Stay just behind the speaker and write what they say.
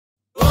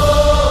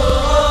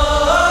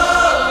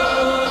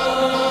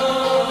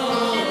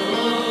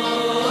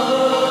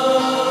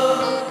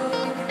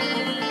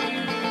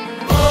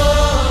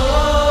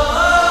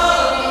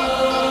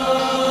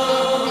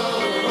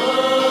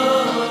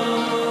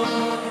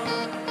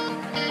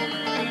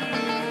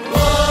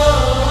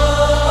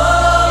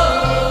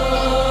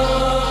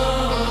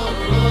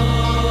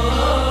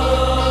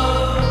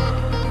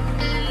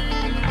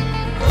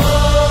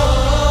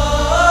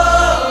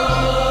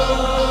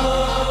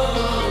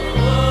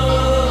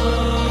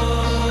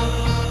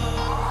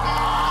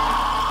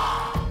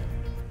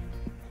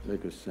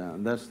Yes,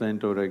 that's the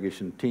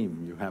interrogation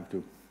team, you have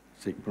to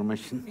seek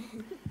permission.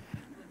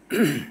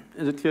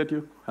 Is it clear to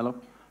you? Hello?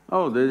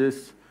 Oh, there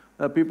is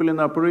people in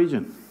the upper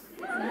region.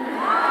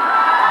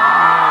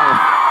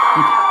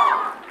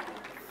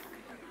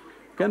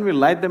 Can we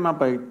light them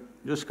up? I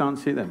just can't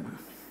see them.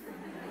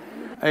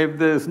 If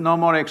there's no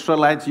more extra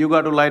lights, you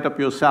got to light up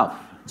yourself.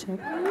 Check.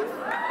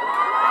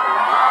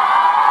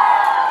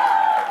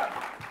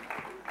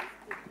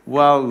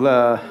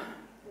 Well,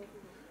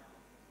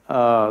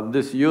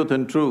 this youth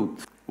and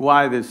truth,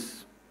 why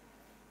this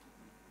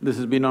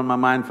has been on my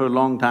mind for a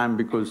long time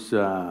because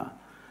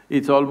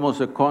it's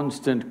almost a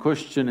constant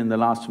question in the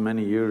last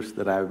many years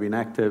that I've been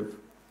active.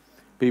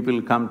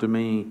 People come to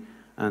me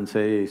and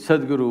say,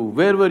 Sadhguru,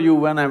 where were you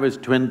when I was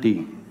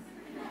 20?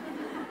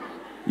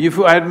 If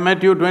I had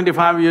met you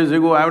 25 years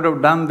ago, I would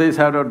have done this,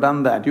 I would have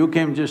done that. You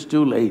came just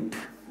too late.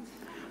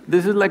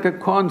 This is like a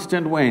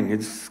constant vein,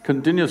 it's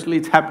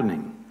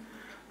happening.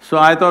 So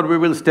I thought we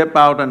will step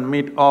out and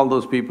meet all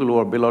those people who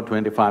are below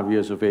 25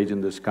 years of age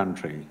in this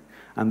country.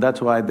 And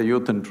that's why the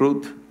Youth and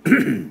Truth.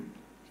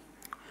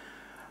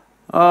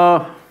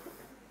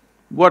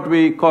 What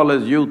we call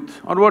as youth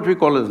or what we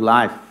call as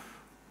life,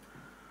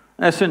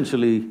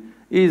 essentially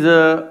is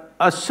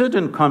a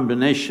certain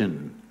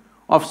combination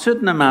of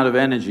certain amount of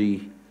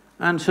energy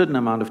and certain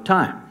amount of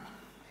time.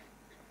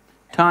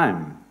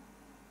 Time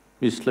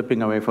is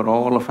slipping away for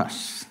all of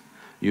us.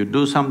 You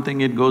do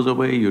something, it goes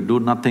away, you do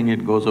nothing,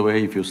 it goes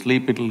away, if you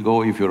sleep, it'll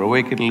go, if you're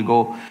awake, it'll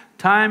go.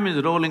 Time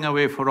is rolling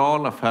away for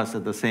all of us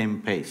at the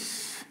same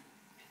pace.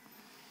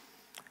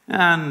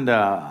 And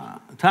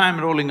time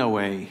rolling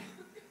away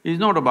is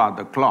not about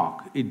the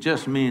clock, it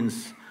just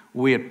means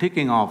we are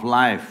ticking off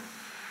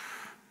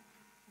life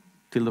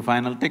till the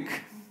final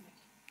tick,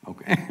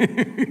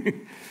 okay?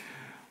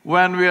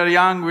 When we are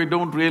young, we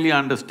don't really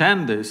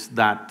understand this,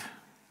 that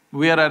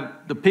we are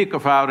at the peak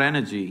of our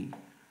energy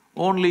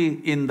only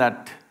in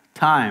that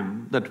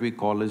time that we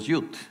call as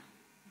youth.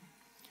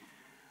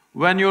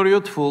 When you're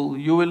youthful,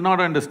 you will not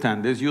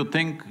understand this, you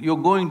think you're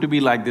going to be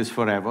like this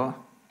forever,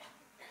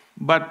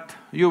 but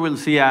you will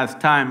see as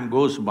time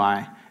goes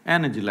by,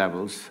 energy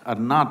levels are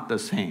not the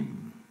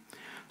same.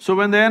 So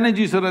when the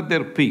energies are at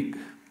their peak,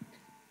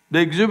 the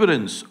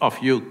exuberance of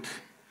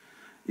youth,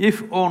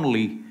 if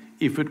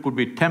it could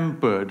be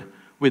tempered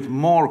with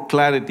more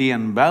clarity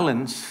and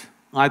balance,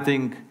 I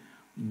think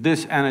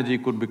this energy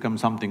could become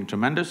something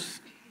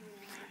tremendous.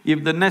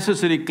 If the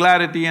necessary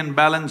clarity and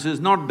balance is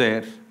not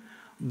there,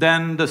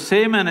 then the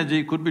same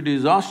energy could be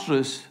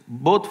disastrous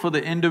both for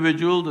the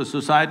individual, the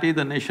society,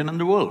 the nation and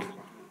the world.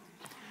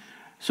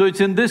 So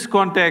it's in this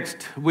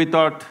context we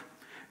thought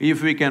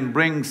if we can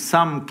bring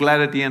some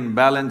clarity and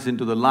balance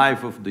into the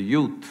life of the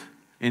youth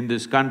in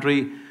this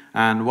country,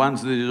 and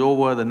once this is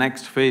over, the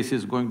next phase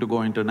is going to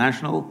go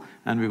international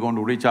and we're going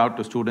to reach out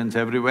to students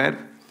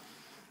everywhere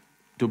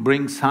to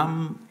bring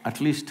some, at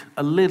least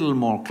a little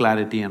more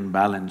clarity and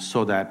balance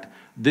so that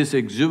this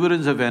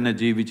exuberance of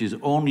energy which is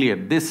only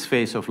at this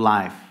phase of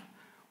life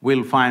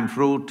will find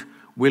fruit,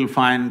 will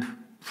find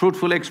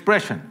fruitful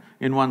expression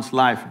in one's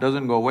life,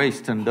 doesn't go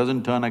waste and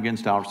doesn't turn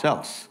against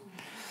ourselves.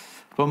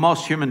 For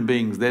most human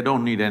beings, they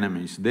don't need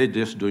enemies, they're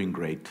just doing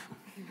great.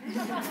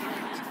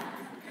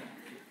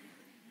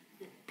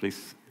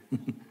 Please.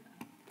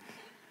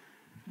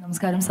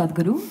 Namaskaram,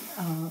 Sadhguru.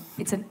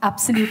 It's an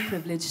absolute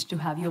privilege to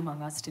have you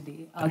among us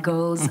today. Our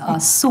girls are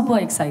super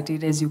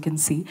excited, as you can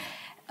see.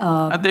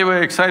 They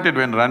were excited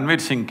when Ranveer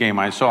Singh came,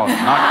 I saw,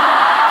 not…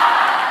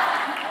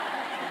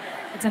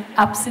 It's an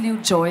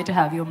absolute joy to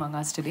have you among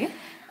us today.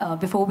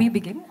 Before we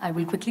begin, I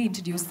will quickly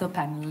introduce the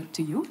panel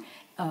to you.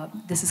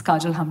 This is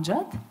Kajal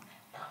Hamjad,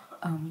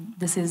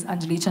 this is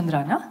Anjali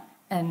Chandrana,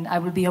 and I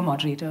will be your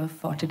moderator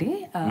for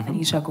today,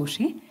 Anisha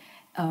Koshi.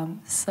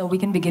 So we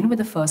can begin with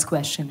the first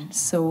question.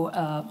 So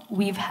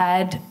we've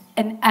had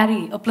an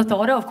array, a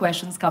plethora of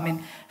questions come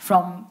in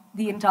from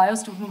the entire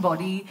student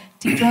body.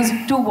 Teachers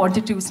too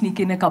wanted to sneak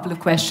in a couple of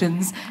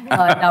questions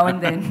now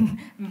and then.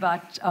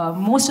 But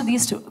most of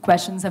these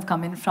questions have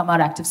come in from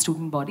our active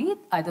student body,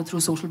 either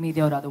through social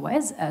media or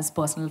otherwise, as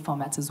personal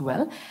formats as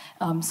well.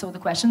 So the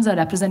questions are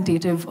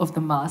representative of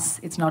the mass.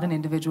 It's not an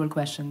individual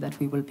question that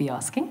we will be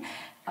asking.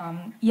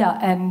 Yeah,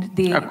 and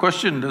they… A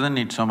question doesn't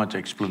need so much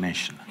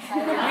explanation.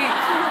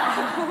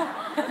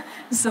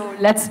 So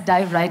let's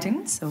dive right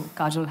in. So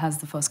Kajal has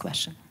the first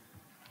question.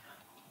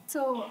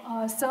 So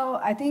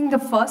I think the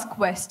first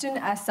question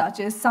as such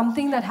is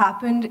something that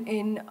happened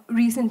in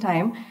recent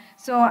time.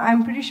 So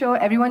I'm pretty sure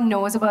everyone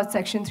knows about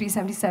Section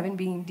 377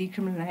 being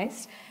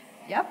decriminalized.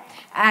 Yep.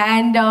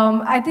 And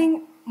I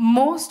think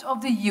most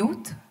of the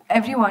youth,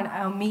 everyone,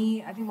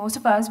 me, I think most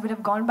of us would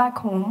have gone back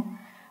home.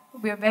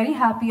 We're very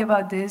happy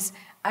about this.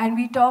 And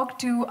we talk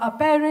to our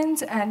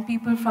parents and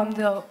people from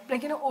the,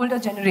 older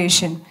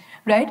generation.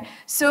 Right?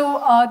 So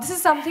this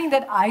is something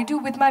that I do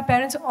with my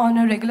parents on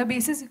a regular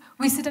basis.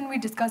 We sit and we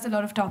discuss a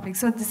lot of topics.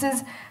 So this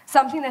is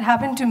something that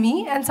happened to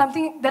me and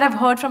something that I've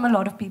heard from a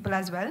lot of people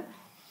as well.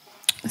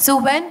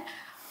 So when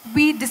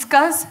we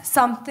discuss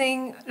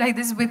something like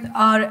this with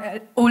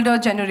our older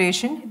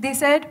generation, they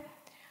said,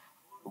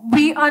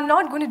 we are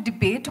not going to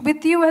debate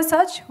with you as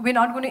such, we're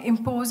not going to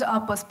impose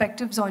our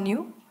perspectives on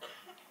you,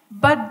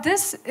 but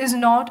this is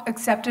not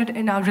accepted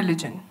in our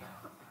religion,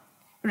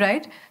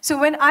 right? So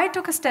when I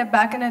took a step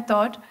back and I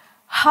thought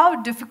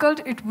how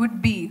difficult it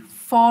would be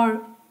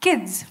for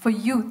kids, for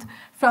youth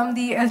from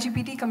the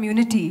LGBT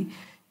community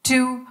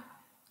to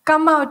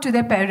come out to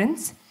their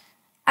parents,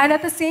 and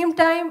at the same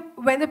time,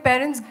 when the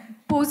parents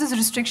pose this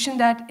restriction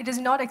that it is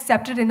not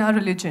accepted in our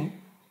religion,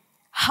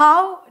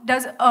 how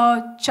does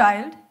a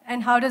child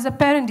and how does a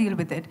parent deal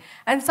with it?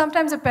 And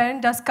sometimes a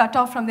parent does cut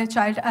off from their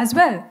child as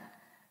well.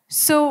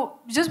 So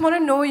just want to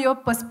know your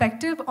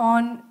perspective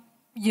on,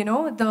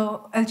 the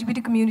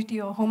LGBT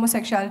community or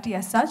homosexuality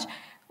as such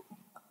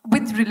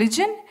with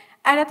religion,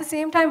 and at the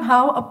same time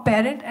how a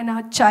parent and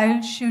a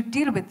child should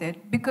deal with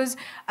it. Because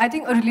I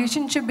think a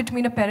relationship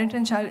between a parent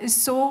and child is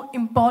so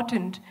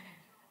important,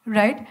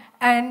 right?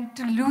 And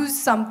to lose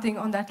something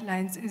on that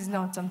lines is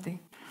not something.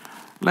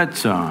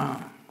 Let's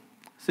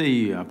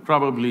see,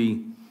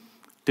 probably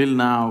till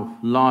now,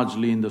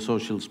 largely in the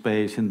social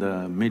space, in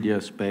the media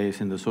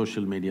space, in the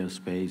social media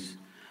space,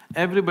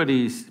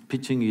 everybody is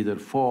pitching either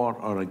for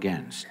or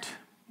against.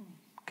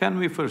 Can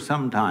we for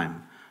some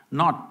time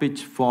not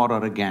pitch for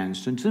or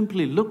against and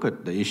simply look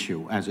at the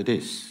issue as it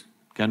is?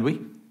 Can we?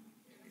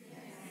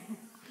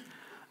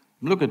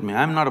 Look at me,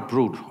 I'm not a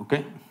prude,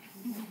 okay?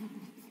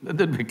 Let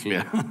that be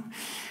clear.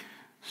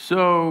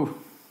 So,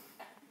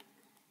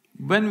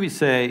 when we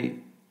say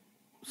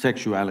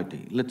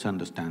sexuality, let's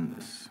understand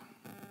this.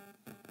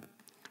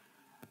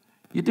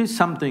 It is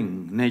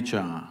something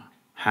nature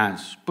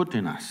has put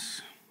in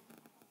us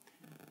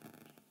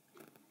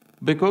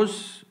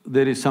because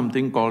there is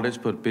something called as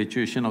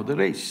perpetuation of the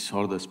race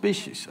or the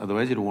species,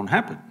 otherwise it won't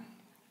happen.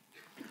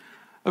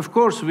 Of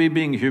course, we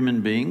being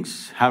human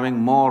beings, having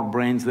more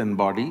brains than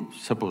body,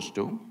 supposed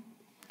to,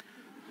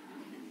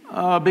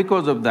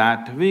 because of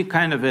that, we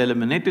kind of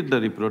eliminated the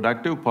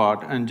reproductive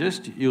part and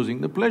just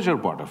using the pleasure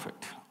part of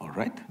it, all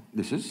right?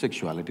 This is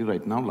sexuality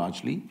right now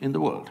largely in the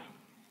world.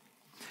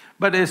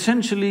 But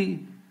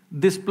essentially,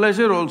 this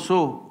pleasure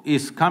also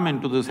is come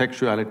into the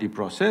sexuality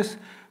process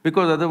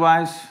because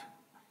otherwise,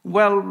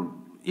 well,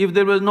 if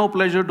there was no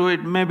pleasure to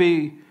it,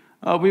 maybe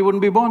we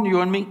wouldn't be born,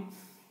 you and me.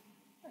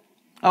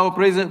 Our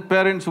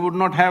parents would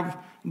not have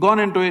gone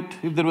into it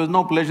if there was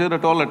no pleasure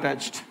at all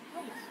attached.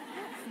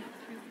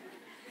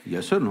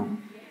 Yes or no?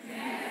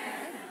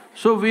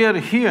 So we are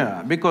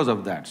here because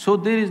of that. So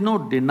there is no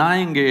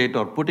denying it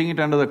or putting it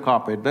under the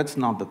carpet, that's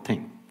not the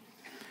thing.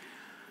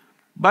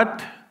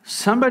 But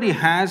somebody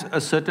has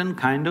a certain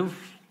kind of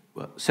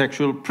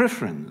sexual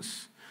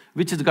preference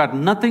which has got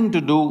nothing to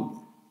do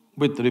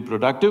with the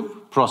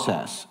reproductive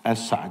process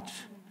as such.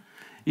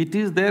 It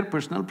is their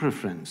personal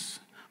preference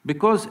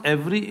because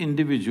every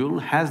individual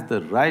has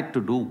the right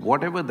to do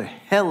whatever the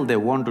hell they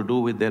want to do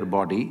with their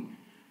body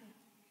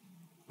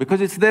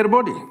because it's their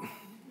body.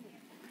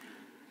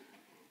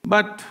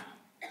 But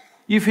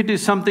if it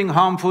is something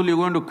harmful, you're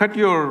going to cut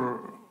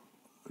your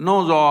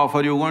nose off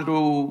or you're going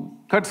to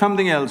cut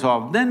something else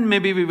off, then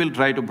maybe we will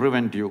try to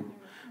prevent you.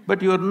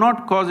 But you're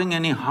not causing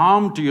any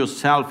harm to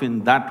yourself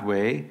in that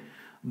way,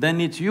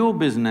 then it's your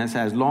business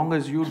as long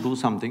as you do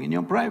something in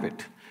your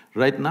private.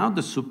 Right now,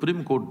 the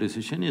Supreme Court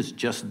decision is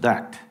just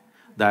that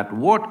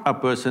what a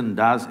person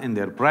does in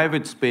their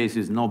private space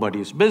is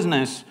nobody's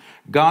business.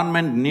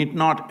 Government need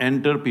not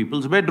enter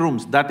people's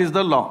bedrooms, that is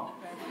the law,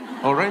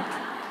 all right?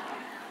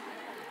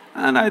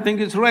 And I think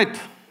it's right.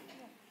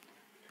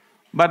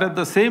 But at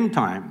the same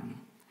time,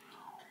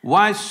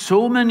 why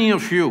so many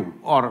of you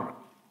are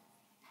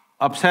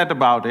upset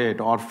about it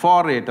or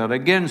for it or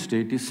against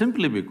it is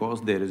simply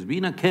because there has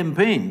been a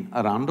campaign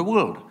around the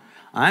world.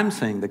 I'm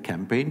saying the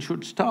campaign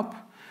should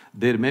stop.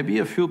 There may be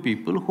a few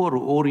people who are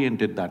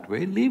oriented that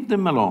way, leave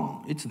them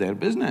alone, it's their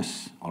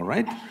business, all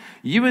right?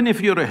 Even if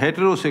you're a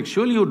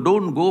heterosexual, you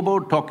don't go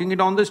about talking it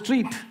on the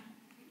street.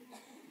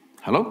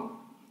 Hello?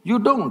 You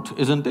don't,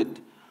 isn't it?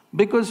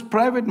 Because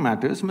private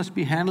matters must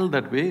be handled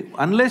that way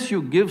unless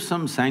you give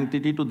some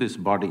sanctity to this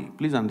body.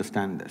 Please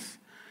understand this.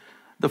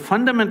 The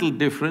fundamental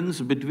difference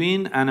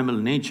between animal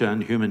nature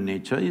and human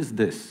nature is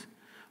this: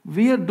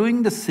 we are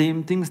doing the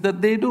same things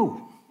that they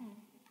do.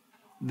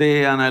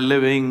 They earn a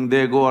living,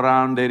 they go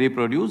around, they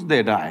reproduce,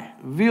 they die.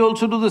 We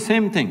also do the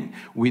same thing.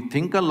 We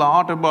think a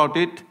lot about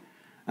it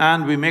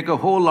and we make a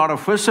whole lot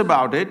of fuss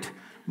about it,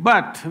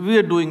 but we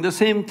are doing the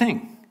same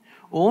thing.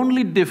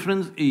 Only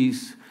difference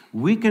is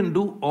we can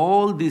do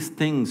all these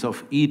things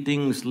of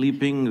eating,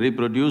 sleeping,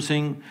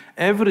 reproducing,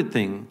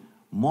 everything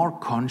more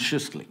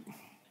consciously.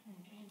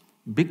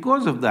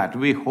 Because of that,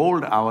 we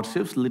hold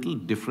ourselves little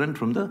different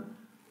from the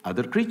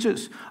other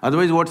creatures.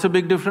 Otherwise, what's the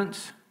big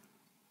difference?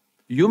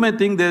 You may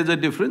think there's a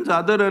difference,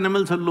 other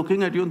animals are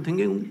looking at you and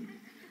thinking,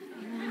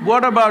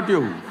 what about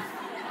you?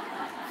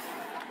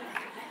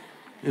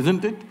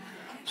 Isn't it?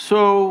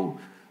 So,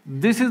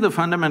 this is the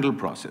fundamental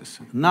process.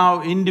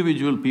 Now,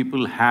 individual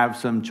people have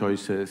some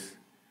choices.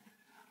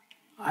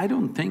 I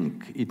don't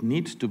think it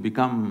needs to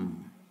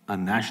become a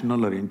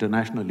national or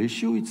international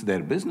issue, it's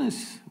their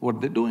business,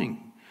 what they're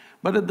doing.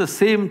 But at the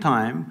same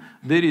time,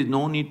 there is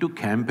no need to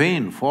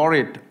campaign for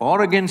it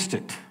or against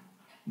it.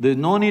 There is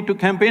no need to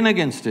campaign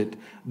against it,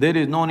 there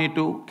is no need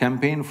to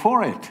campaign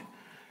for it.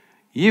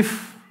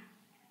 If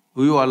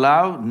you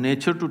allow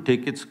nature to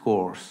take its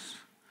course,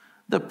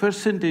 the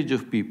percentage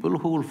of people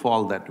who will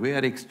fall that way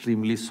are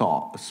extremely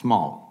small.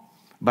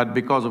 But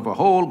because of a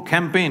whole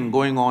campaign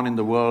going on in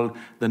the world,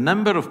 the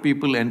number of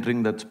people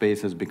entering that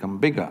space has become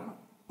bigger,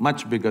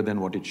 much bigger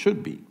than what it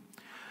should be.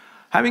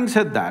 Having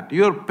said that,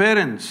 your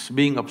parents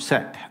being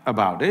upset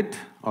about it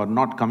or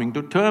not coming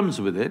to terms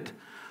with it,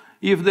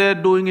 if they're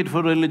doing it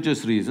for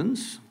religious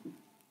reasons,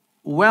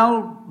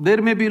 well,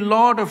 there may be a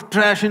lot of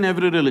trash in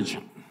every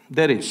religion,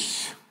 there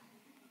is.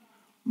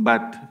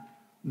 But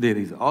there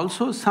is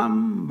also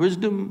some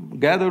wisdom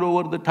gathered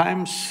over the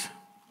times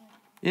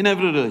in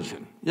every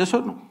religion, yes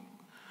or no?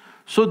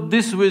 So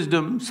this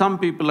wisdom, some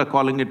people are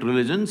calling it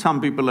religion, some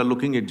people are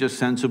looking at it just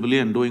sensibly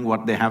and doing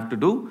what they have to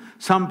do.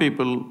 Some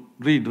people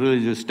read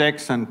religious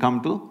texts and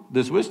come to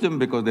this wisdom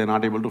because they're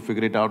not able to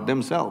figure it out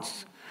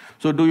themselves.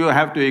 So do you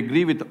have to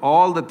agree with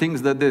all the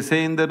things that they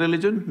say in the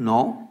religion?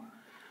 No.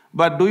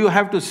 But do you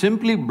have to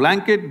simply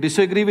blanket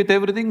disagree with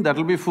everything?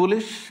 That'll be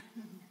foolish.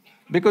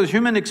 Because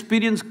human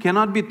experience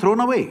cannot be thrown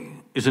away,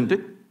 isn't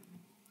it?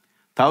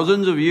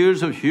 Thousands of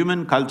years of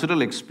human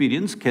cultural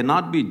experience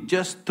cannot be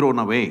just thrown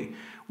away.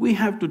 We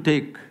have to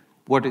take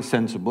what is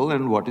sensible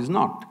and what is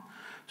not.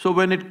 So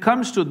when it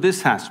comes to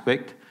this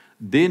aspect,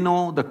 they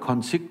know the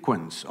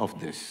consequence of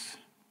this.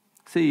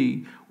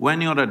 See,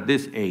 when you're at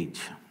this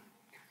age,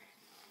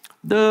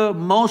 the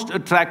most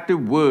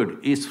attractive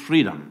word is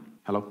freedom.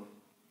 Hello?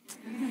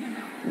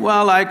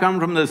 Well, I come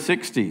from the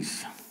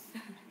 60s.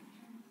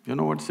 You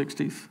know what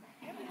 60s?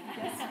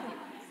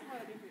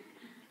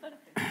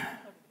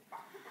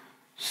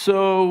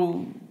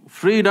 So,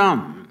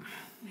 freedom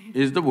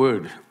is the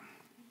word.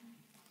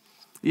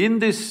 In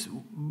this…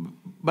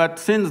 but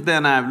since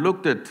then I've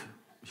looked at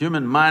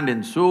human mind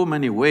in so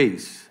many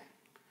ways.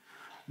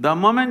 The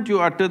moment you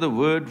utter the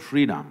word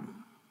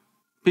freedom,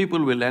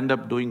 people will end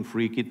up doing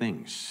freaky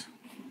things.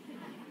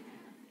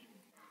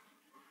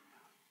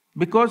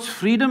 Because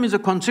freedom is a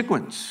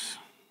consequence.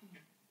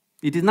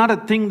 It is not a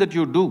thing that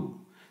you do.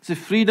 See,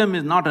 freedom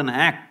is not an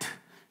act,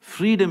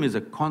 freedom is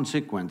a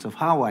consequence of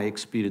how I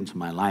experience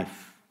my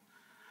life.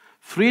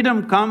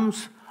 Freedom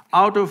comes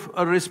out of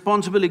a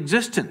responsible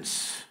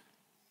existence.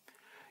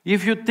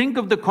 If you think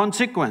of the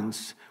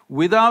consequence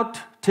without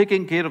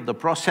taking care of the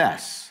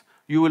process,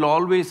 you will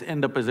always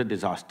end up as a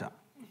disaster.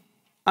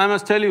 I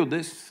must tell you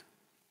this.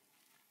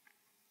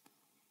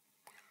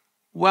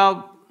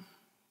 Well,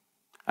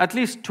 at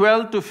least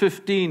 12 to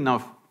 15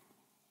 of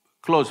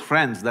close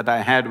friends that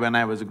I had when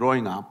I was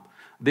growing up,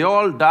 they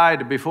all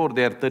died before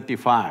they're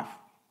 35.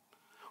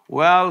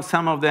 Well,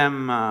 some of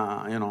them,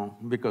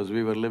 because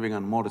we were living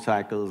on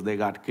motorcycles, they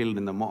got killed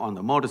on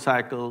the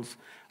motorcycles,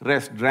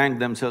 rest drank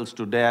themselves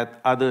to death,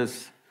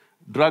 others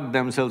drugged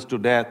themselves to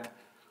death.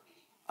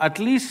 At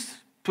least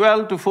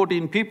 12 to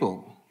 14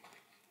 people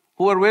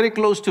who were very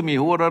close to me,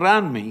 who were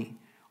around me,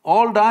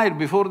 all died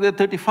before they're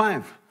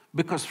 35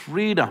 because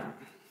freedom.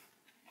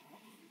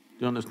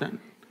 Do you understand?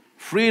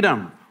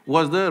 Freedom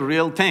was the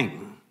real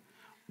thing.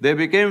 They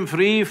became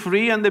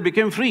free and they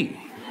became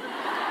free.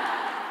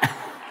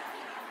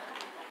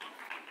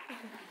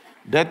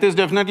 Death is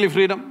definitely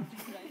freedom.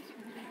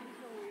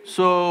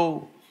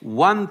 So,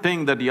 one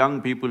thing that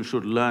young people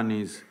should learn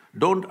is,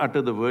 don't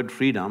utter the word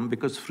freedom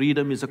because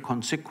freedom is a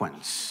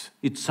consequence.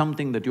 It's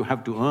something that you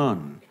have to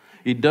earn.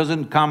 It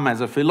doesn't come as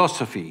a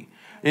philosophy.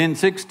 In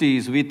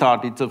 60s, we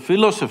thought it's a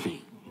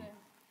philosophy.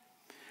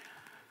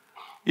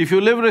 If you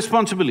live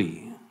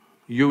responsibly,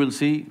 you will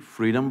see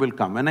freedom will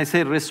come. When I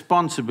say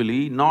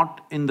responsibly,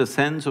 not in the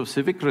sense of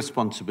civic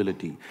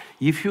responsibility,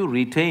 if you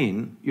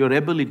retain your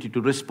ability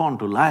to respond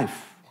to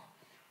life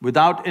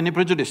without any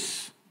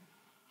prejudice,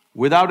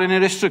 without any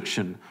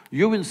restriction,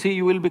 you will see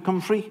you will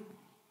become free.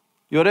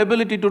 Your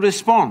ability to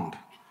respond,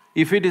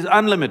 if it is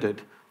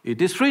unlimited,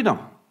 it is freedom,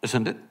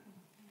 isn't it?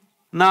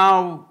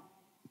 Now,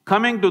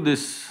 coming to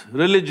this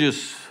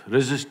religious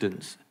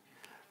resistance,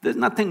 there's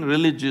nothing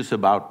religious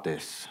about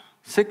this.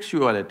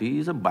 Sexuality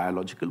is a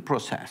biological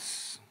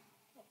process.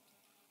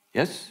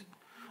 Yes?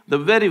 The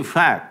very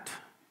fact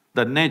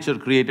that nature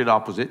created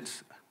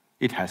opposites,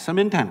 it has some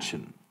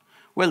intention.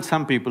 Well,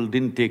 some people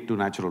didn't take to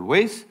natural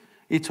ways,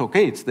 it's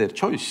okay, it's their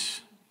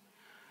choice.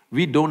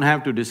 We don't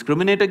have to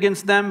discriminate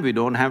against them, we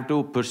don't have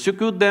to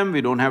persecute them,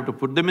 we don't have to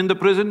put them in the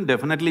prison,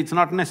 definitely it's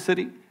not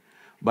necessary.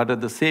 But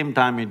at the same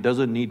time, it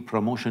doesn't need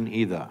promotion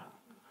either.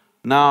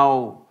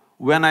 Now,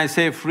 when I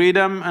say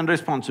freedom and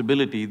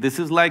responsibility, this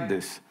is like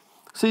this.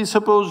 See,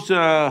 suppose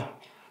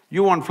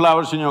you want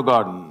flowers in your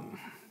garden.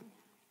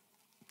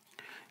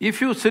 If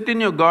you sit in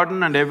your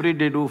garden and every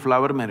day do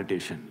flower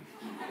meditation,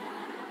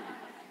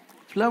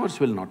 flowers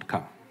will not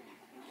come.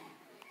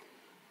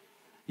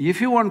 If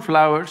you want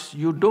flowers,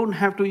 you don't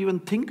have to even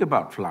think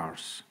about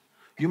flowers.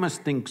 You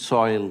must think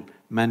soil,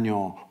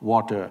 manure,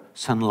 water,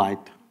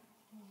 sunlight.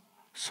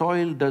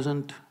 Soil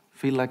doesn't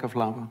feel like a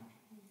flower,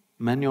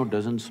 manure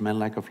doesn't smell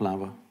like a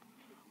flower,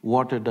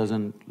 water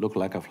doesn't look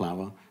like a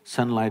flower,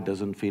 sunlight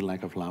doesn't feel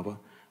like a flower.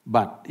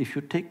 But if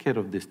you take care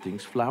of these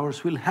things,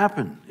 flowers will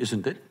happen,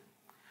 isn't it?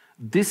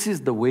 This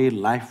is the way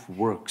life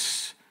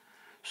works.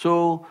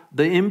 So,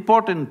 the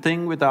important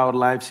thing with our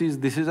lives is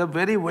this is a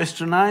very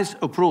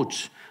westernized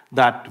approach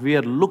that we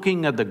are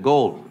looking at the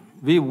goal.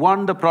 We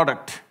want the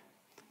product,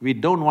 we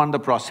don't want the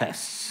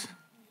process.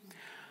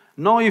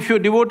 No, if you're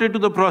devoted to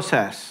the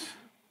process,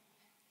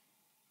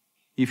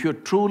 if you're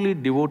truly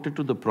devoted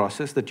to the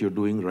process that you're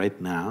doing right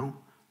now,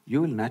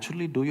 you will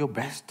naturally do your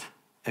best.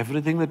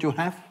 Everything that you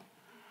have,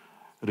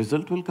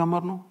 result will come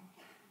or no?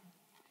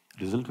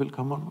 Result will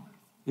come or no?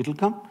 It'll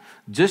come.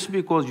 Just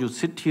because you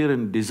sit here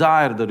and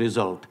desire the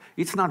result,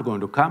 it's not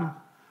going to come.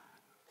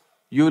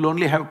 You will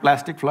only have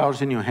plastic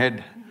flowers in your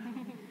head.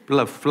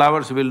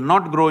 Flowers will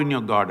not grow in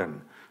your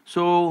garden.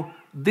 So,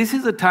 this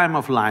is a time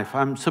of life.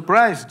 I'm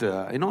surprised,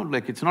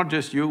 like it's not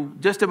just you,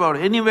 just about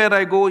anywhere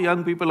I go,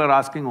 young people are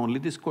asking only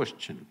this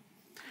question.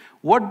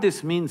 What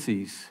this means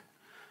is,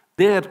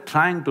 they are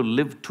trying to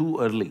live too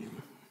early.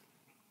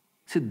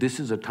 See, this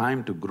is a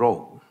time to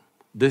grow,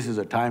 this is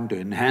a time to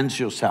enhance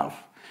yourself,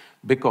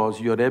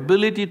 because your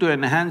ability to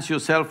enhance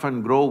yourself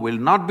and grow will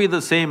not be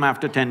the same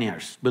after 10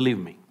 years, believe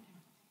me.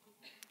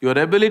 Your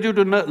ability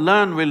to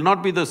learn will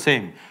not be the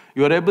same.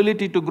 Your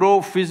ability to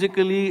grow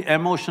physically,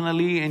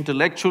 emotionally,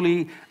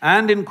 intellectually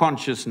and in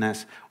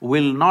consciousness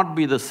will not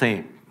be the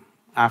same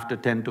after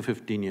 10 to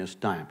 15 years'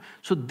 time.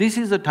 So this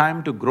is a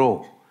time to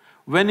grow.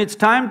 When it's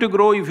time to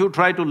grow, if you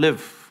try to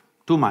live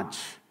too much,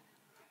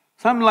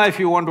 some life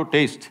you want to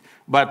taste,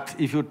 but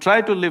if you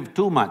try to live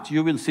too much,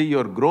 you will see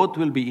your growth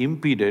will be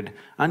impeded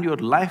and your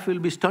life will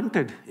be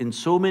stunted in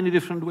so many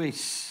different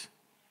ways.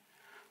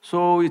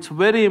 So it's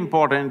very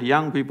important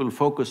young people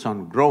focus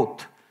on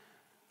growth,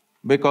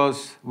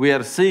 because we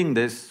are seeing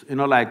this,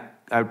 like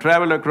I've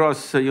traveled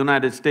across the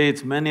United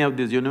States, many of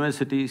these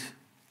universities.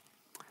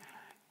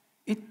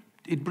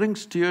 It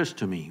brings tears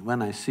to me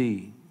when I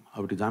see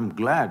how it is. I'm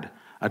glad,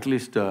 at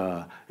least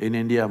in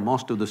India,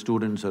 most of the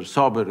students are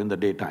sober in the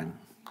daytime.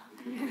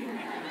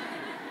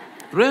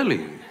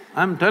 Really,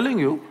 I'm telling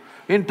you,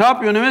 in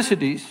top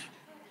universities,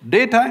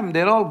 daytime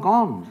they're all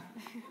gone.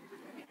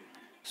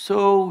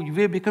 So,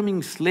 we're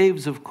becoming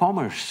slaves of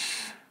commerce.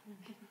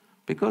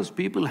 Because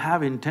people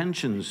have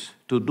intentions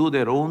to do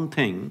their own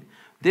thing,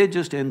 they're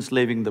just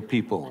enslaving the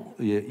people,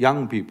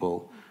 young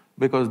people,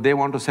 because they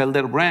want to sell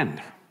their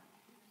brand.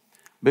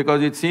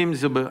 Because it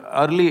seems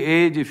early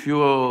age, if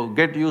you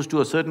get used to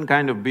a certain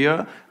kind of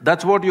beer,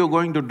 that's what you're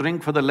going to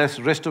drink for the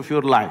rest of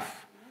your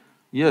life.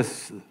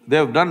 Yes, they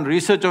have done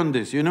research on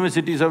this,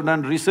 universities have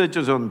done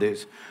researches on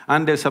this,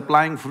 and they're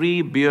supplying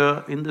free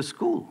beer in the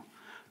school.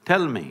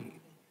 Tell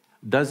me,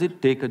 does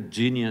it take a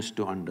genius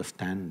to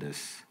understand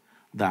this,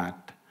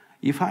 that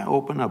if I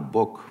open a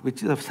book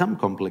which is of some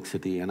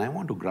complexity and I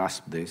want to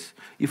grasp this,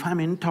 if I'm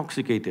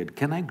intoxicated,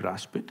 can I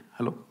grasp it?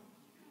 Hello?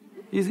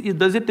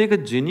 Does it take a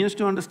genius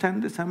to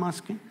understand this, I'm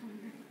asking?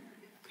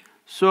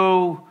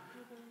 So,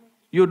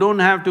 you don't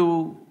have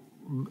to…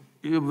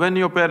 when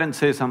your parents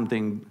say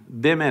something,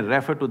 they may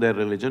refer to their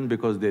religion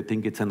because they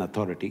think it's an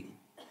authority.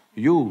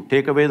 You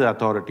take away the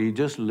authority,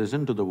 just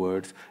listen to the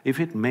words.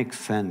 If it makes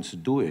sense,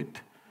 do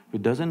it. If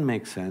it doesn't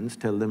make sense,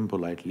 tell them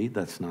politely,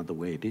 that's not the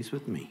way it is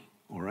with me,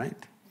 all right?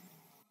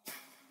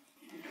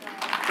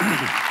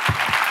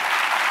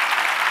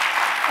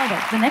 All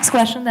right, the next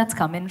question that's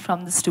come in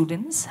from the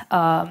students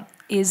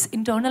is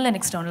internal and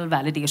external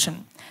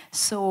validation.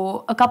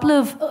 So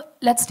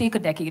let's take a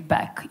decade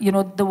back.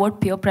 The word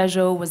peer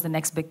pressure was the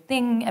next big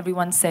thing.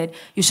 Everyone said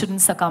you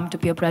shouldn't succumb to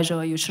peer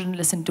pressure, you shouldn't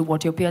listen to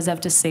what your peers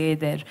have to say,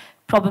 they're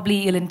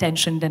probably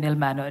ill-intentioned and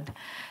ill-mannered.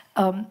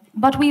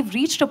 But we've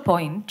reached a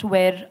point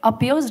where our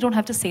peers don't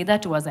have to say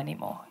that to us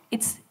anymore.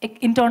 It's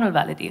internal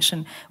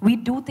validation. We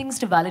do things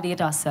to validate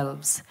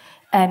ourselves.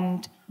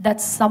 And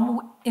that's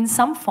in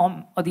some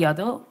form or the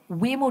other,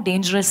 way more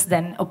dangerous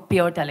than a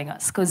peer telling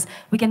us, because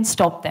we can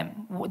stop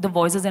them. The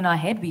voices in our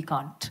head, we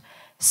can't.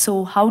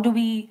 So how do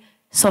we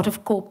sort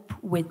of cope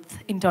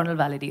with internal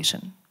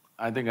validation?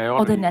 I think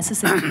or the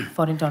necessity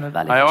for internal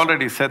validation? I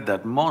already said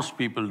that most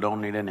people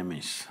don't need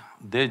enemies.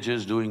 They're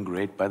just doing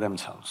great by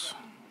themselves.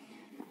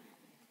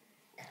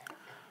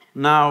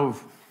 Now,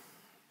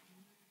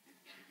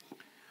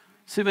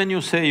 see, when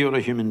you say you're a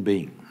human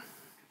being,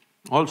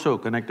 also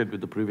connected with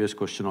the previous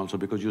question also,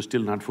 because you're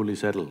still not fully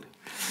settled.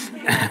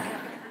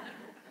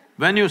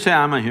 When you say,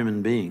 I'm a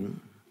human being,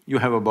 you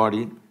have a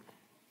body,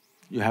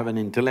 you have an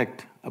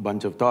intellect, a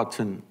bunch of thoughts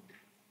and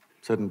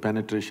certain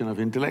penetration of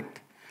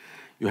intellect,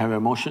 you have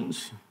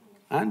emotions,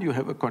 and you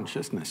have a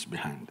consciousness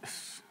behind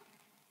this.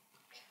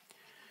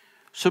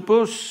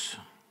 Suppose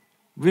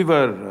we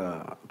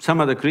were some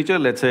other creature,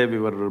 let's say we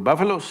were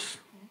buffaloes,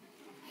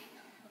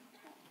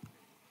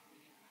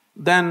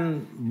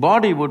 then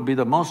body would be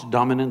the most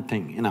dominant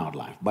thing in our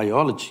life.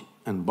 Biology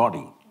and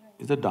body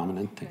is the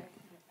dominant thing.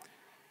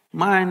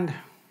 Mind,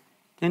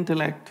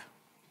 intellect,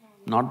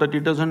 not that it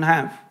doesn't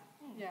have,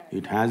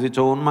 it has its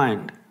own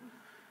mind,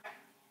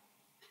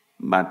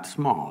 but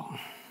small.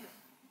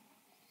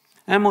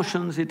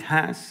 Emotions it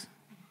has,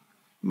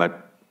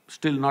 but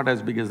still not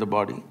as big as the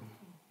body.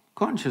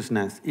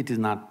 Consciousness, it is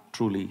not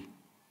truly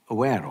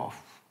aware of.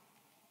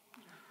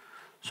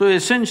 So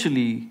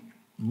essentially,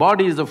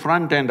 body is the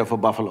front end of a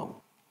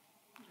buffalo.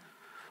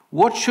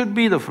 What should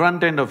be the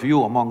front end of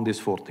you among these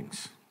four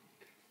things?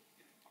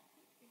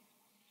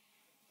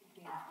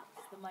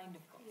 The mind,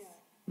 of course.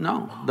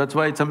 No, that's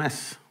why it's a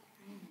mess.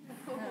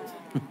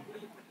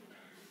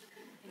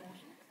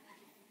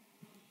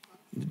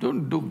 You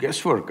don't do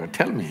guesswork,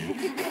 tell me.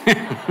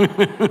 I would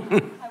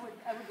go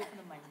for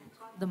the mind.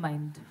 The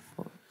mind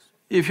for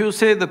If you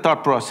say the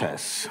thought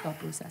process,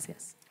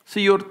 yes.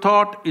 see, your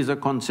thought is a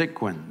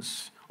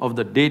consequence of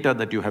the data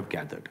that you have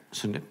gathered,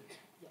 isn't it?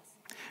 Yes.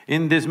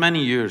 In this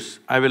many years,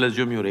 I will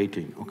assume you're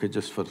 18, okay,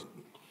 just for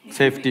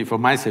safety, for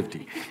my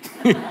safety.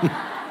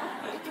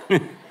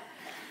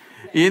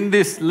 In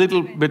this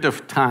little bit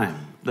of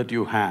time that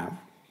you have,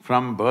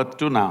 from birth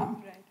to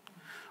now,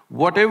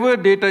 whatever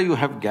data you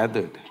have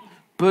gathered,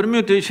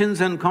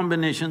 permutations and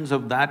combinations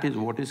of that is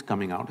what is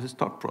coming out as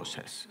thought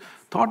process.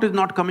 Thought is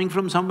not coming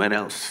from somewhere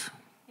else.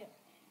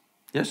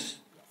 Yes?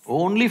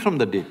 Only from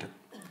the data.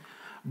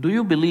 Do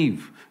you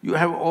believe you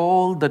have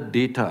all the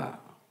data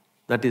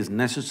that is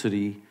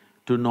necessary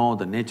to know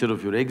the nature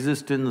of your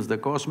existence, the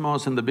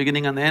cosmos and the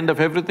beginning and the end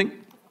of everything?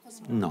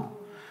 No.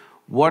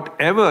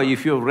 Whatever,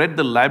 if you have read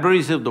the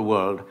libraries of the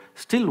world,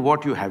 still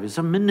what you have is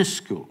a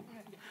minuscule.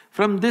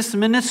 From this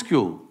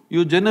minuscule,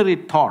 you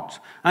generate thoughts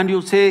and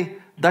you say,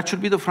 that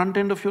should be the front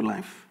end of your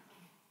life.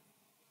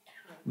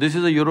 This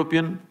is a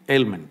European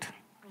ailment.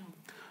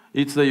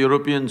 It's the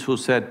Europeans who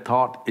said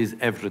thought is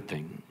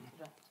everything.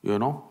 You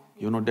know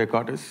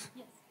Descartes is?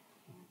 Yes.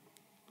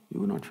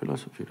 You are not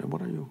philosophy, right?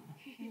 What are you?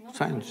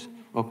 Science,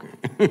 okay.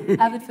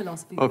 Avid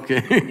philosophy.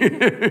 Okay.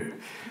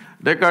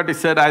 Descartes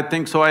said, I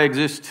think so, I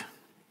exist.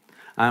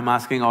 I'm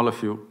asking all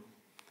of you,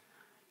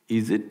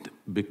 is it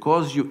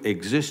because you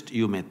exist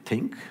you may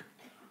think,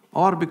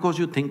 or because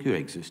you think you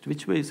exist?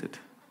 Which way is it?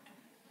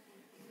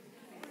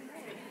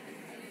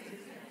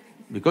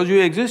 Because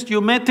you exist,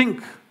 you may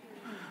think.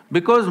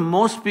 Because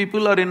most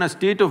people are in a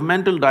state of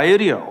mental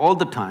diarrhea all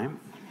the time,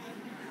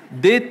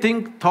 they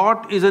think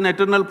thought is an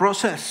eternal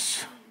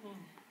process.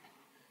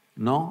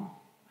 No.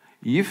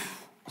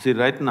 See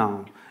right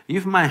now,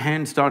 if my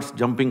hand starts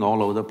jumping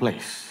all over the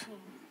place,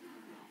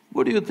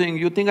 what do you think?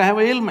 You think I have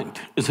an ailment,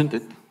 isn't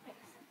it?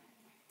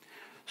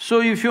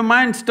 So if your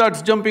mind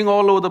starts jumping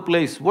all over the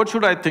place, what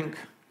should I think?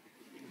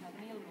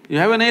 You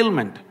have an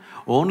ailment.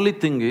 Only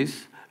thing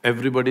is,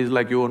 everybody is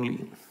like you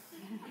only.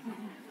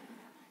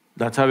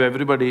 That's how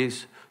everybody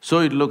is. So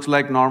it looks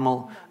like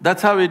normal.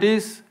 That's how it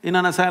is in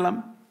an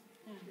asylum.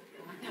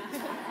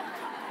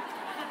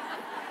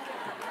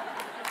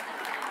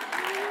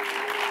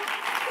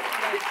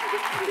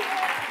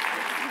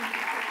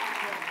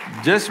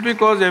 Just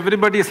because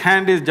everybody's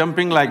hand is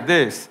jumping like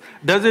this,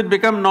 does it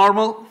become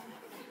normal?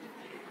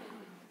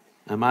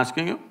 I'm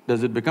asking you,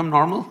 does it become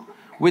normal?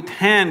 With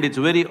hand, it's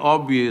very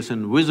obvious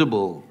and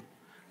visible,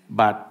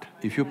 but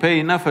if you pay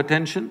enough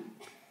attention,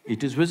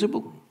 it is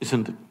visible,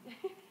 isn't it?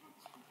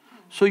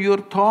 So your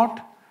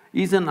thought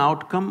is an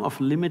outcome of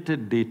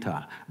limited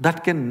data.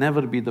 That can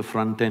never be the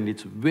front end,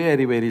 it's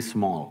very, very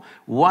small.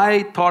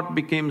 Why thought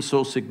became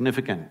so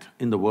significant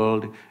in the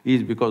world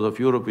is because of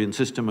European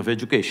system of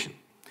education.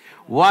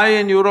 Why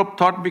in Europe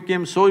thought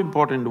became so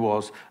important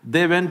was,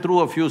 they went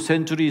through a few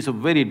centuries of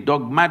very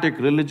dogmatic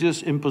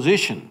religious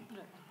imposition.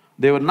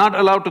 They were not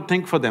allowed to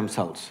think for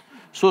themselves.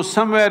 So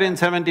somewhere in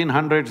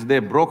 1700s, they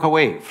broke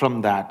away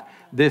from that.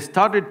 They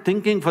started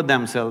thinking for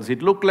themselves,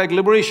 it looked like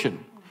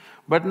liberation.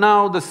 But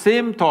now the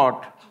same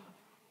thought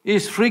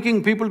is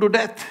freaking people to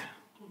death.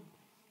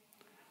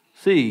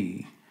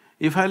 See,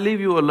 if I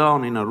leave you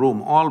alone in a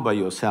room all by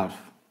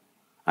yourself,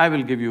 I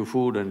will give you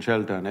food and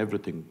shelter and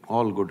everything,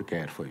 all good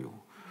care for you.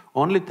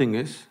 Only thing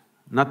is,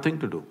 nothing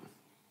to do.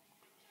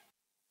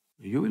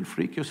 You will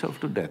freak yourself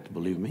to death,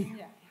 believe me.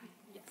 Yeah.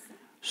 Yes.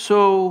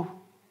 So,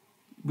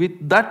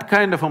 with that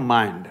kind of a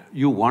mind,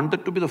 you want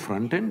that to be the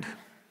front end?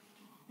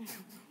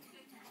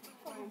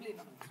 Probably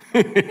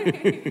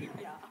not.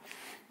 Yeah.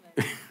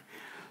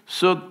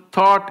 So,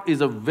 thought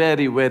is a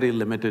very, very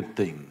limited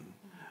thing.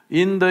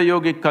 In the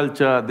yogic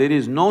culture, there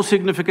is no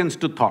significance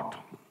to thought.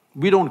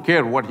 We don't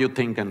care what you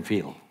think and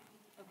feel.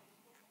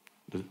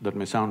 That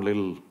may sound a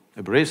little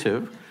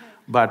abrasive,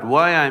 but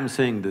why I'm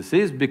saying this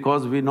is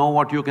because we know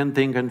what you can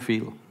think and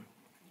feel.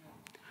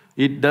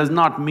 It does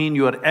not mean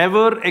you are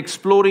ever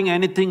exploring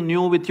anything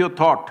new with your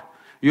thought.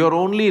 You're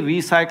only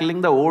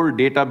recycling the old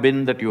data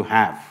bin that you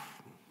have.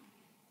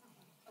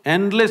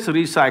 Endless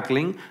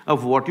recycling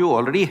of what you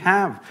already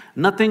have.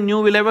 Nothing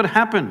new will ever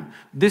happen.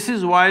 This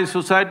is why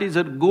societies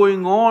are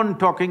going on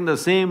talking the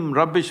same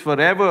rubbish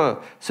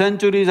forever,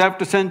 centuries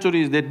after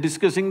centuries, they're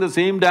discussing the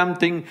same damn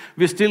thing,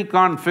 we still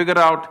can't figure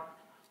out.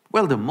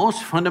 Well, the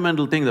most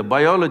fundamental thing, the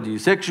biology,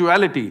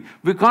 sexuality,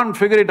 we can't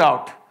figure it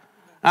out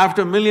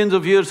after millions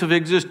of years of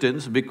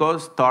existence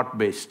because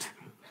thought-based.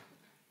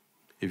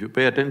 If you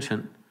pay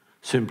attention,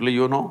 simply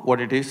you know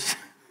what it is.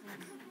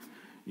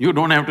 You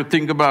don't have to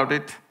think about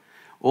it.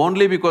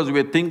 Only because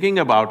we're thinking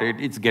about it,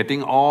 it's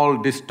getting all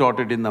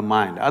distorted in the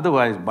mind.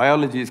 Otherwise,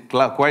 biology is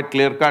quite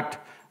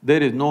clear-cut.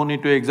 There is no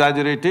need to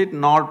exaggerate it,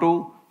 nor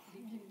to…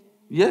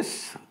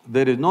 Yes,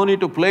 there is no need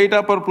to play it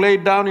up or play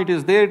it down, it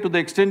is there to the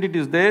extent it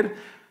is there.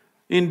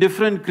 In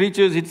different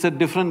creatures, it's at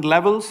different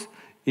levels.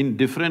 In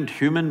different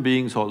human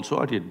beings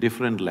also at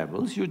different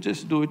levels, you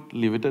just do it,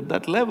 leave it at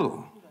that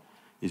level.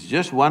 It's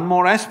just one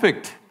more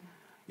aspect.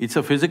 It's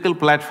a physical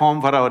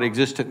platform for our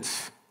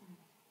existence,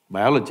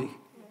 biology,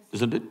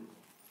 isn't it?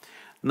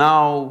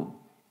 Now,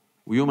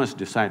 you must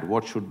decide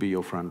what should be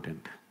your front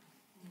end.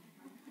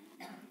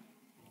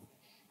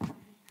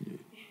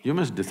 You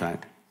must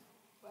decide.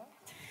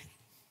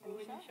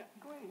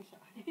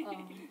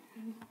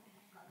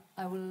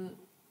 I will…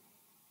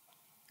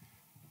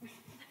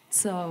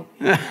 So,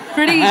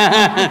 pretty…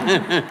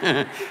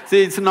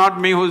 See, it's not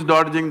me who's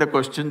dodging the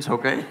questions,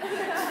 okay?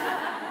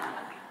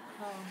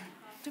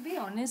 To be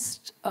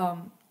honest,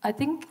 I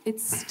think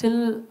it's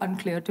still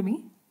unclear to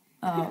me,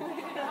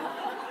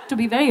 to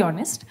be very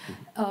honest.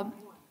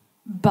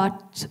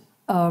 But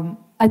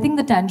I think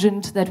the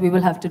tangent that we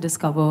will have to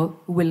discover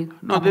will…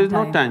 No, there is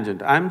no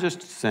tangent. I'm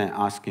just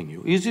asking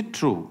you, is it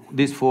true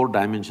these four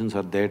dimensions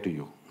are there to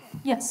you?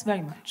 Yes,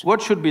 very much.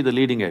 What should be the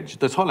leading edge?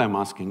 That's all I'm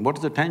asking. What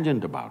is the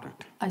tangent about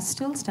it? I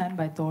still stand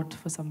by thought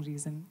for some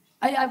reason.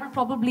 I'm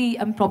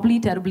probably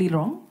terribly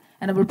wrong,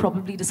 and I will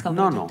probably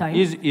discover it in time.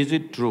 Is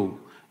it true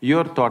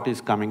your thought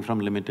is coming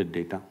from limited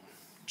data?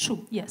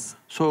 True, yes.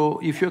 So,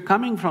 if you're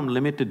coming from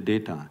limited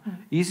data,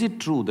 is it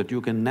true that you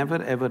can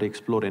never ever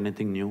explore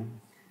anything new?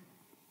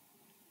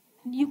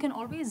 You can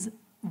always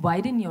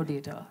widen your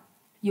data.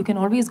 You can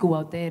always go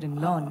out there and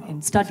learn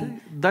and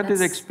study. That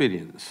is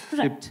experience.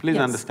 Correct, See, please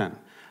understand,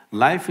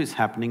 life is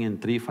happening in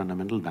three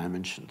fundamental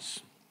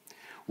dimensions.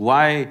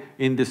 Why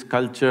in this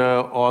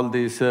culture, all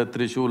this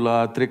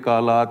Trishula,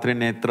 Trikala,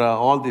 Trinetra,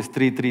 all this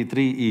three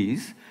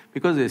is,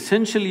 because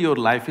essentially your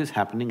life is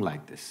happening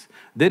like this.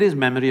 There is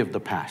memory of the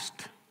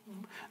past,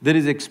 there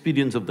is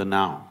experience of the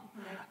now,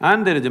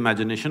 and there is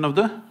imagination of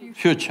the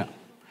future.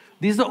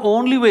 These are the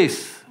only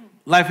ways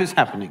life is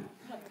happening.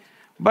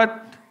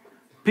 But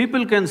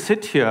people can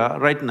sit here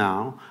right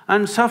now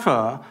and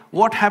suffer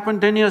what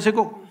happened 10 years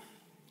ago.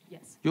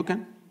 Yes. You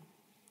can,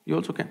 you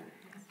also can.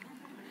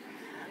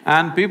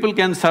 And people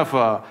can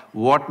suffer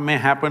what may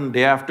happen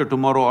day after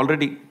tomorrow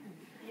already.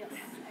 Yes,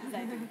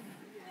 exactly.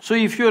 So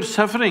if you're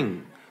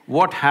suffering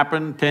what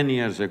happened 10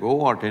 years ago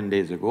or 10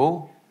 days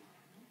ago,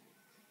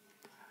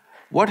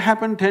 what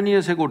happened 10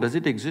 years ago, does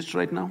it exist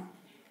right now?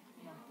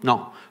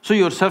 No. So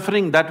you're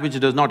suffering that which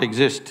does not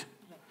exist.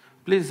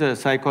 Please,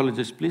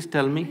 psychologist, please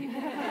tell me,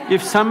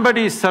 if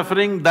somebody is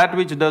suffering that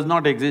which does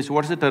not exist,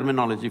 what's the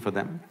terminology for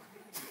them?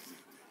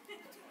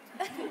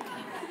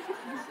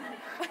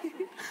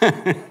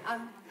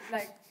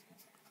 Like,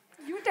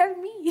 you tell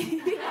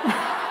me.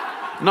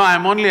 No,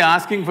 I'm only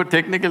asking for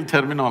technical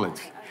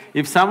terminology.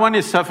 If someone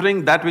is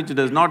suffering that which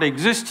does not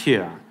exist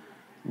here,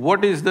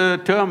 what is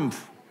the term,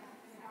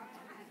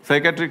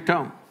 psychiatric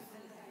term?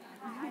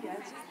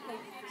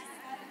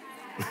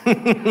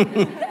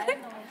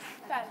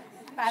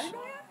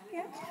 Paranoia?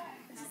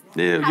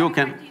 Yeah.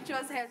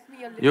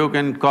 You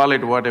can call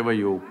it whatever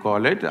you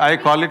call it. I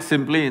call it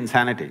simply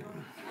insanity.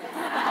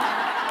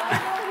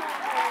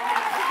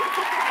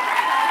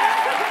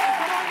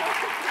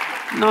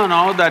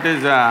 No, that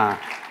is a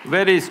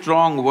very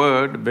strong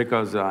word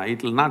because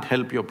it will not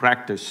help your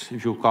practice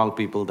if you call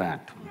people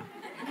that.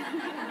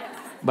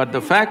 But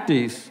the fact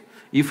is,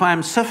 if I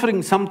am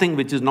suffering something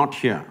which is not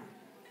here,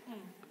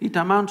 it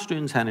amounts to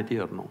insanity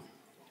or no?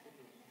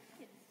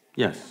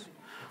 Yes.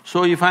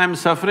 So if I am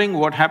suffering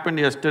what happened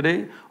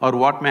yesterday or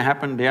what may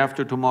happen day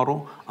after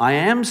tomorrow, I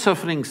am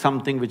suffering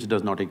something which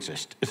does not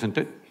exist, isn't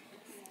it?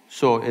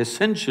 So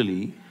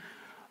essentially,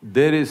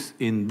 there is…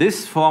 in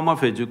this form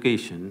of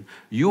education,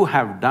 you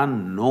have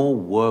done no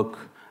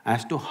work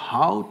as to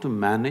how to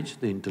manage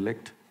the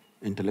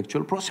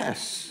intellectual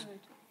process.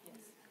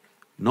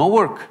 No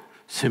work,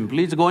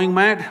 simply it's going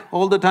mad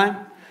all the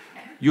time.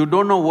 You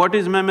don't know what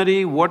is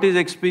memory, what is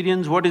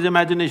experience, what is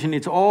imagination,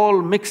 it's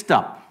all mixed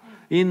up.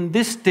 In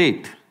this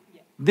state,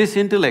 this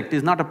intellect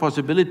is not a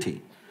possibility,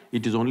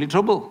 it is only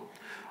trouble.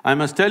 I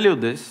must tell you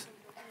this,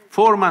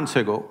 4 months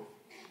ago,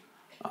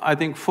 I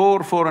think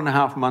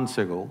 4.5 months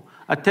ago,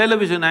 a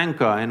television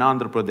anchor in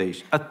Andhra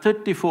Pradesh, a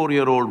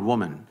 34-year-old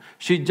woman,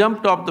 she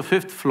jumped off the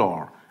 5th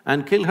floor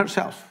and killed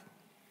herself.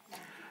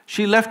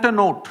 She left a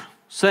note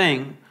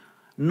saying,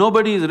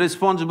 "Nobody is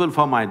responsible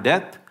for my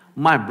death,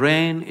 my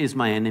brain is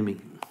my enemy."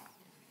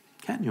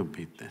 Can you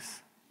beat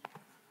this?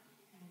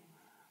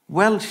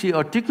 Well, she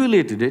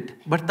articulated it,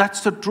 but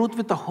that's the truth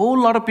with a whole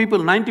lot of people,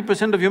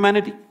 90% of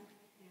humanity.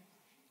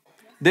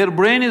 Their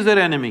brain is their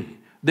enemy.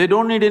 They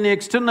don't need any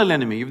external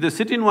enemy. If they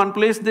sit in one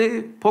place,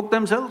 they poke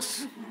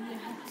themselves.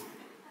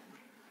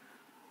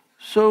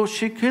 So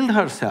she killed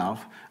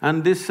herself,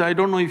 and this… I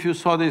don't know if you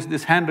saw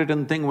this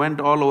handwritten thing went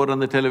all over on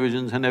the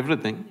televisions and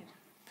everything.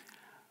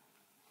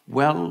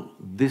 Well,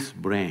 this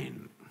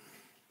brain,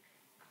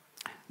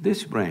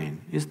 This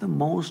brain is the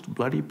most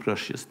bloody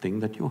precious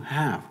thing that you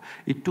have.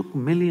 It took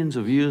millions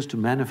of years to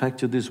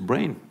manufacture this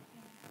brain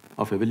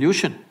of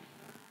evolution.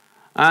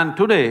 And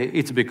today,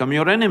 it's become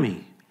your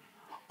enemy.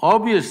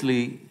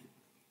 Obviously,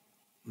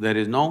 there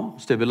is no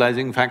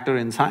stabilizing factor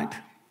inside.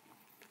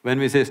 When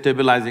we say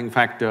stabilizing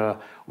factor,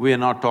 we are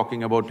not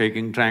talking about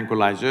taking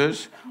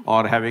tranquilizers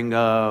or having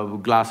a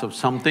glass of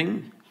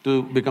something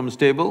to become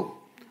stable.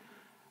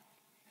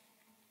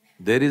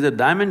 There is a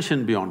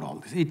dimension beyond all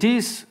this. It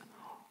is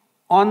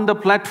on the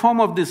platform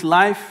of this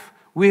life,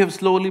 we have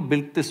slowly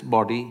built this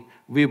body,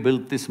 we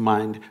built this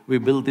mind, we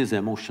built these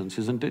emotions,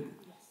 isn't it?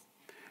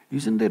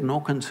 Isn't there no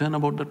concern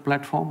about that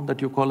platform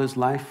that you call as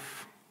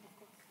life?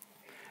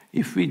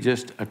 If we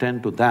just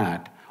attend to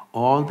that,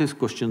 all these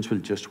questions will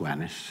just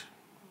vanish.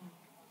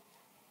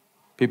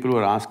 People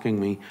were asking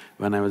me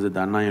when I was at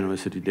the Anna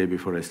University day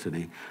before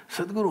yesterday,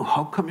 Sadhguru,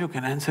 how come you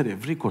can answer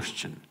every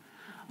question?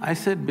 I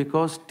said,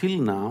 because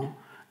till now,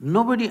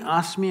 nobody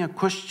asked me a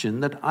question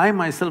that I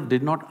myself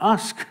did not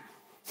ask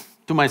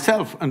to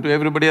myself and to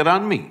everybody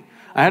around me.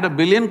 I had 1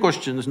 billion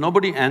questions,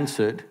 nobody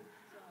answered.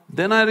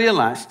 Then I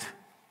realized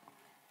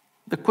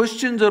the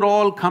questions are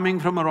all coming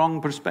from a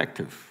wrong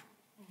perspective.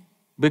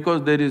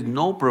 Because there is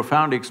no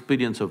profound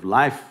experience of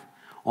life.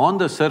 On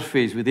the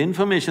surface, with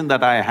information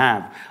that I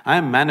have, I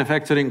am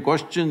manufacturing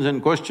questions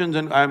and questions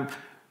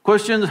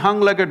hung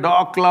like a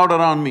dark cloud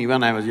around me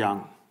when I was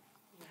young.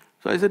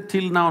 So I said,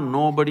 till now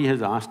nobody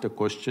has asked a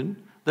question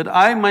that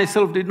I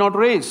myself did not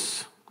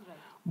raise.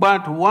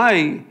 But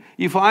why?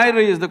 If I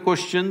raise the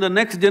question, the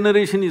next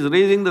generation is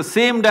raising the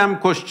same damn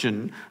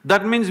question,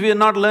 that means we are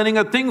not learning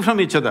a thing from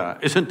each other,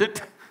 isn't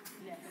it?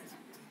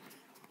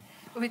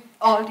 With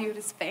all due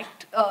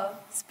respect,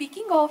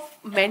 speaking of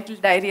mental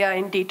diarrhea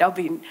and data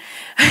bin,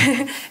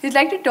 I'd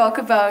like to talk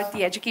about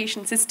the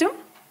education system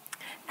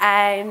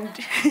and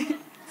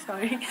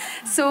sorry.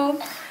 So,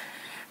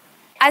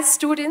 as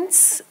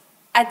students,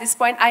 at this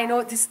point, I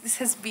know this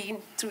has been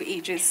through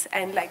ages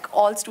and like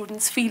all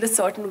students feel a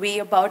certain way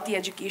about the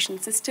education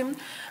system,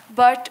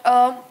 but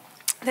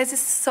there's a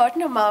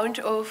certain amount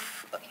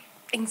of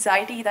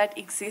anxiety that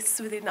exists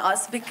within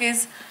us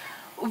because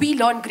we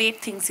learn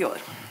great things here.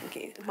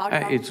 Okay,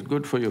 it's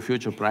good for your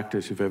future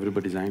practice if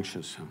everybody's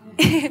anxious.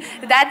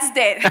 That's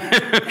there.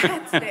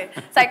 That's there.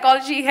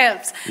 Psychology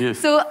helps. Yes.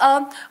 So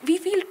we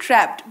feel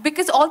trapped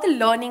because all the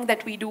learning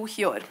that we do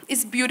here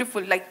is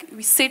beautiful. Like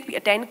we sit, we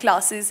attend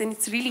classes, and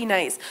it's really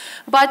nice.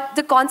 But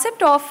the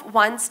concept of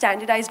one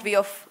standardized way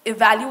of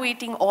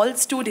evaluating all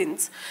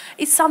students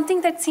is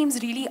something that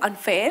seems really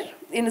unfair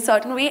in a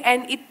certain way,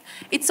 and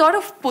it sort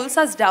of pulls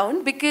us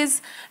down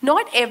because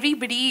not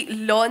everybody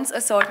learns a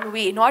certain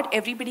way, not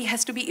everybody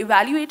has to be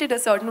evaluated a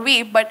certain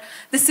way, but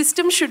the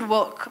system should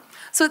work.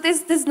 So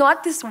there's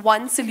not this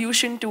one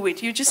solution to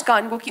it. You just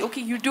can't go,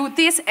 okay, you do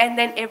this and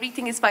then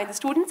everything is fine. The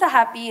students are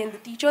happy and the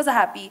teachers are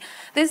happy.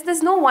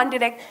 There's no one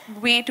direct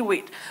way to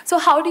it. So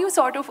how do you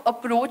sort of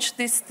approach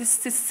this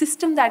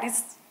system that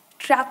is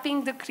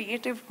trapping the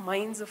creative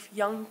minds of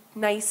young,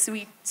 nice,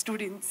 sweet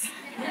students?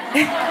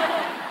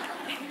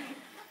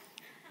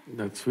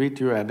 That's sweet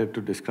you added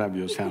to describe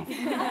yourself.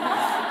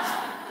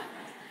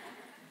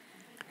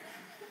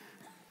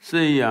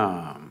 See,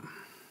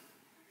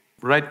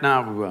 right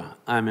now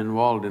I'm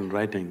involved in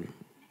writing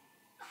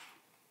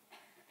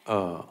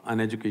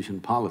an education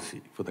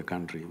policy for the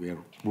country. We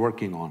are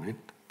working on it.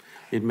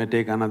 It may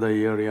take another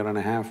year and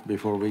a half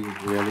before we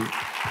really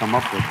come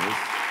up with this.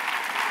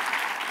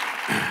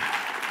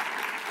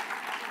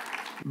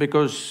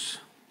 Because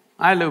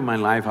I live my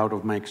life out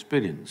of my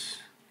experience.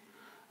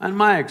 And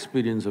my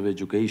experience of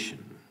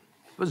education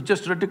was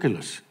just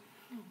ridiculous.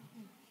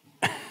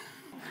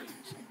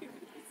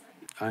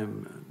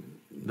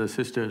 The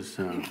sisters…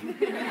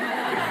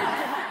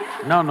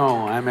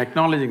 No, I'm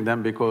acknowledging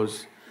them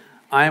because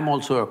I am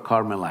also a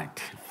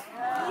Carmelite.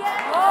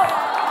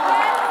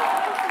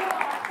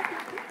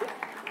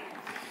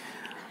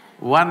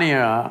 One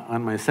year,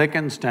 on my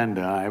second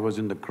standard, I was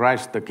in the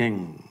Christ the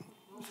King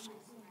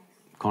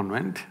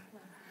convent,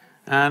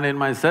 and in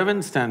my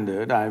 7th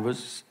standard, I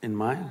was in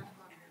my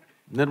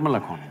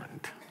Nirmala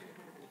convent.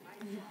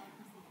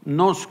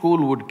 No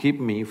school would keep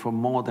me for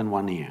more than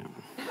 1 year.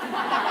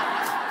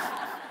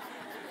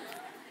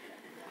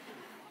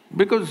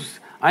 Because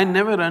I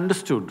never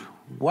understood,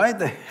 why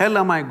the hell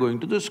am I going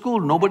to the school?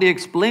 Nobody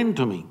explained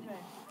to me.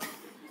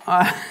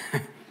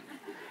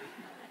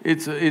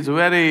 It's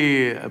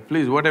very…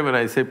 please, whatever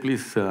I say,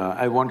 please,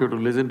 I want you to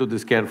listen to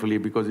this carefully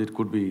because it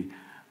could be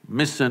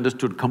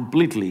misunderstood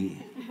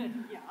completely.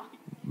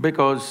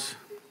 Because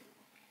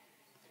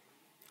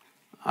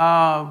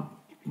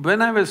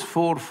when I was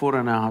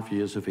 4.5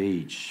 years of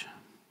age,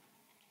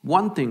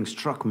 one thing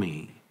struck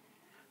me,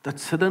 that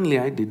suddenly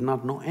I did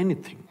not know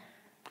anything.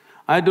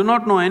 I do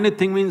not know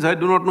anything means I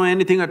do not know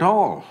anything at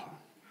all.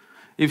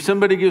 If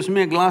somebody gives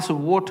me a glass of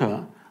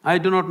water, I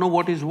do not know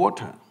what is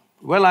water.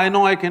 Well, I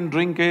know I can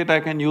drink it, I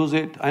can use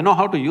it, I know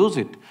how to use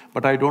it,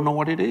 but I don't know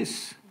what it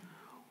is.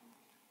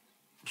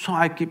 So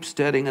I keep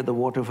staring at the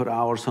water for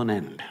hours on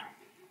end.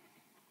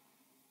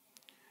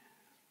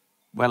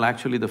 Well,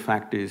 actually the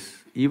fact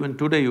is, even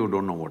today you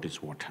don't know what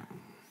is water,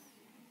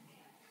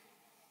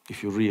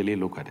 if you really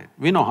look at it.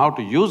 We know how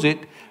to use it,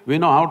 we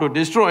know how to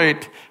destroy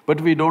it,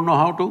 but we don't know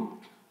how to…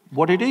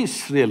 what it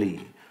is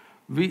really.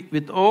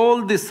 With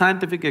all this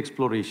scientific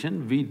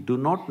exploration, we do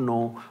not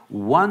know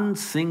one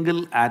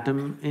single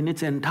atom in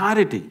its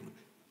entirety.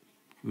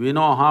 We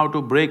know how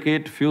to break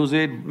it, fuse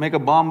it, make a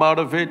bomb out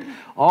of it,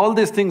 all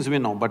these things we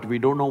know, but we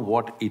don't know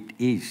what it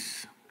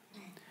is.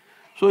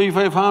 So if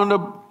I found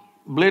a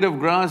blade of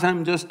grass,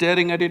 I'm just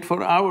staring at it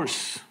for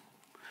hours.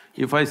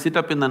 If I sit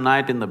up in the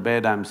night in the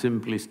bed, I'm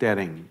simply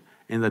staring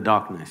in the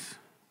darkness.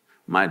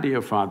 My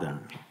dear father,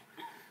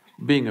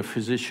 being a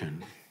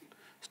physician,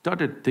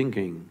 started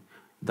thinking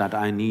that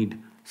I need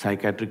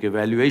psychiatric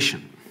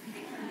evaluation.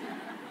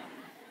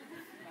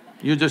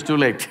 You're just too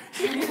late.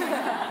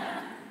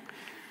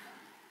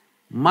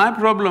 My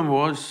problem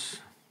was,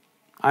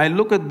 I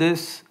look at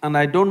this and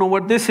I don't know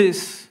what this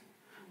is.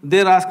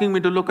 They're asking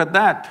me to look at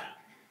that.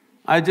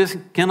 I just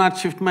cannot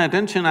shift my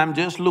attention, I'm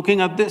just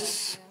looking at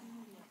this.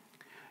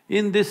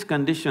 In this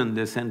condition,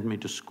 they sent me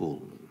to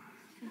school.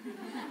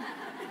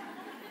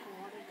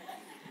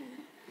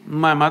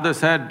 My mother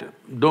said,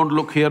 don't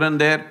look here and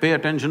there, pay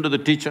attention to the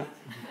teacher.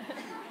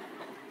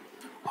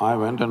 I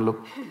went and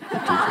looked at the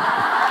teacher.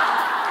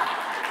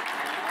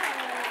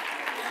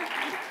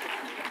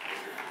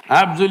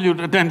 Absolute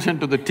attention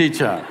to the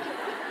teacher,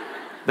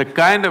 the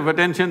kind of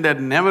attention they'd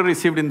never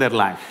received in their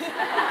life.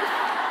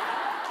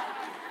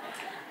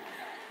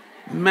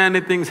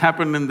 Many things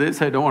happened in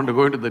this, I don't want to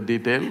go into the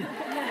detail.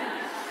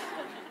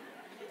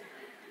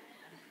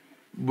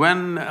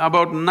 When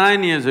about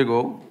 9 years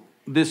ago,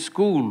 this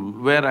school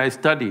where I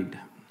studied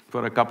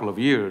for a couple of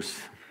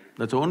years,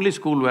 that's the only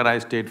school where I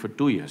stayed for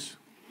 2 years.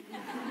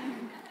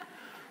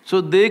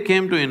 So they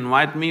came to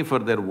invite me for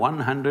their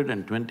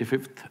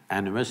 125th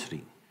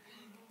anniversary.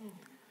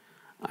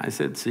 I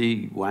said,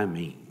 see, why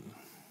me?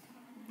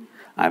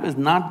 I was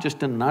not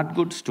just a not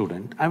good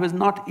student, I was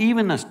not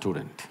even a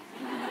student.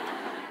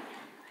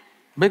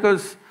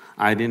 Because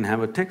I didn't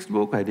have a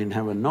textbook, I didn't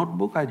have a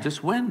notebook, I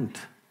just went.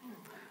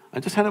 I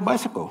just had a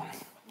bicycle.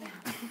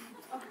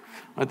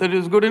 I thought it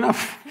was good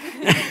enough.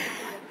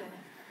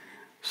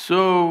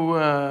 So,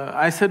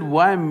 I said,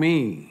 why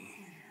me?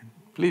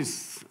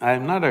 Please, I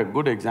am not a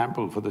good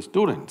example for the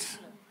students.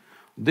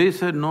 They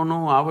said, no,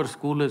 our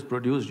school has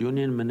produced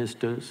union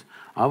ministers,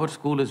 our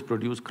school has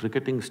produced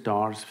cricketing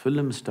stars,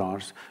 film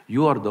stars,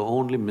 you are the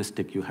only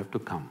mystic, you have to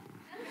come.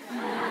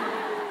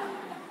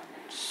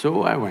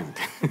 So I went.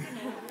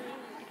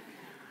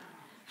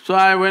 So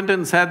I went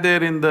and sat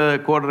there in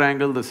the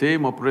quadrangle, the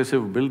same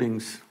oppressive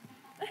buildings,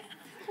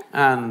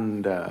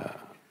 and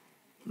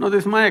no,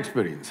 this is my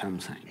experience, I'm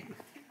saying.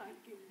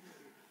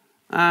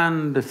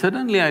 And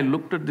suddenly I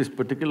looked at this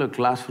particular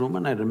classroom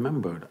and I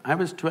remembered, I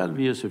was 12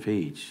 years of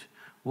age.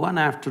 One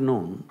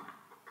afternoon,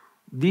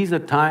 these are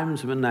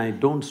times when I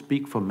don't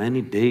speak for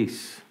many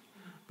days,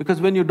 because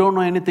when you don't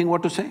know anything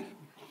what to say.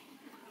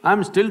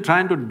 I'm still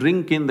trying to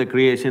drink in the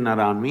creation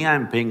around me,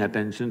 I'm paying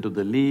attention to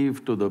the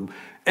leaf, to the…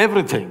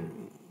 everything.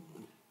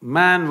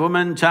 Man,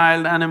 woman,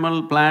 child,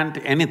 animal, plant,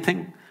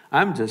 anything.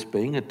 I'm just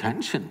paying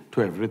attention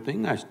to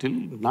everything, I still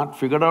not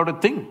figured out a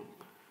thing.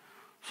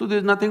 So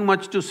there's nothing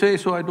much to say,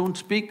 so I don't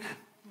speak.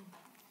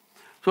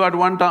 So at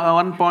one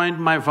point,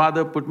 my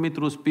father put me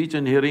through speech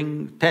and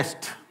hearing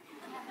test,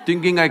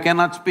 thinking I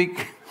cannot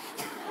speak.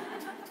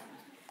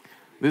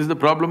 This is the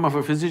problem of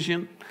a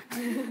physician.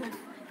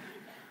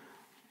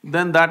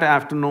 Then that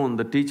afternoon,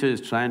 the teacher is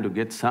trying to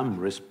get some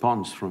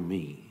response from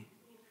me.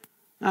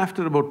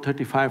 After about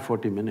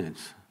 35–40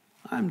 minutes,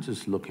 I'm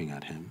just looking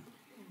at him.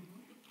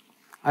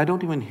 I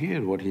don't even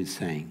hear what he's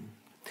saying.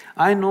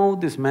 I know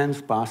this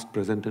man's past,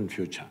 present and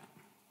future,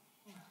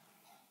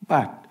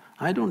 but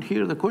I don't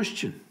hear the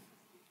question.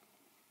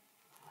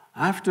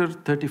 After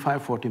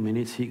 35–40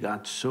 minutes, he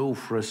got so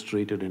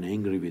frustrated and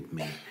angry with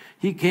me.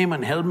 He came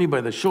and held me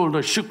by the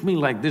shoulder, shook me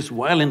like this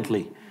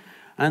violently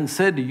and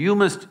said, you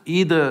must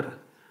either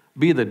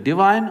be the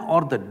divine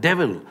or the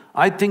devil.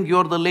 I think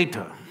you're the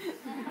later.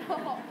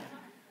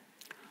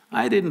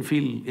 I didn't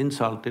feel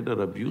insulted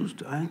or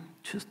abused, I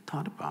just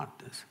thought about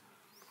this.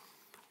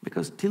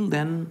 Because till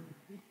then,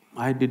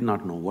 I did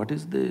not know what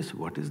is this,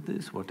 what is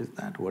this, what is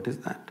that, what is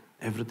that.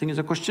 Everything is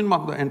a question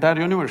mark, the entire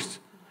universe.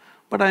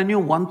 But I knew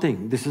one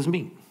thing, this is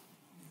me.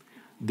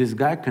 This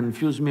guy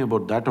confused me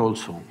about that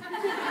also.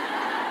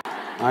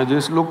 I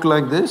just looked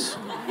like this.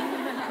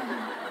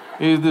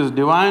 Is this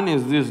divine,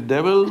 is this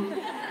devil?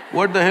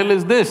 What the hell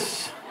is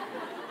this?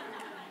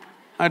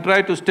 I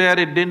tried to stare,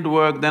 it didn't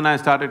work, then I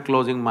started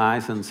closing my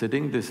eyes and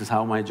sitting. This is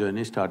how my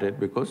journey started,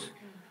 because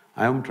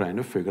I am trying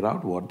to figure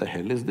out what the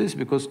hell is this,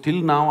 because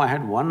till now I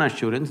had one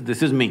assurance,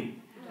 this is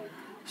me.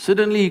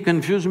 Suddenly he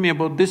confused me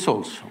about this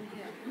also.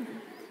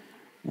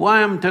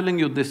 Why I'm telling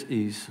you this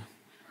is,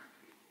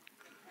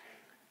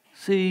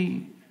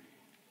 see,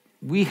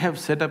 we have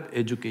set up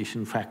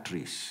education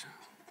factories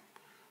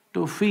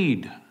to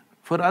feed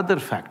for other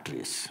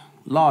factories,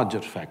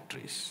 larger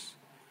factories.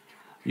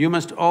 You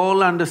must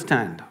all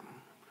understand,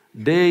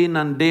 Day in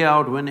and day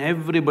out, when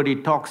everybody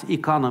talks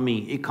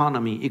economy,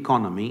 economy,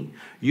 economy,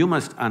 you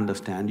must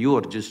understand you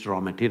are just raw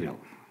material.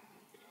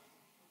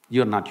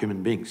 You're not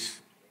human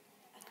beings.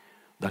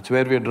 That's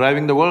where we're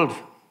driving the world,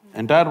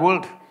 entire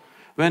world.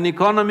 When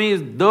economy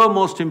is the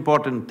most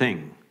important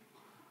thing,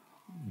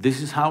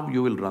 this is how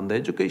you will run the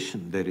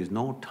education. There is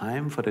no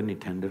time for any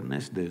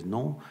tenderness, there is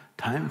no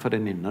time for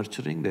any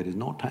nurturing, there is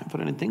no time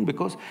for anything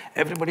because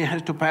everybody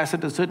has to pass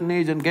at a certain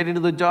age and get into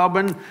the job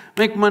and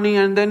make money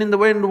and then in the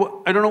end,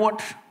 I don't know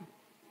what,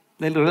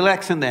 they'll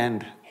relax in the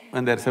end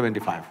when they're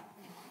 75.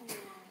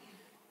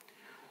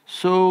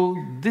 So,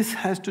 this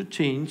has to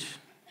change,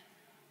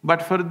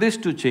 but for this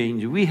to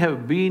change, we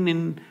have been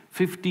in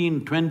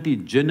 15, 20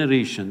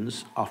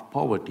 generations of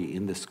poverty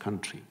in this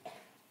country.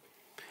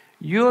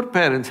 Your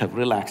parents have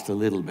relaxed a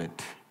little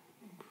bit.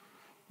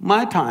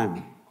 My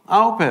time,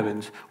 our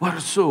parents were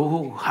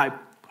so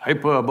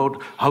hyper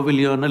about how will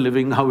you earn a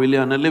living, how will you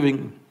earn a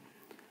living.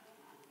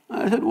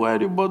 I said, why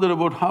are you bothered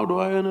about how do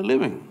I earn a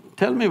living?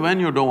 Tell me when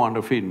you don't want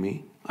to feed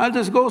me, I'll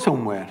just go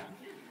somewhere.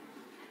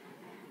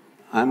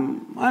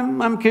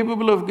 I'm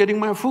capable of getting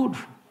my food.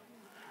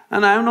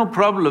 And I have no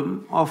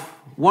problem of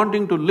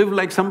wanting to live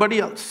like somebody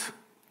else.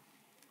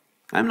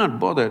 I'm not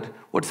bothered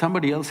what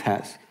somebody else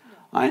has.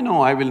 I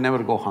know I will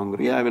never go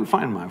hungry, I will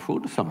find my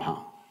food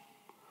somehow.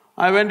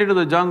 I went into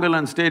the jungle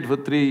and stayed for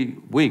 3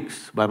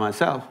 weeks by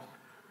myself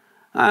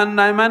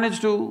and I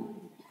managed to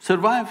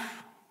survive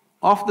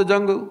off the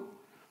jungle.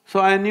 So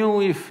I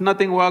knew if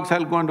nothing works,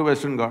 I'll go into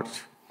Western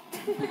Ghats.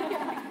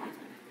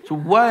 So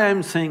why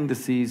I'm saying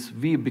this is,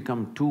 we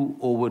become too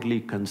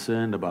overly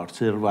concerned about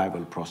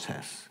survival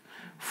process.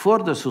 For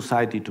the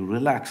society to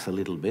relax a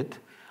little bit,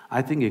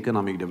 I think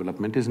economic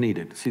development is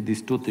needed. See,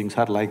 these two things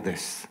are like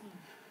this.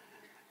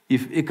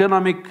 If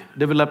economic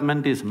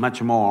development is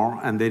much more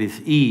and there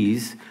is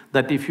ease,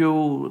 that if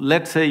you…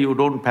 let's say you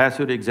don't pass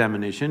your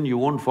examination, you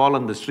won't fall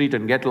on the street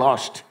and get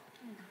lost.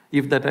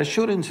 If that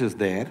assurance is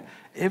there,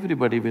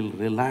 everybody will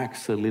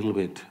relax a little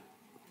bit,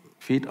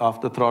 feet off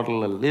the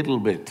throttle a little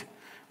bit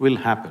will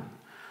happen.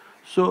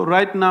 So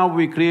right now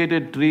we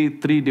created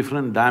three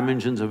different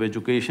dimensions of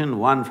education.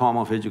 One form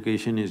of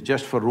education is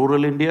just for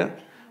rural India,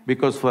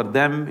 because for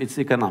them it's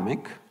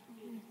economic.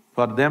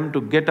 For them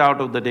to get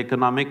out of that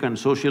economic and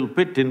social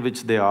pit in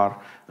which they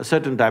are, a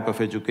certain type of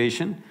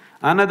education.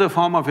 Another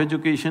form of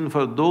education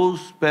for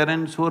those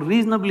parents who are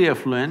reasonably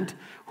affluent,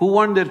 who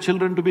want their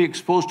children to be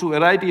exposed to a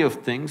variety of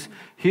things.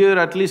 Here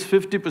at least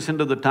 50%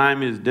 of the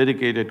time is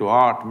dedicated to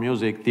art,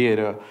 music,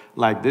 theatre,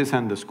 like this,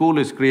 and the school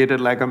is created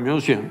like a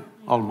museum,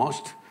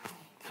 almost.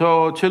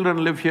 So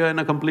children live here in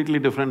a completely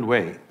different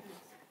way.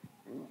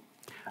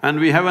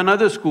 And we have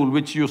another school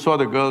which you saw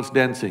the girls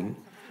dancing.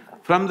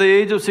 From the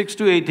age of 6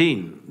 to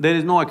 18, there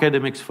is no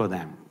academics for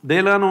them.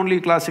 They learn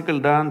only classical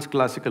dance,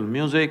 classical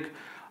music,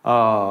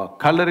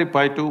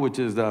 Kalaripaitu, which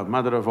is the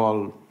mother of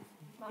all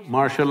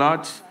martial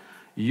arts,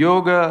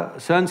 yoga,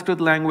 Sanskrit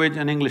language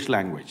and English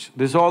language.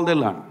 This is all they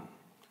learn.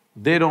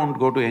 They don't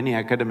go to any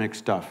academic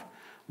stuff.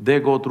 They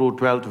go through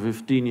 12 to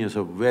 15 years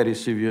of very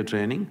severe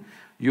training.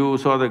 You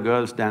saw the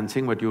girls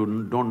dancing, but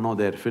you don't know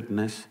their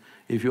fitness.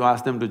 If you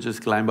ask them to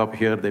just climb up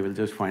here, they will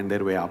just find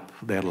their way up.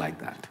 They're like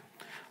that.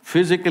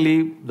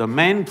 Physically, the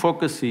main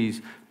focus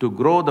is to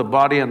grow the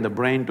body and the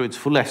brain to its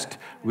fullest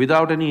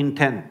without any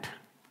intent.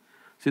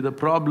 See, the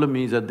problem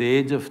is at the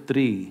age of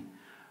 3,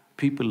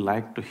 people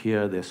like to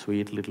hear their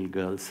sweet little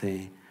girls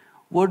say,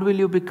 "What will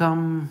you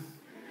become?"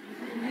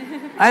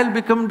 "I'll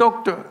become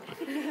doctor."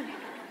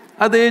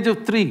 At the age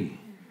of 3.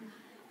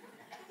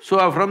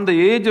 So from the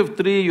age of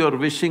 3, you're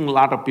wishing a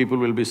lot of people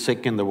will be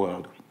sick in the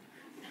world.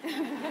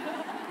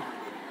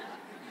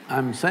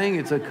 I'm saying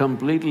it's a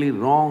completely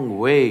wrong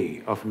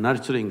way of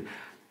nurturing.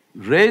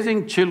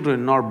 Raising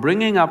children or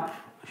bringing up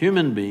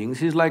human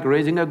beings is like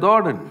raising a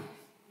garden.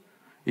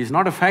 It's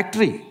not a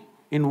factory.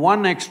 In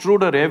one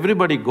extruder,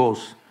 everybody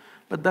goes,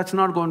 but that's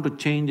not going to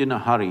change in a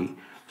hurry.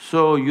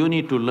 So you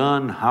need to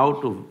learn how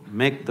to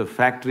make the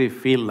factory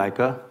feel like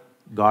a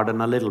garden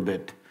a little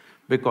bit,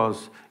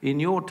 because in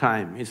your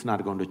time, it's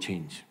not going to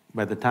change.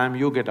 By the time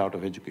you get out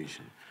of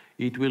education,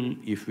 it will…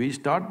 if we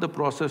start the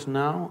process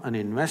now and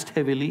invest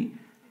heavily,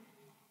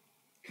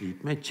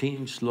 it may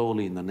change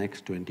slowly in the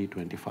next 20,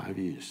 25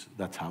 years,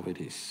 that's how it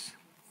is.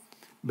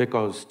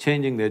 Because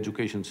changing the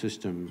education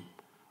system,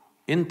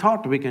 in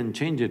thought we can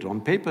change it, on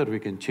paper we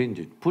can change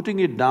it. Putting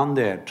it down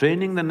there,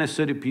 training the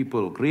necessary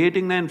people,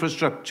 creating the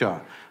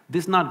infrastructure,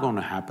 this is not going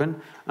to happen.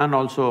 And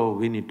also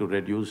we need to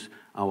reduce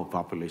our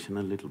population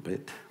a little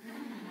bit.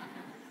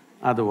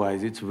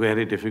 Otherwise it's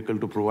very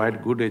difficult to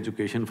provide good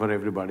education for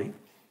everybody.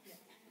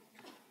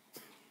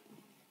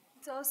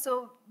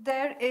 So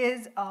there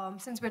is,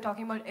 since we're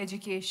talking about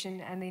education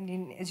and the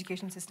Indian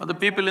education system… Are the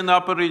people in the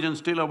upper region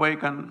still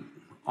awake and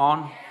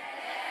on?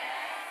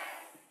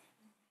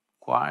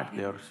 Quiet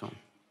there, so…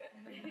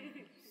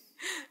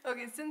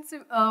 Okay, since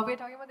we're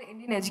talking about the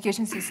Indian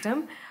education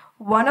system,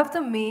 one of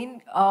the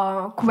main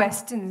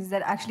questions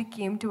that actually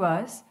came to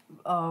us,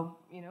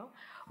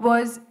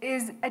 was,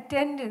 is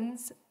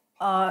attendance…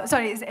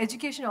 is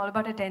education all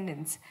about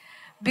attendance?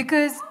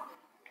 Because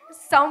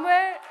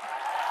somewhere…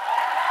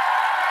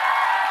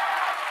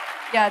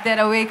 Yeah,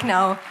 they're awake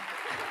now.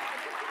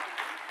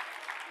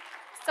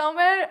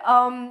 Somewhere,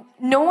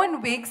 no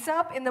one wakes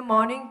up in the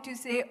morning to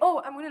say,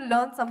 oh, I'm going to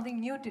learn something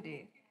new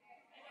today.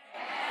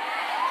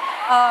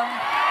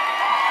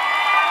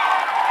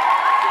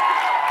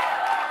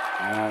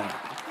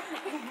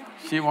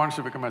 She wants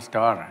to become a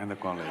star in the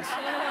college.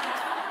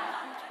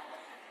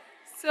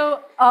 So,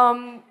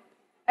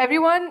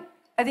 everyone,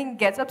 I think,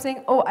 gets up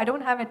saying, oh, I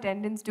don't have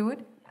attendance,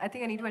 dude. I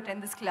think I need to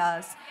attend this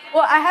class. Oh,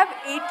 I have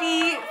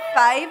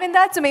 85 in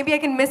that, so maybe I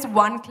can miss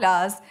one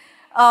class.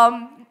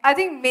 I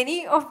think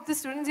many of the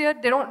students here,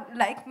 they don't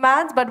like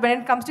maths, but when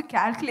it comes to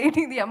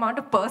calculating the amount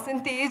of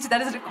percentage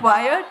that is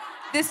required,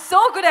 they're so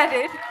good at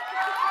it.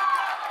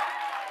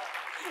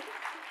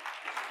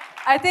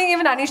 I think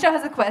even Anisha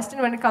has a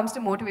question when it comes to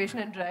motivation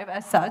and drive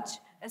as such,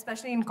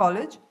 especially in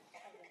college.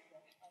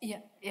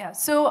 Yeah.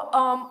 So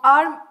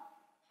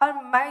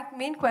my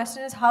main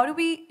question is, how do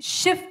we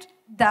shift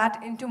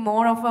that into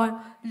more of a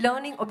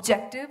learning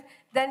objective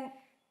than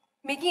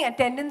making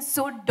attendance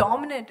so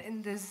dominant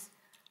in this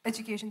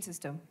education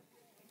system?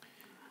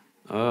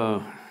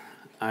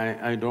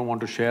 I don't want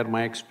to share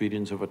my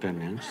experience of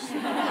attendance.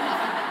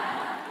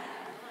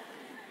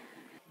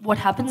 What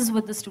happens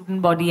with the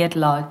student body at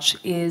large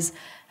is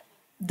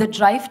the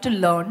drive to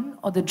learn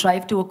or the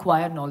drive to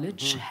acquire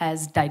knowledge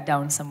has died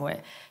down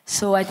somewhere.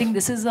 So I think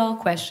this is a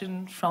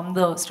question from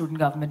the student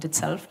government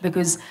itself,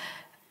 because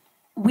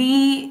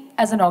we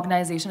as an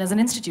organization, as an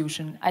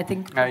institution, I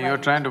think… You're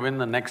trying to win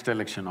the next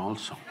election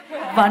also.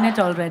 Won it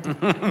already.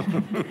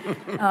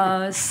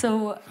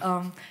 So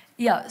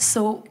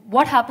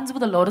what happens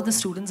with a lot of the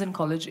students in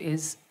college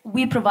is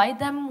we provide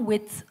them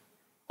with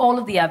all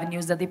of the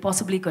avenues that they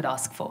possibly could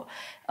ask for.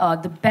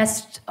 The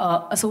best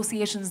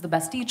associations, the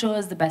best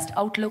teachers, the best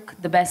outlook,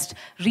 the best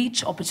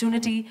reach,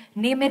 opportunity,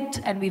 name it,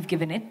 and we've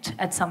given it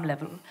at some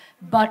level.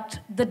 But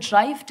the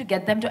drive to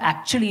get them to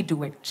actually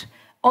do it,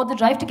 or the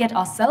drive to get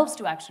ourselves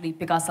to actually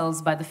pick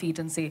ourselves by the feet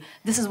and say,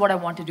 this is what I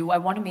want to do, I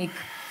want to make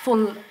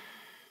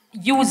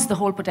use the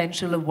whole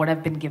potential of what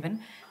I've been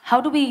given.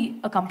 How do we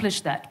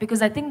accomplish that?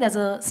 Because I think there's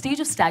a stage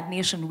of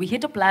stagnation. We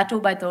hit a plateau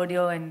by third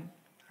year and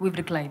we've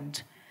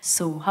declined.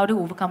 So how to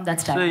overcome that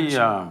stagnation? See,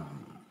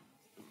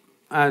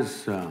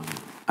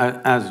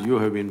 as you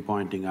have been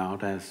pointing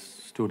out, as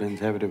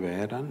students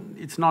everywhere, and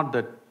it's not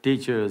that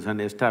teachers and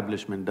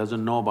establishment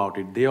doesn't know about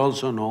it, they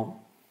also know.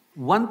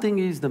 One thing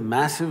is the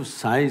massive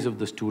size of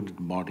the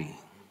student body.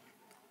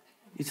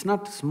 It's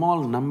not a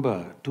small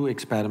number to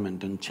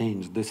experiment and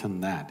change this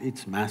and that,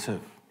 it's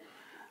massive.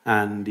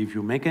 And if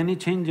you make any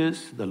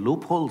changes, the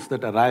loopholes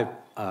that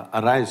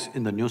arise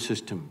in the new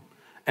system,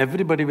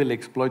 everybody will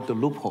exploit the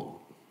loophole.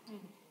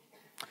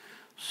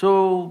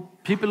 So,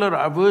 people are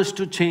averse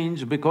to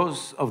change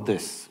because of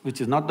this, which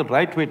is not the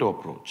right way to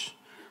approach.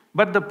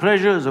 But the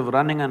pressures of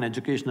running an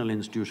educational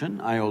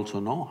institution, I also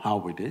know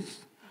how it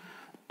is.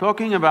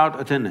 Talking about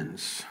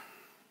attendance,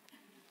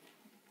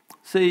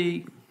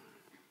 see,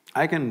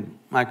 I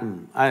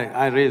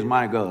raise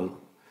my girl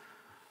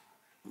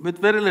with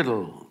very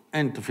little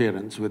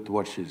interference with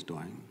what she's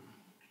doing.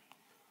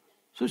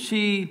 So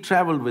she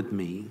traveled with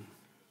me.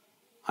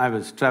 I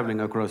was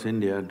traveling across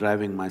India,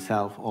 driving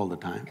myself all the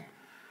time.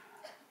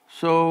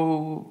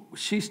 So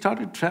she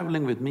started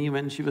traveling with me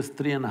when she was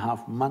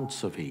 3.5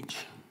 months of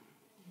age.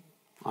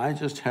 I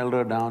just held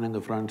her down in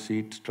the front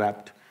seat,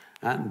 strapped,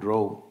 and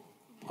drove.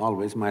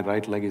 Always my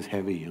right leg is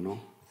heavy, you know.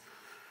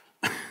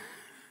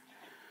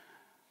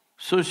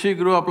 So she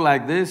grew up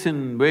like this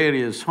in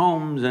various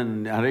homes,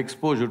 and her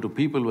exposure to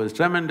people was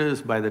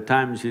tremendous. By the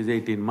time she's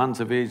 18 months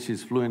of age,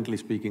 she's fluently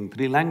speaking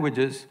 3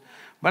 languages.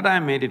 But I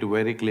made it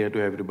very clear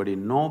to everybody,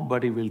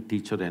 nobody will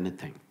teach her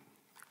anything.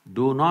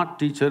 Do not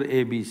teach her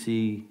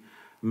ABC,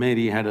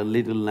 Mary had a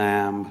little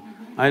lamb.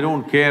 I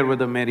don't care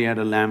whether Mary had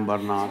a lamb or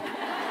not.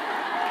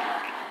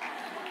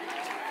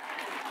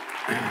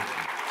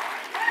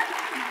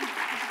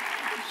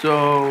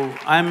 So,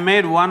 I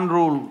made one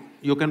rule,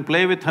 you can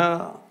play with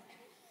her,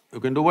 you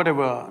can do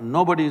whatever,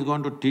 nobody is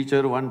going to teach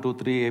her 1, 2,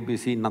 3,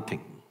 ABC,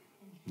 nothing.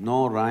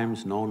 No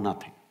rhymes, no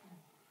nothing.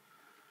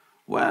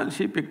 Well,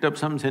 she picked up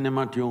some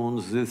cinema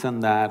tunes, this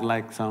and that,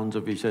 like Sounds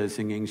of Isha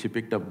singing, she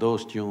picked up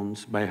those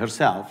tunes by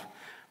herself,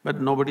 but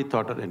nobody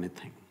taught her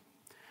anything.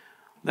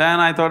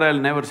 Then I thought I'll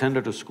never send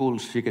her to school,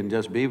 she can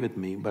just be with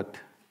me, but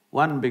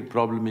one big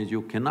problem is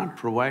you cannot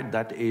provide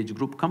that age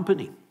group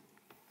company,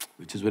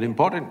 which is very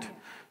important.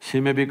 She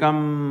may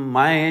become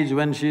my age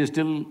when she is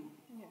still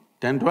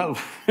 10,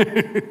 12.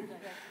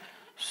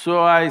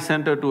 So I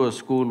sent her to a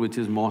school which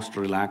is most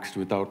relaxed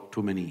without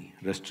too many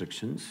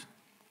restrictions.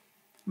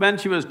 When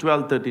she was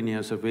 12, 13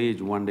 years of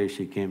age, one day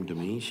she came to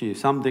me.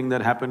 Something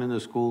that happened in the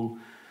school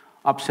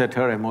upset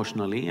her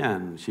emotionally,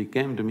 and she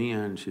came to me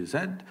and she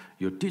said,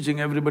 "You're teaching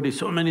everybody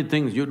so many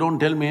things, you don't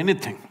tell me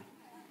anything."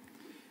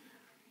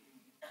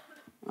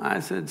 I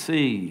said,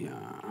 "See,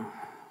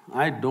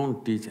 I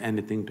don't teach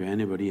anything to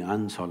anybody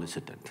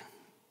unsolicited.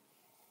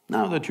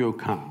 Now that you've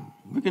come,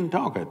 we can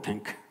talk, I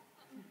think."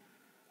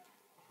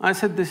 I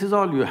said, "This is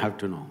all you have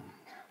to know.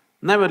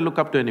 Never look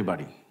up to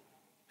anybody.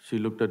 She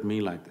looked at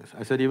me like this.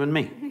 I said, even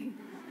me.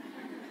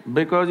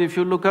 Because if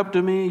you look up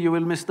to me, you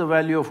will miss the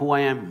value of who I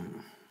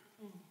am.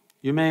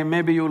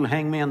 Maybe you'll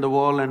hang me on the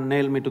wall and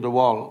nail me to the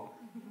wall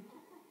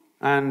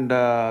and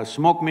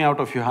smoke me out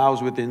of your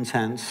house with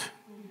incense.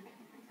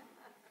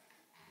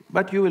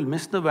 But you will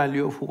miss the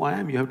value of who I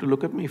am. You have to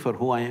look at me for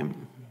who I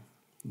am.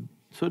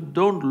 So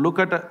don't look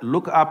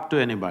up to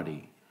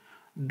anybody.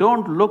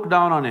 Don't look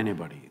down on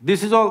anybody.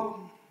 This is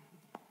all…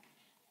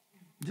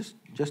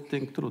 Just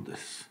think through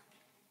this.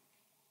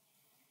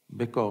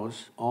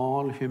 Because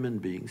all human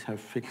beings have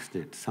fixed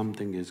it.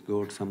 Something is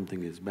good,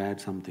 something is bad,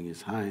 something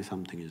is high,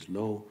 something is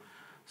low,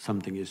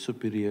 something is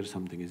superior,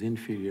 something is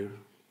inferior.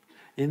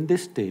 In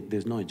this state,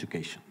 there's no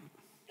education,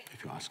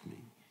 if you ask me.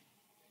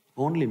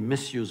 Only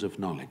misuse of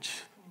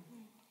knowledge.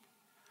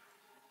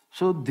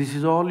 So this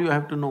is all you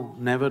have to know.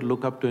 Never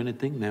look up to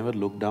anything, never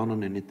look down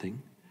on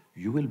anything.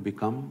 You will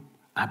become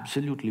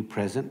absolutely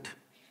present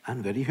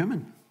and very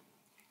human.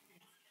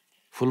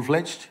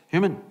 Full-fledged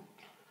human.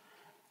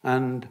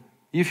 And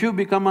if you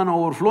become an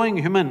overflowing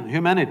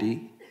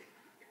humanity,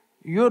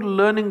 your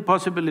learning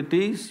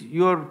possibilities,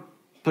 your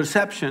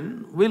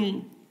perception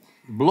will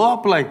blow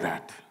up like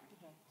that.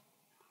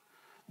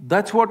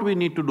 That's what we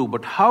need to do,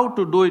 but how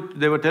to do it,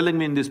 they were telling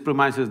me in these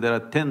premises there are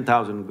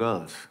 10,000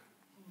 girls.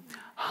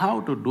 How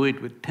to do it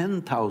with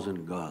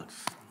 10,000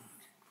 girls?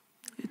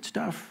 It's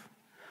tough.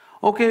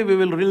 Okay, we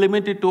will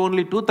limit it to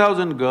only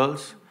 2,000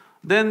 girls,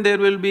 then there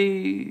will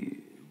be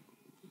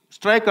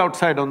strike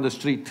outside on the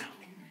street.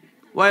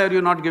 Why are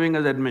you not giving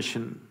us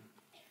admission?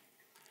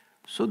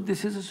 So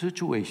this is a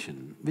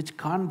situation which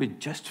can't be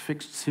just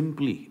fixed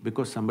simply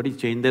because somebody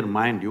changed their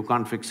mind, you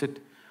can't fix it.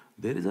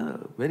 There is a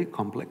very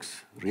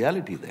complex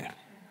reality there.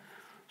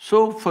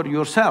 So for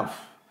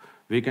yourself,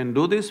 we can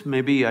do this,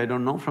 maybe, I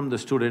don't know, from the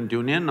student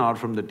union or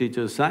from the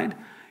teacher's side.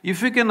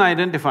 If we can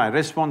identify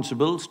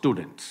responsible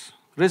students,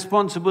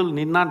 responsible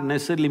need not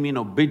necessarily mean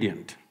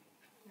obedient.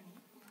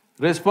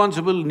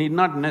 Responsible need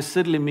not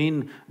necessarily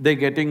mean they're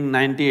getting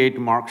 98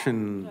 marks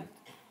in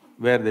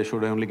where they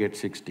should only get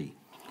 60.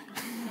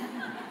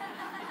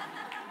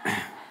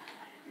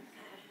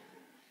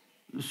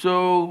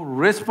 So,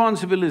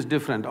 responsible is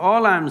different.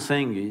 All I'm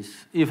saying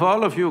is, if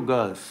all of you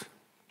girls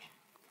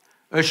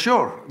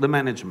assure the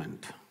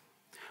management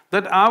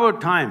that our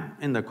time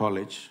in the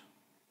college,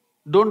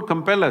 don't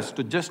compel us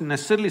to just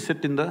necessarily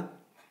sit in the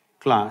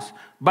class,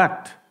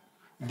 but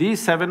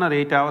these 7 or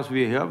 8 hours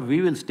we have,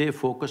 we will stay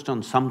focused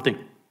on something.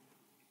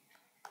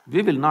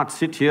 We will not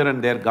sit here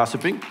and there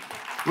gossiping,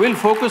 we'll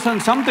focus on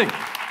something.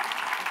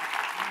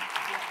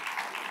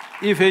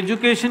 If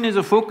education is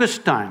a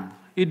focused time,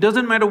 it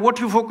doesn't matter what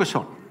you focus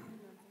on.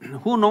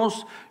 Who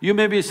knows, you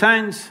may be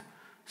science,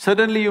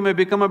 suddenly you may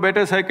become a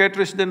better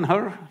psychiatrist than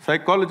her,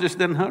 psychologist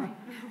than her,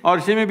 or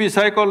she may be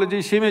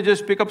psychology, she may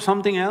just pick up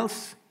something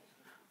else.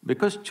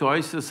 Because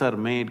choices are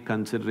made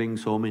considering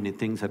so many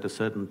things at a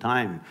certain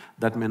time,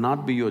 that may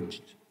not be your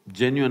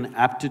genuine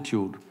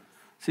aptitude.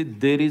 See,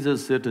 there is a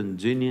certain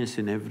genius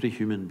in every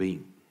human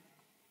being.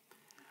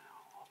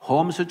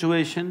 Home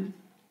situation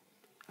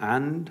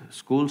and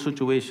school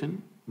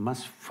situation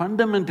must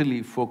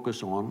fundamentally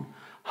focus on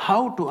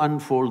how to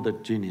unfold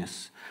that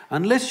genius.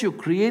 Unless you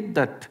create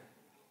that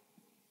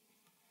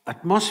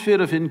atmosphere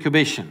of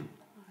incubation,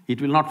 it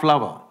will not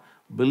flower.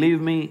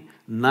 Believe me,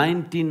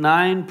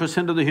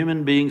 99% of the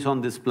human beings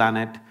on this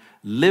planet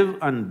live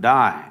and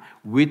die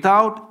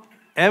without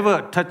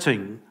ever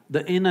touching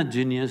the inner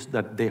genius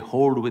that they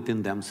hold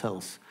within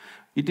themselves.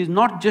 It is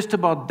not just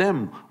about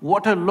them,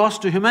 what a loss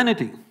to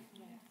humanity.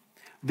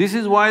 This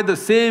is why the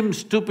same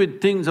stupid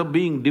things are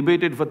being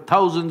debated for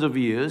thousands of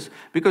years,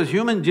 because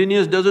human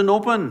genius doesn't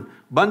open,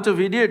 bunch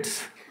of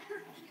idiots.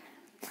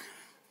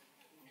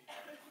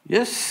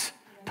 Yes,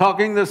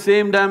 talking the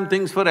same damn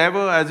things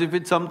forever as if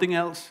it's something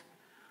else.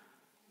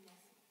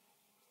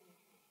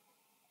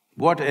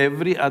 What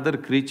every other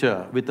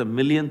creature with a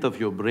millionth of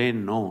your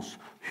brain knows,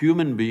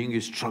 human being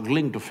is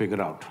struggling to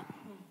figure out.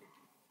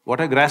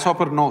 What a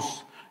grasshopper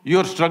knows,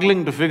 you're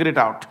struggling to figure it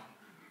out.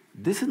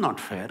 This is not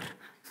fair.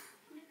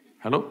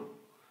 Hello?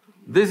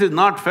 This is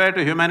not fair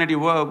to humanity.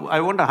 I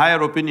want a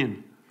higher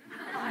opinion.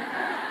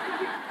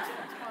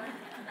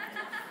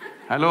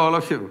 Hello, all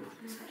of you.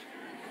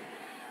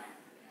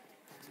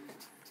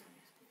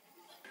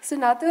 So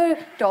another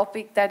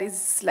topic that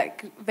is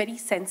like very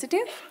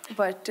sensitive,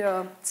 but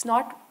it's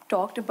not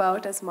talked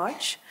about as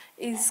much,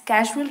 is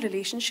casual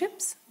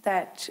relationships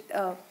that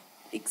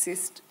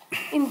exist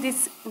in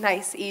this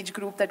nice age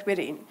group that we're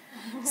in.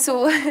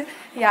 So,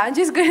 yeah, I'm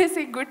just gonna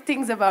say good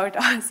things about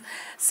us.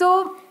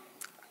 So,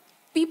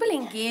 people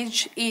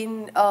engage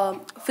in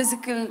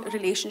physical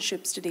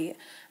relationships today,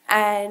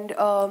 and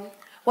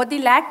what they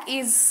lack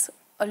is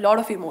a lot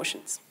of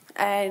emotions.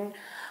 And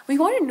we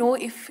want to know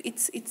if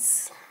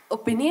it's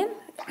opinion,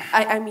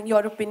 I mean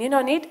your opinion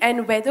on it,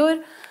 and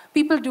whether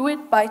people do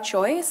it by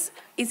choice.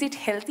 Is it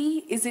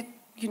healthy? Is it,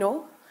 you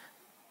know,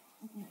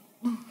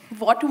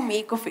 what to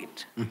make of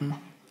it? Mm-hmm.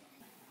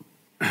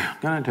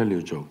 Can I tell you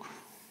a joke?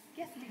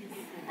 Yes, please.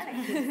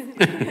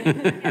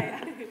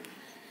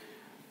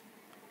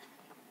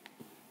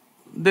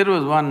 There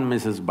was one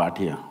Mrs.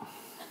 Bhatia.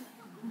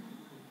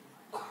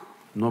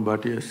 No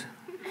Bhatias?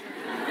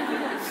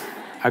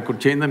 I could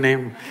change the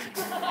name.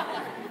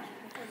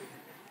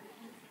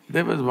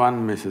 There was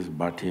one Mrs.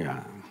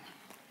 Bhatia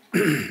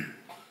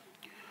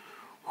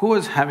who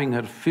was having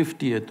her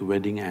 50th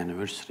wedding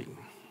anniversary.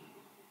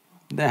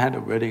 They had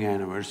a wedding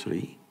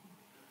anniversary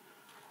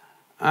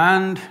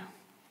and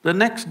the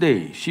next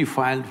day she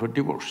filed for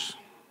divorce.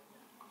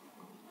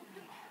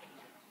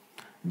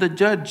 The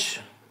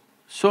judge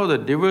saw the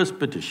divorce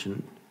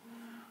petition.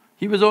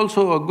 He was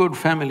also a good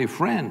family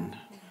friend.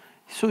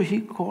 So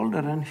he called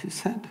her and he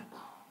said,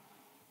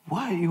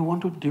 "Why you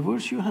want to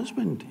divorce your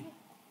husband?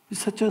 He's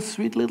such a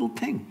sweet little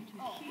thing.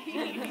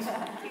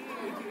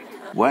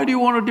 Why do you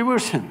want to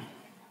divorce him?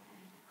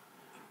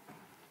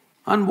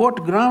 On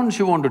what grounds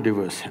you want to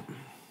divorce him?"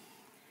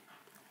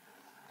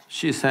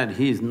 She said,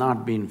 "He's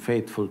not been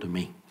faithful to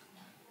me.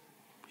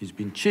 He's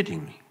been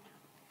cheating me."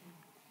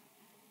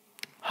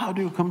 How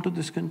do you come to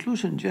this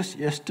conclusion? Just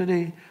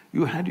yesterday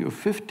you had your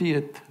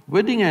 50th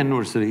wedding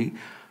anniversary,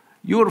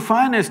 you were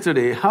fine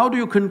yesterday, how do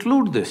you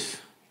conclude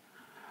this?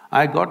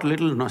 I got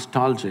little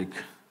nostalgic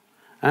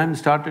and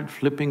started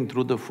flipping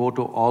through the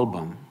photo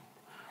album.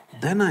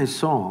 Then I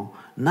saw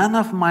none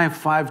of my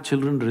 5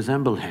 children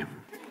resemble him.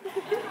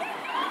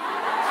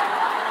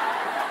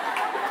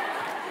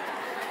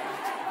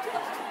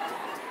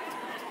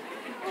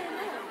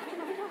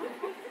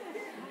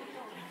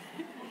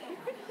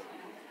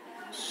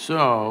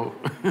 So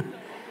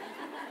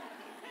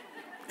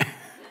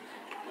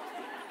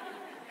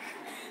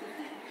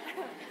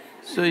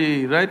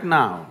see, right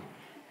now,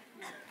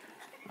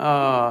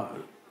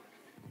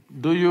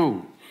 do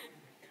you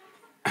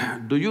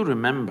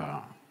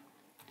remember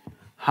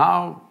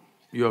how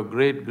your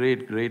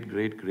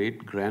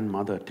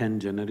great-great-great-great-great-grandmother 10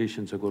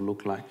 generations ago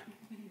looked like?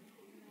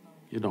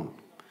 You don't.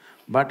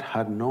 But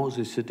her nose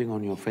is sitting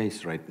on your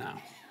face right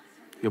now.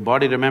 Your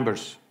body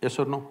remembers, yes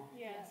or no?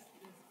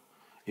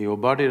 Your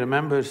body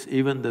remembers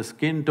even the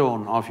skin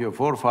tone of your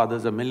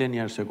forefathers 1,000,000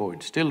 years ago,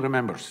 it still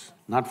remembers,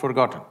 not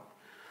forgotten.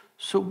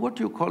 So what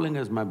you're calling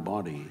as my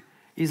body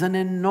is an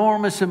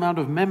enormous amount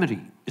of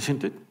memory,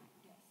 isn't it?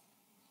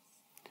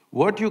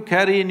 What you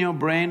carry in your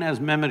brain as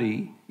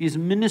memory is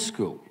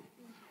minuscule.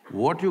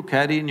 What you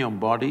carry in your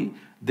body,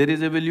 there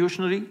is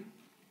evolutionary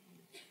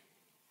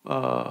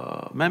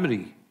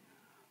memory,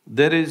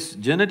 there is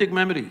genetic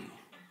memory,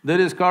 there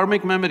is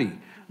karmic memory,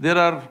 there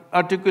are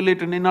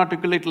articulate and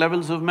inarticulate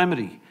levels of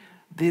memory.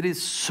 There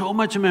is so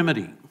much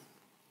memory.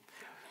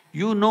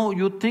 You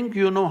think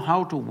you know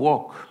how to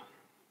walk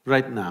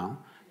right now,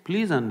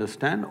 please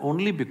understand,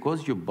 only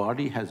because your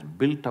body has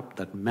built up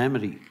that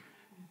memory.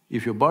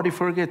 If your body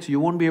forgets, you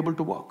won't be able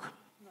to walk.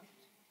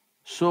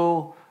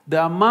 So,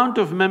 the amount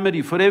of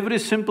memory for every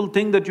simple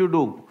thing that you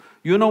do,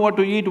 you know what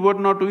to eat,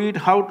 what not to eat,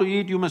 how to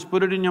eat, you must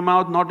put it in your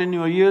mouth, not in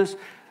your ears.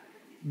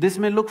 This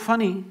may look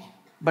funny,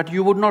 but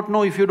you would not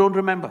know if you don't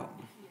remember.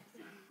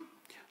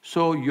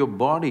 So your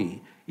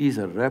body is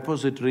a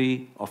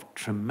repository of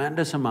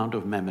tremendous amount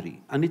of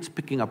memory and it's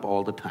picking up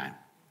all the time.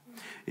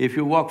 If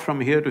you walk from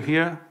here to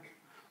here,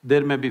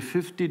 there may be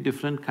 50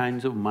 different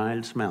kinds of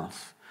mild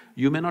smells.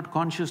 You may not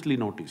consciously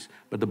notice,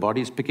 but the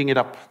body is picking it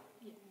up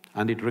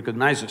and it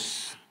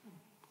recognizes.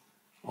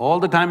 All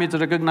the time it's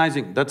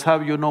recognizing, that's how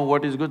you know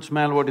what is good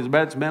smell, what is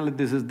bad smell,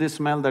 this is this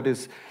smell, that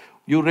is…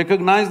 You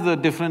recognize the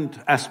different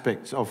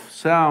aspects of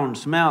sound,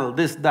 smell,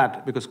 this,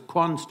 that, because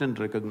constant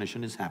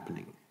recognition is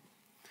happening.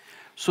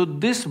 So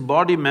this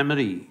body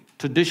memory,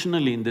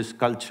 traditionally in this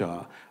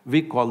culture,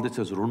 we call this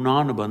as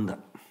runanubandha.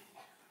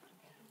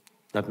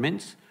 That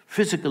means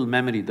physical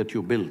memory that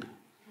you build.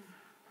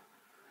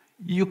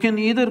 You can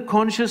either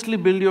consciously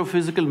build your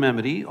physical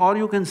memory or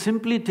you can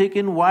simply take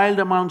in wild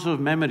amounts of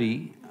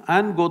memory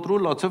and go through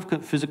lots of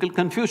physical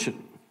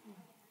confusion.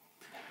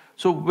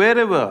 So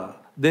wherever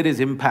there is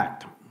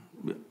impact,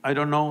 I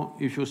don't know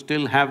if you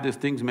still have these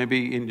things,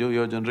 maybe in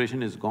your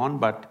generation is gone,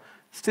 but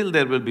still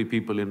there will be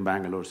people in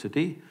Bangalore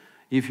city.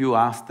 If you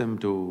ask them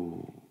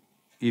to…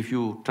 if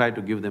you try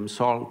to give them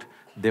salt,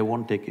 they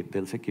won't take it,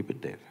 they'll say, keep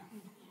it there.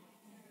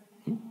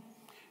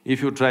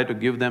 If you try to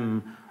give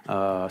them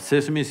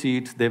sesame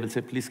seeds, they will say,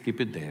 please keep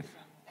it there.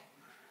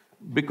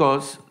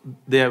 Because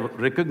they have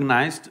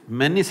recognized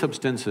many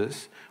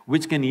substances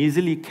which can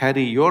easily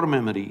carry your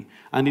memory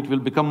and it will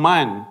become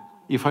mine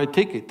if I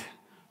take it.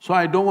 So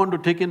I don't want to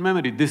take in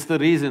memory. This is the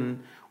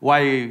reason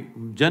why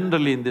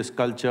generally in this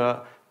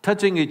culture,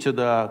 touching each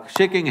other,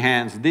 shaking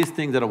hands, these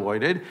things are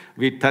avoided.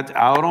 We touch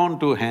our own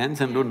 2 hands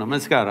and do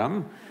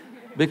namaskaram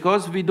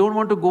because we don't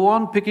want to go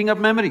on picking up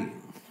memory.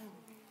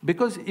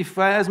 Because if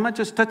I as much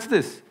as touch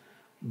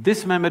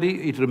this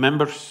memory, it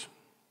remembers.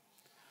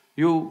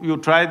 You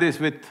try this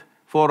with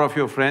 4 of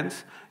your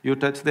friends, you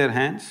touch their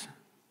hands.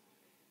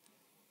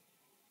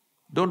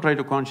 Don't try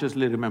to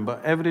consciously remember,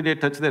 every day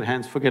touch their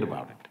hands, forget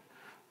about it.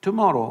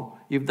 Tomorrow,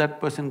 if that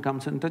person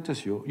comes and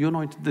touches you, you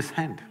know it's this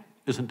hand,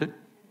 isn't it?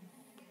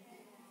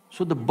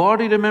 So the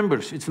body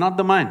remembers, it's not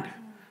the mind.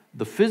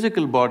 The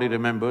physical body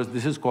remembers,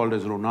 this is called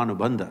as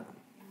runanubandha.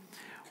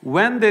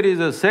 When there is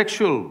a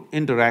sexual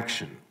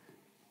interaction,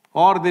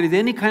 or there is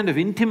any kind of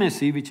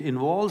intimacy which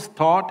involves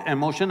thought,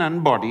 emotion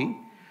and body,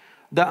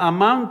 the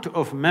amount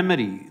of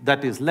memory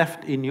that is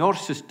left in your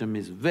system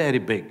is very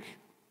big.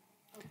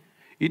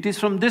 It is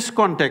from this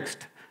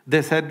context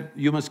they said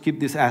you must keep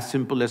this as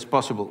simple as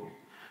possible.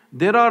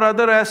 There are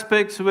other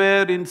aspects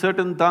where in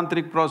certain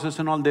tantric process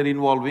and all they're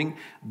involving,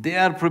 they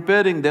are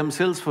preparing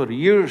themselves for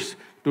years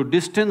to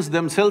distance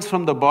themselves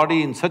from the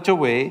body in such a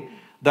way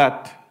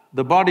that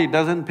the body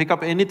doesn't pick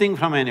up anything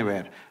from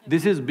anywhere.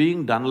 This is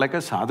being done like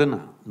a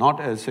sadhana, not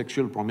as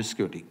sexual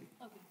promiscuity.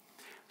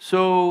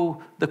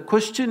 So, the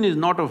question is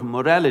not of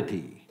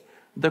morality,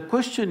 the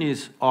question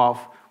is of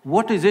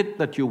what is it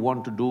that you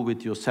want to do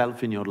with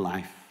yourself in your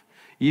life.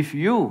 If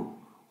you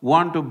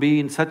want to be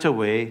in such a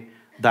way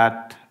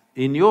that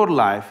in your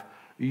life,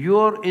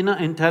 your inner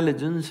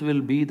intelligence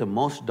will be the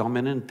most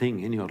dominant thing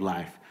in your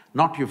life,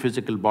 not your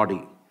physical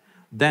body,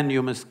 then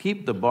you must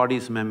keep the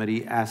body's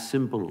memory as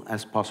simple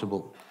as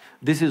possible.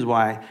 This is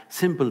why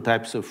simple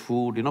types of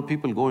food,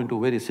 people go into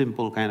very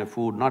simple kind of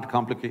food, not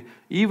complicated.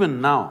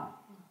 Even now,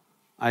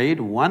 I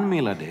eat one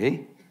meal a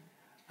day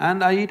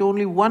and I eat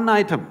only one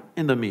item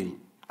in the meal.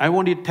 I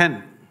won't eat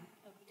 10.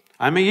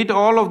 I may eat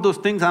all of those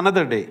things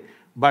another day,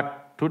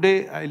 but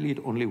today I'll eat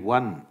only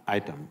one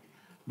item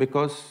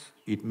because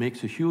it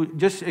makes a huge…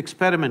 Just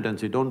experiment and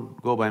see,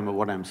 don't go by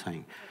what I'm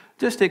saying.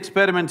 Just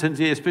experiment and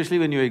see, especially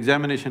when your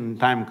examination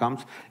time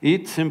comes,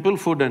 eat simple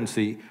food and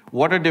see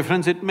what a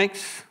difference it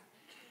makes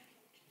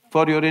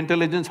for your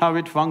intelligence, how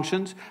it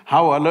functions,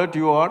 how alert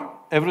you are,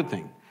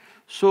 everything.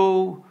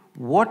 So,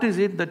 what is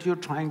it that you're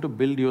trying to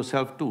build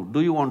yourself to?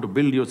 Do you want to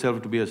build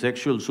yourself to be a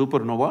sexual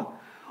supernova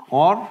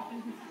or…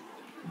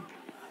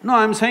 No,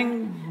 I'm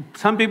saying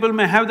some people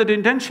may have that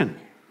intention,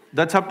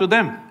 that's up to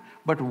them.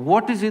 But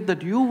what is it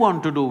that you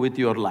want to do with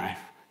your life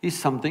is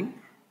something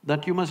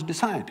that you must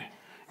decide.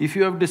 If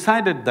you have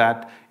decided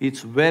that,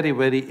 it's very,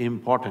 very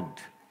important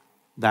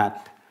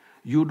that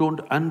you don't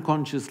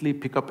unconsciously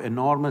pick up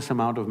enormous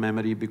amount of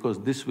memory because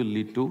this will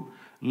lead to…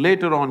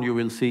 Later on you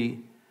will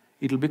see,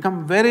 it'll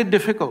become very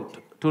difficult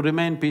to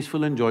remain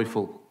peaceful and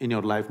joyful in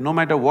your life, no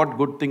matter what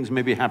good things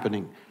may be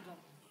happening,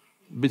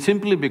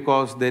 simply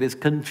because there is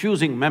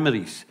confusing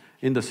memories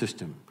in the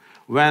system.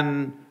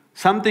 When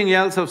something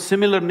else of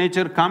similar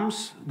nature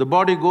comes, the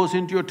body goes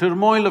into a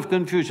turmoil of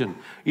confusion.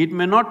 It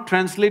may not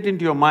translate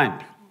into your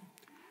mind,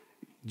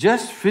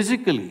 just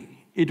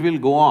physically it will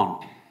go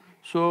on.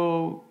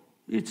 So,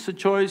 it's a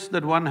choice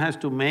that one has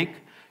to make.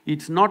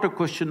 It's not a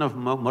question of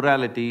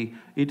morality,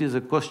 it is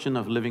a question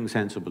of living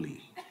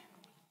sensibly.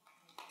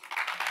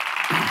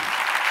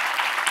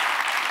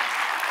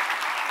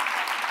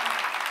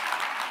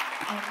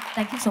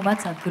 Thank you so much,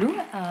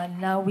 Sadhguru.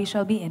 Now we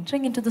shall be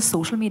entering into the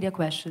social media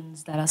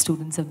questions that our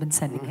students have been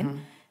sending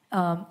in.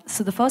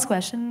 So the first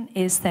question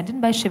is sent in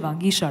by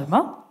Shivangi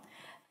Sharma.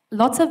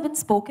 Lots have been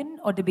spoken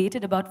or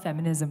debated about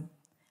feminism.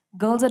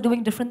 Girls are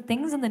doing different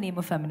things in the name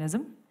of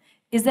feminism.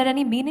 Is there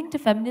any meaning to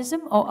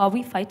feminism or are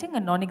we fighting a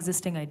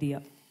non-existing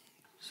idea?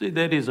 See,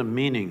 there is a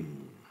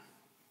meaning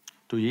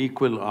to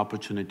equal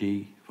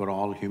opportunity for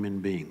all human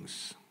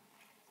beings.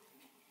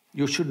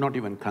 You should not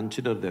even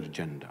consider their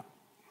gender.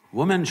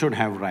 Women should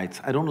have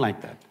rights, I don't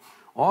like that.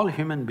 All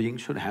human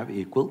beings should have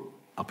equal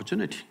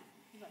opportunity.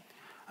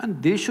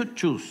 And they should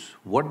choose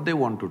what they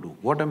want to do.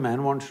 What a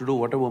man wants to do,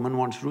 what a woman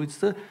wants to do, it's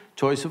the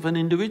choice of an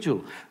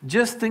individual.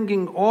 Just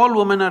thinking all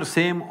women are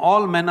same,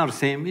 all men are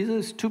same is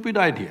a stupid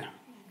idea.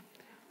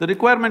 The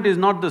requirement is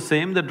not the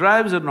same, the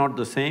drives are not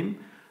the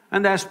same,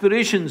 and the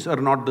aspirations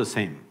are not the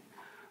same.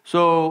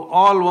 So,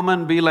 all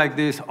women be like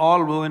this,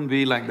 all women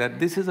be like that,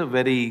 this is a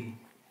very…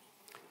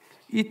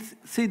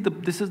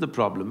 this is the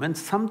problem, when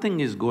something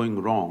is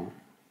going wrong,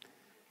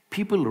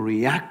 people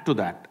react to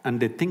that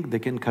and they think they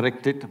can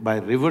correct it by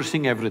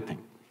reversing everything.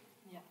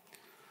 Yeah.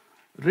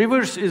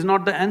 Reverse is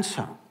not the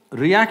answer,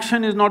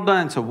 reaction is not the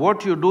answer.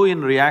 What you do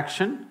in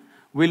reaction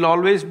will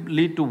always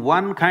lead to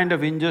one kind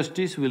of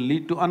injustice, will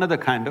lead to another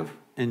kind of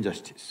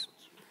injustice.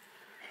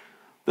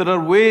 There are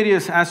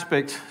various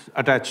aspects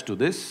attached to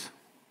this,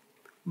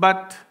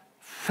 but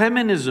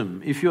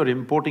feminism, if you're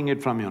importing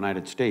it from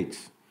United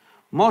States,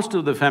 most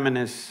of the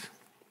feminists,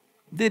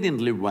 they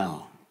didn't live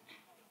well.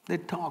 They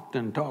talked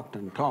and talked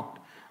and talked,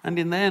 and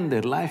in the end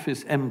their life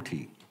is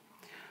empty.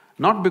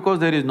 Not because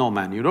there is no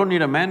man, you don't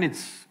need a man,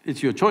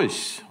 it's your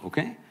choice,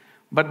 okay?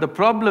 But the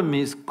problem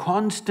is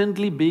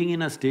constantly being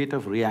in a state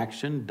of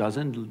reaction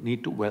doesn't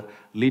lead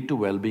to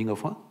well-being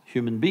of a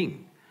human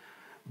being.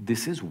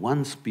 This is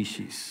one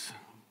species,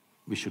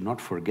 we should not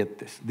forget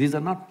this. These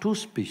are not two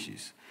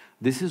species,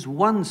 this is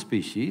one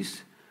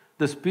species.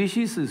 The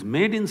species is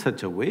made in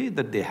such a way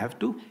that they have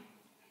to…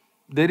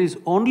 There is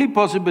only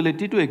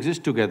possibility to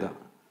exist together.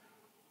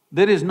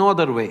 There is no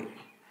other way.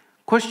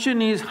 Question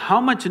is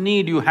how much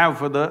need you have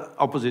for the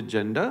opposite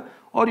gender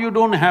or you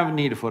don't have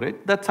need for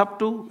it, that's up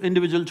to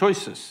individual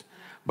choices.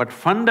 But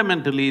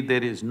fundamentally,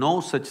 there is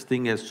no such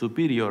thing as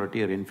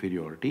superiority or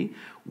inferiority.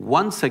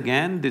 Once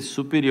again, this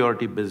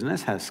superiority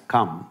business has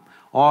come,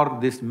 or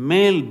this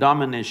male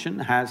domination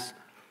has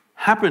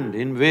happened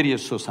in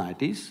various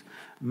societies.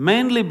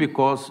 mainly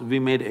because we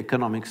made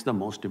economics the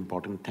most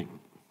important thing.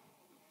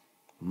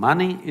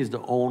 Money is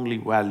the only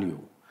value.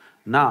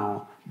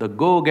 Now, the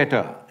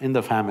go-getter in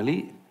the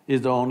family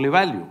is the only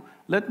value.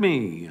 Let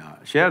me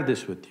share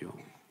this with you.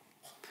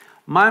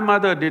 My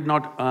mother did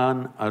not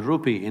earn a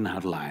rupee in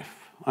her life,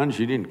 and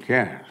she didn't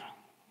care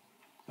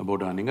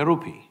about earning a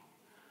rupee.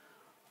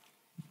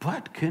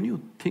 But can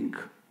you think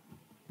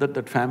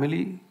that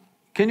family…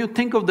 Can you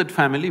think of that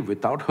family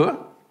without her?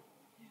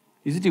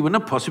 Is it even a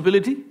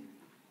possibility?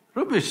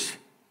 Rubbish.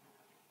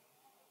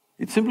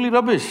 It's simply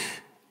rubbish.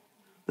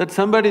 That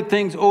somebody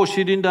thinks, oh,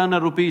 she didn't earn a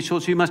rupee, so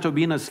she must have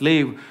been a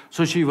slave,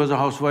 so she was a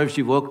housewife,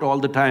 she worked all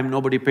the time,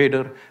 nobody paid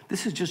her.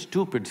 This is just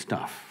stupid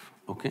stuff,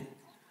 okay?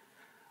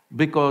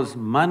 Because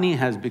money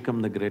has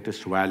become the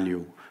greatest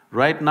value.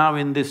 Right now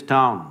in this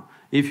town,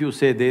 if you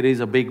say there is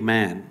a big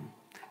man,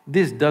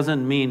 this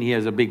doesn't mean he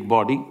has a big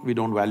body, we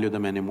don't value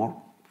them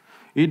anymore.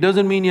 It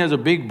doesn't mean he has a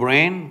big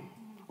brain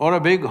or a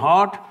big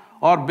heart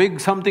or big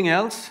something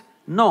else.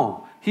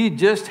 No, he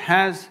just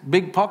has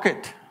big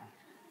pocket.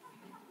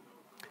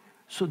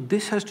 So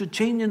this has to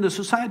change in the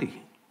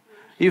society.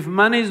 If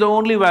money is the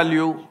only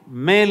value,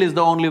 male is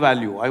the only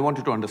value, I want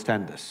you to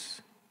understand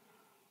this.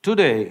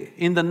 Today,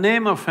 in the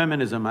name of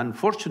feminism,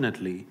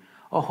 unfortunately,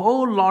 a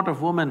whole lot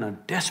of women are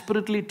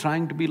desperately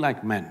trying to be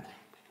like men.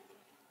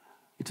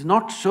 It's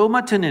not so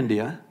much in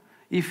India.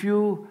 If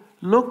you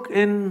look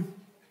in,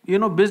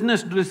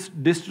 business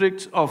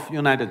districts of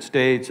United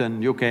States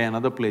and UK and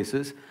other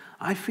places,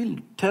 I feel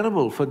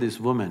terrible for these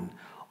women.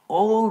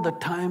 All the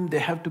time they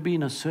have to be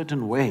in a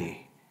certain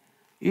way.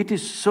 It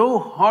is so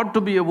hard to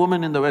be a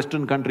woman in the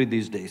Western country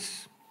these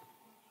days.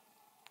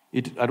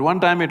 At one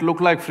time it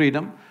looked like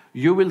freedom.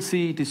 You will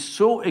see it is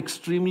so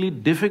extremely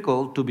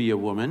difficult to be a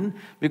woman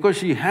because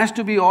she has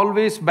to be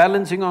always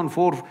balancing on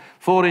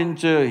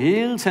four-inch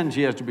heels, and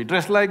she has to be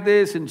dressed like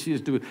this, and she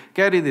has to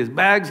carry these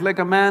bags like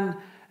a man.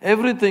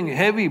 Everything,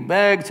 heavy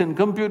bags and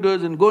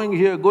computers and going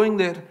here, going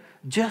there,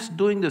 just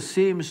doing the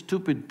same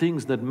stupid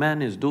things that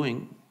man is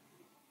doing.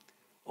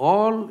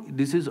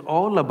 This is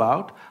all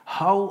about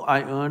how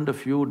I earned a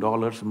few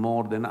dollars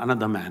more than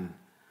another man.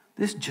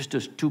 This is just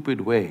a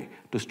stupid way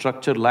to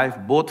structure life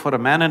both for a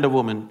man and a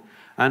woman,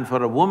 and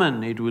for a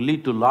woman it will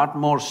lead to lot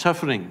more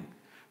suffering.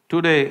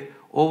 Today,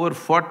 over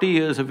 40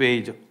 years of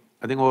age,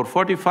 I think over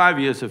 45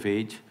 years of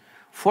age,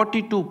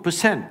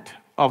 42%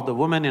 of the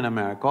women in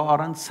America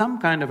are on some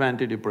kind of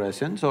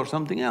antidepressants or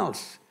something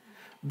else.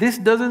 This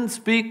doesn't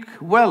speak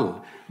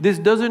well, this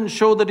doesn't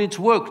show that it's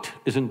worked,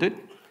 isn't it?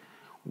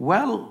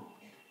 Well,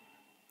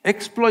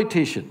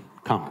 exploitation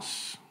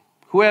comes.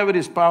 Whoever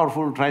is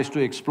powerful tries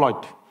to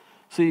exploit.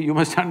 See, you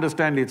must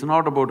understand it's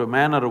not about a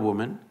man or a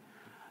woman.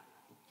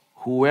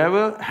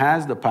 Whoever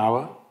has the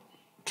power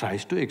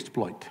tries to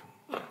exploit.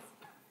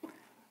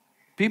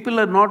 People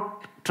are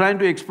not trying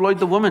to exploit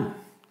the woman.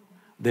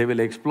 They will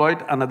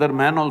exploit another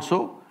man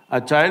also.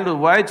 A child…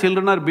 Why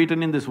children are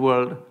beaten in this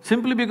world?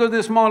 Simply because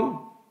they're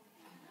small.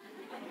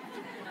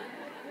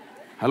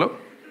 Hello?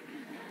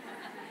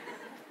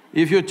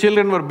 If your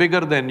children were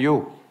bigger than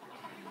you,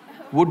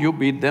 would you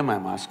beat them,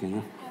 I'm asking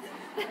you?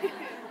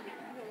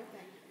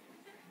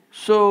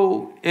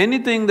 So,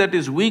 anything that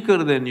is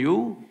weaker than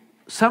you,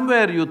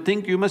 somewhere you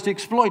think you must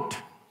exploit.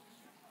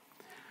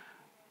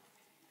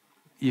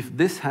 If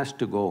this has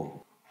to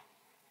go,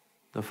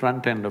 the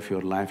front end of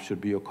your life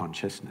should be your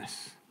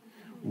consciousness.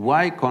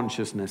 Why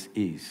consciousness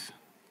is?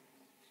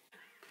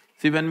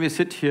 See, when we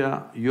sit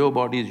here, your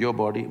body is your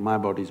body, my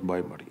body is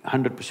my body,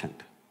 100%.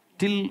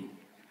 Till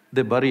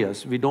they bury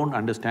us, we don't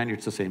understand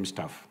it's the same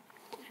stuff.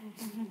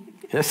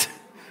 Yes?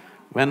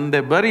 When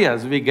they bury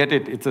us, we get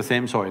it, it's the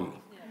same soil.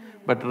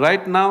 But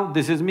right now,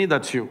 this is me,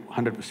 that's you,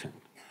 100%.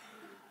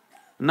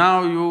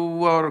 Now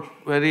you are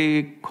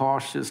very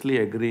cautiously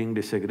agreeing,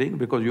 disagreeing,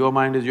 because your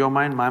mind is your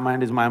mind, my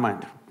mind is my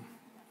mind.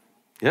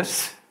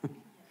 Yes?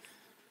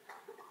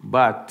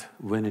 But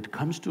when it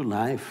comes to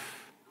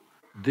life,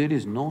 there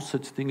is no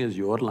such thing as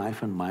your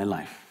life and my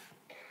life.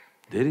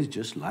 There is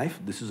just life,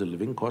 this is a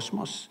living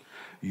cosmos.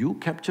 You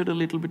captured a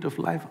little bit of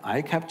life,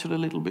 I captured a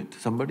little bit,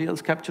 somebody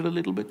else captured a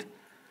little bit.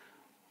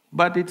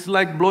 But it's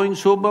like blowing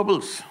soap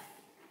bubbles.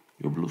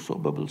 You blew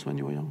soap bubbles when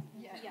you were young?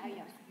 Yeah.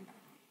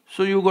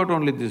 So you got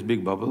only this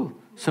big bubble,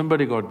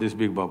 somebody got this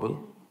big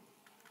bubble.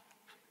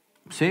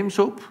 Same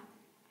soap.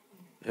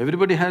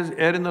 Everybody has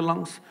air in the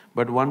lungs,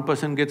 but one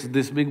person gets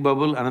this big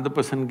bubble, another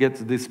person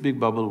gets this big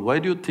bubble. Why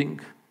do you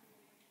think?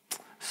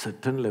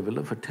 Certain level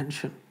of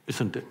attention,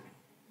 isn't it?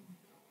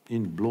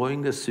 In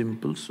blowing a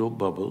simple soap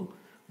bubble,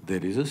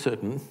 there is a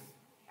certain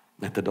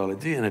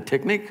methodology and a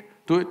technique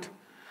to it.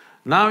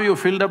 Now you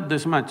filled up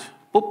this much,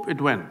 poop,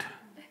 it went.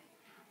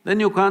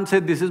 Then you can't say,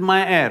 this is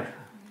my air.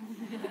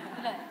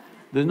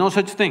 There's no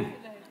such thing.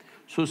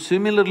 So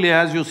similarly,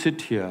 as you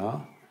sit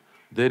here,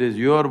 there is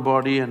your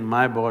body and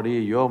my body,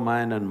 your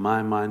mind and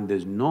my mind,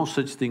 there's no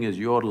such thing as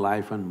your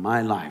life and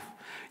my life.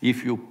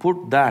 If you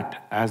put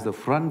that as the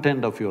front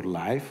end of your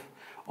life,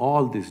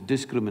 all these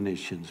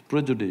discriminations,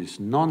 prejudice,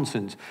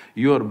 nonsense,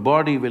 your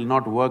body will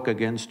not work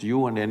against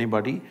you and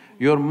anybody,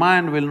 your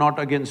mind will not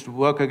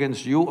work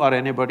against you or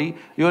anybody,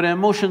 your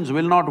emotions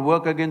will not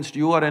work against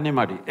you or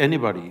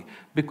anybody,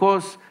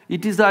 because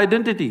it is the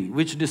identity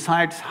which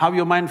decides how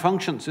your mind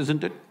functions,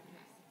 isn't it?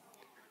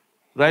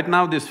 Right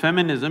now this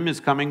feminism is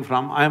coming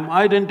from, I am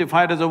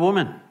identified as a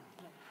woman.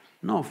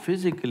 No,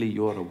 physically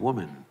you are a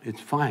woman,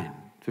 it's fine.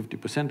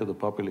 50% of the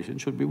population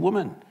should be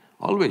women,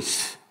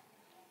 always.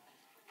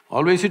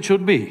 Always it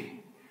should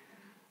be.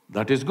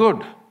 That is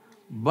good.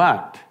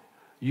 But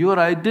your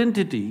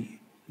identity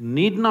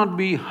need not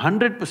be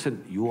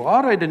 100%. You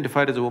are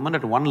identified as a woman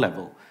at one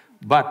level,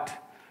 but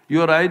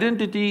your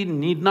identity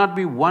need not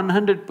be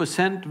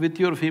 100% with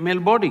your female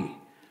body,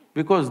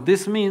 because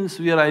this means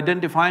we are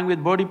identifying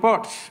with body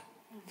parts.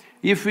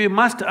 If we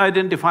must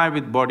identify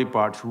with body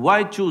parts,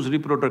 why choose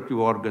reproductive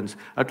organs?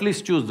 At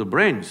least choose the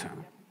brains.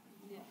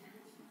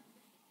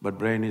 But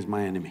brain is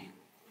my enemy.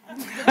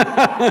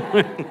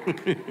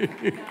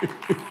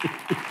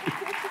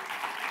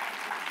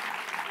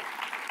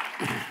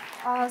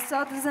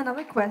 So this is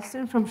another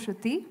question from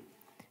Shruti.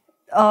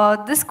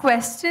 This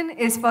question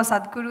is for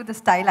Sadhguru, the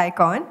style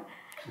icon.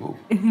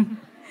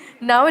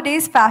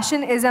 Nowadays,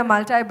 fashion is a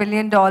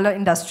multi-billion-dollar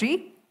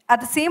industry. At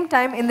the same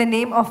time, in the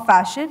name of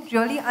fashion,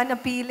 really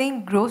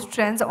unappealing gross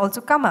trends also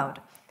come out.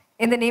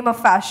 In the name of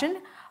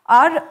fashion,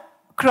 are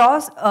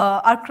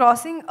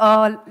crossing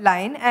a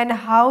line, and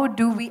how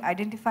do we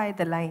identify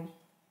the line?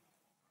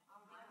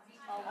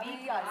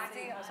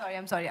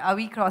 Are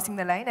we crossing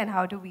the line, and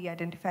how do we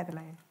identify the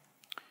line?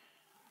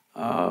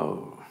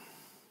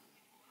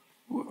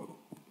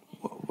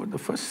 The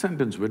first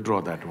sentence,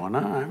 withdraw that one, huh?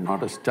 I'm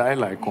not a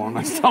style icon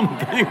or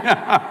something.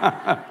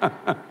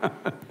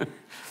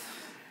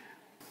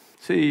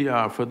 See,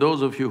 for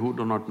those of you who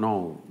do not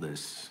know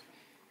this,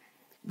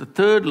 the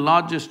third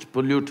largest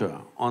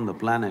polluter on the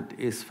planet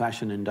is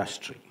fashion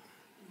industry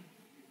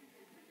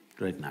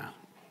right now.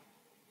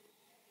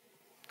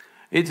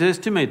 It's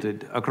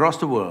estimated across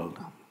the world,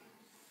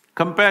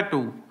 compared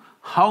to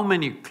how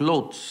many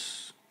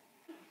clothes,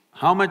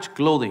 how much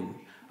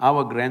clothing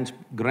our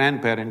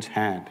grandparents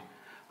had,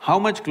 how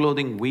much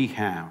clothing we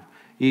have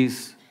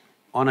is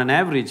on an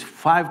average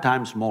 5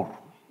 times more.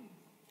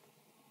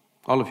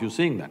 All of you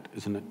seeing that,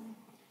 isn't it?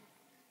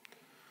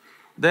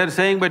 They're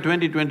saying by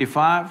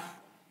 2025,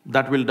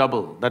 that will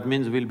double, that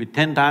means we'll be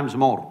 10 times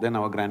more than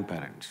our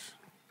grandparents.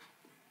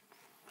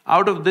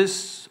 Out of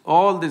this,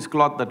 all this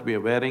cloth that we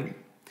are wearing,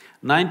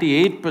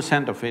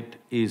 98% of it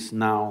is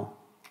now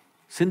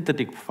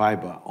synthetic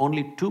fiber,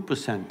 only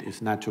 2%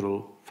 is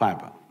natural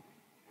fiber.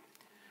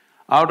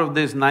 Out of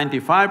this,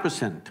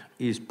 95%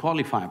 is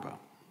polyfiber.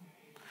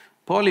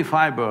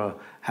 Polyfiber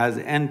has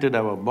entered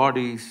our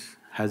bodies,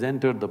 has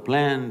entered the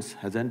plants,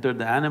 has entered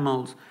the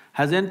animals,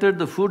 has entered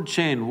the food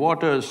chain,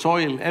 water,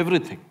 soil,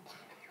 everything.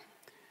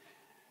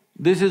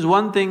 This is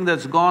one thing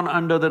that's gone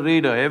under the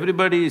radar.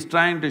 Everybody is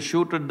trying to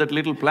shoot at that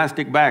little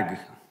plastic bag,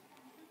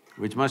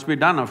 which must be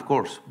done, of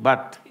course,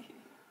 but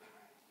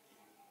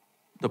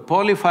the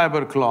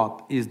polyfiber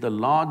cloth is the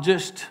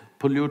largest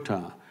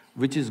polluter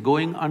which is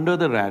going under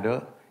the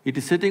radar. It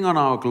is sitting on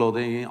our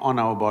clothing, on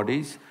our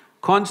bodies,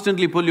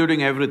 constantly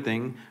polluting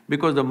everything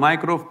because the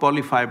micro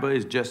polyfiber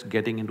is just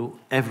getting into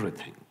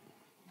everything.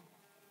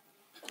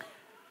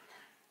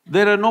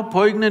 There are no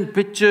poignant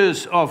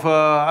pictures of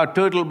a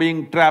turtle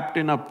being trapped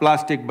in a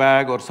plastic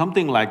bag or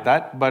something like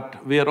that,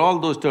 but we are all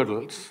those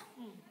turtles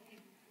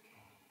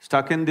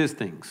stuck in these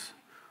things.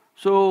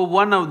 So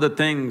one of the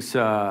things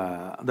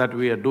that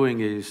we are doing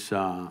is,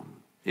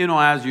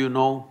 as you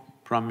know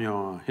from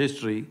your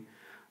history,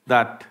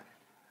 that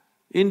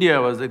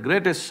India was the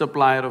greatest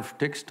supplier of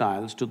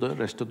textiles to the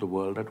rest of the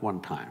world at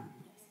one time.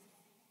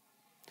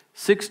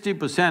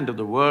 60% of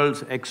the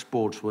world's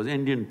exports was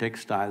Indian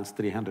textiles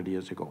 300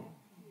 years ago.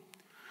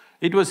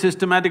 It was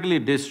systematically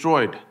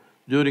destroyed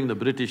during the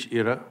British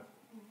era.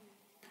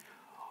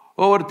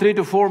 Over 3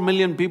 to 4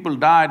 million people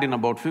died in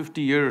about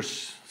 50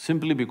 years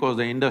simply because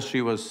the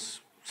industry was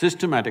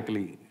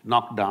systematically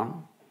knocked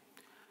down.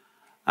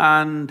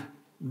 And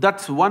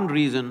that's one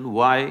reason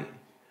why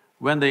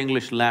when the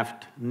English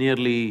left,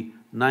 nearly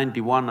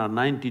 91 or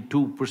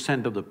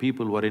 92% of the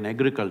people were in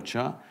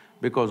agriculture,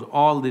 because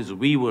all these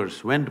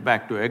weavers went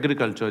back to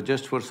agriculture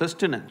just for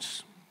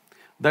sustenance.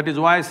 That is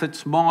why such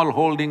small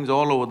holdings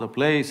all over the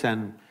place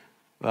and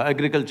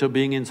agriculture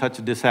being in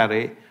such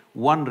disarray,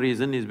 one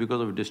reason is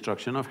because of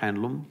destruction of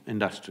handloom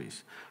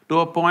industries. To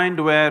a point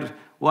where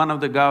one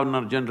of the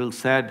Governor-General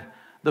said,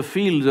 the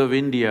fields of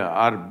India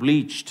are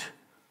bleached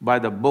by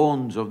the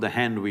bones of the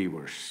hand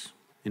weavers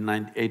in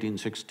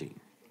 1860,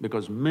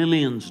 because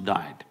millions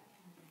died.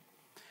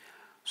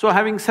 So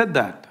having said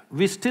that,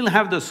 we still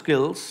have the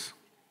skills.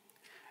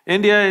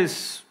 India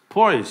is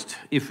poised,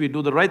 if we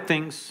do the right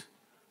things,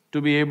 to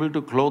be able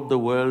to clothe the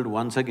world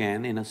once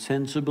again in a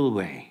sensible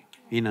way,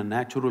 in a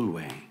natural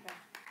way.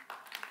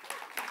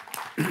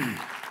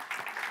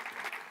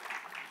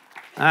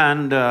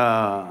 And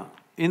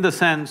in the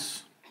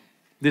sense,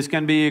 this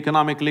can be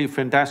economically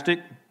fantastic.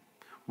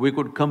 We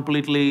could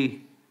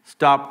completely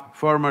stop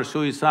farmer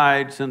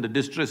suicides and the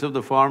distress of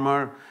the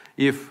farmer,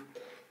 if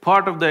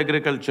part of the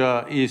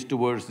agriculture is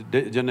towards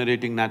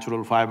generating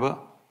natural fiber.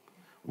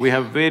 We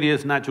have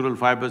various natural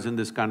fibers in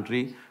this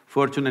country.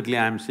 Fortunately,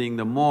 I'm seeing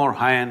the more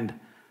high-end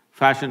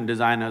fashion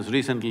designers.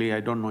 Recently, I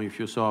don't know if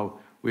you saw,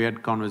 we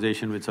had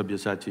conversation with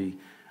Sabyasachi,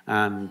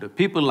 and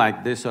people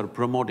like this are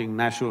promoting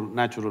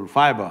natural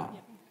fiber.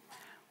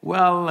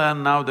 Well,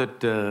 now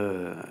that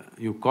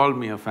you called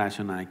me a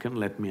fashion icon,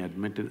 let me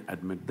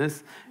admit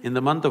this. In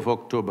the month of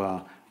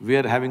October, we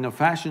are having a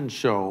fashion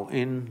show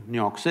in New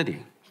York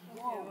City.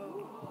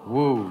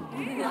 Woo!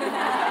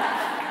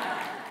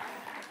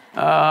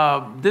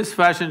 This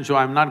fashion show,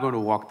 I'm not going to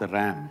walk the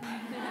ramp,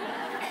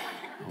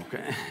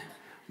 okay?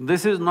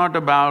 This is not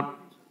about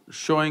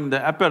showing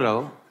the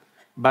apparel,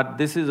 but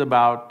this is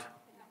about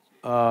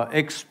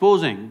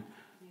exposing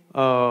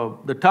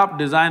the top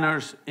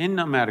designers in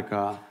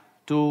America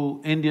to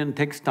Indian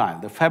textile,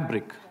 the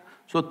fabric.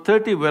 So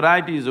 30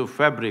 varieties of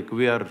fabric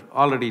we are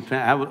already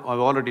have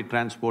already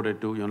transported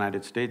to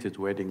United States, it's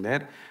waiting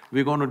there.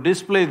 We're going to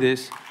display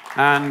this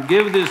and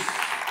give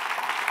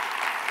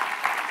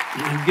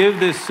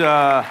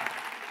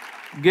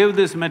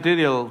this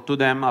material to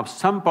them, of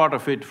some part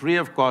of it free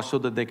of cost, so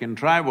that they can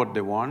try what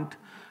they want.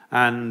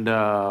 And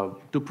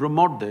to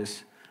promote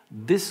this,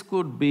 this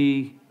could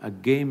be a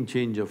game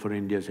changer for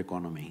India's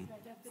economy.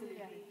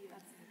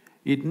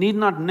 It need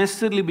not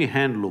necessarily be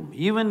handloom,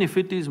 even if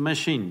it is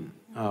machine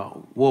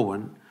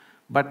woven,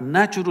 but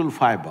natural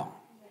fiber.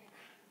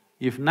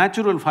 If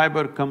natural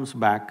fiber comes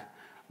back,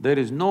 there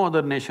is no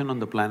other nation on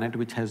the planet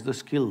which has the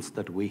skills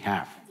that we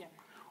have.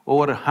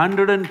 Over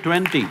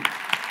 120,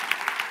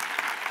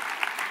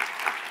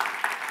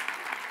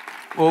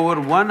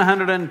 over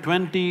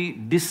 120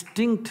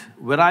 distinct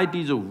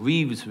varieties of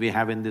weaves we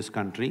have in this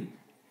country.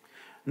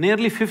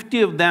 Nearly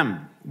 50 of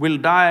them will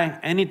die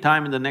any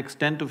time in the next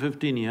 10 to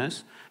 15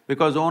 years,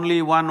 because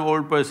only one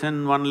old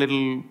person, one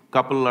little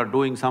couple are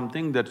doing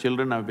something, their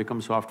children have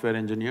become software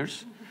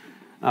engineers.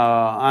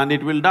 And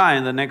it will die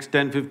in the next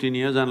 10-15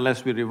 years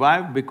unless we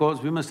revive,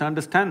 because we must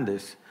understand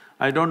this.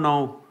 I don't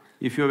know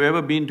if you've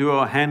ever been to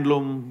a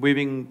handloom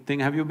weaving thing,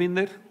 have you been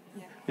there?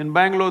 Yeah. In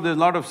Bengaluru, there's a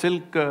lot of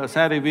silk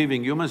saree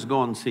weaving, you must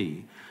go and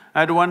see.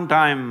 At one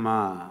time,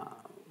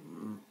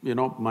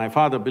 my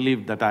father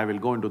believed that I will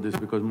go into this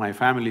because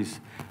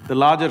the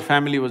larger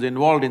family was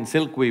involved in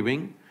silk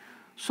weaving.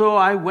 So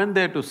I went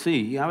there to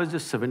see, I was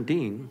just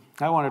 17,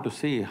 I wanted to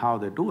see how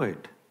they do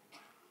it.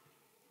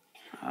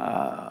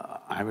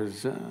 I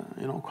was,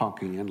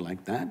 cocky and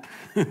like that.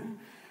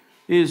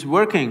 He's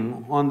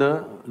working on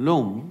the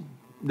loom,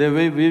 they're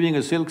weaving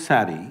a silk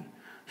saree,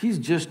 he's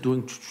just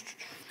doing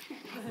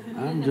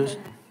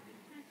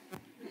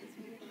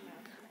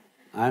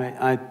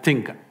I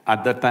think,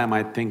 at that time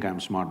I think I'm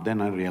smart, then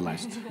I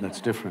realized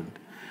that's different.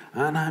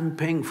 And I'm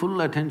paying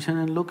full attention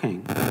and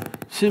looking.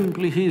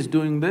 Simply he's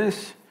doing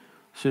this,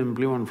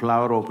 simply one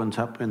flower opens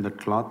up in the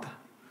cloth,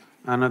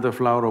 another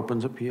flower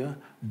opens up here,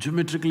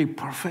 geometrically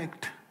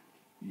perfect.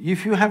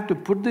 If you have to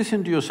put this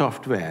into your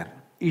software,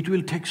 it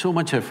will take so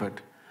much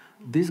effort.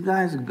 This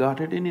guy's got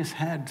it in his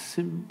head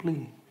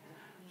simply.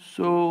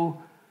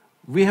 So,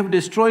 we have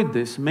destroyed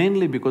this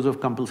mainly because of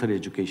compulsory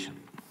education.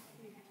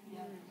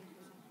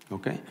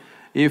 Okay?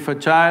 If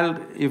a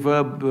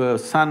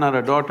son or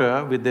a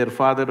daughter with their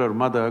father or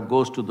mother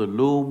goes to the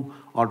loom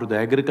or to the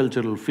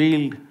agricultural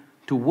field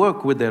to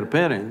work with their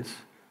parents,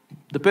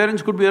 the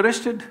parents could be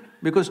arrested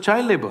because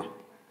child labor.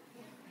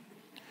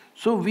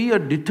 So we are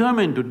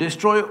determined to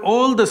destroy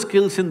all the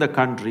skills in the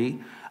country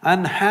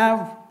and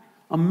have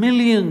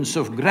millions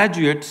of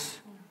graduates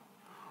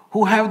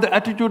who have the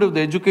attitude of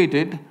the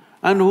educated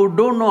and who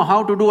don't know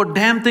how to do a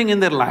damn thing in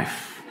their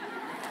life.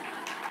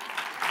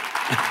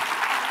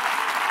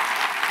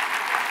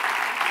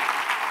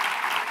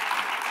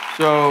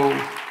 So,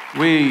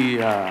 we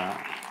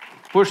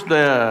push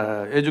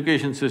the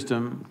education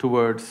system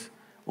towards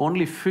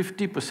only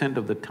 50%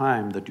 of the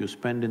time that you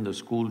spend in the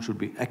school should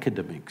be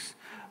academics.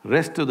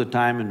 Rest of the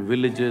time in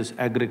villages,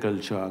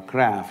 agriculture,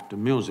 craft,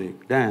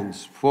 music,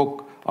 dance,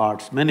 folk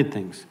arts, many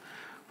things.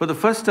 For the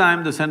first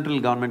time, the central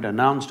government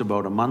announced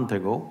about a month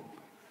ago,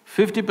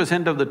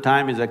 50% of the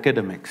time is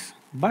academics.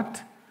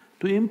 But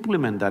to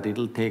implement that,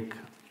 it'll take…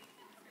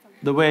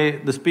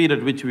 the speed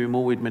at which we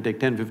move, it may take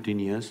 10-15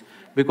 years,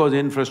 because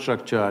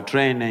infrastructure,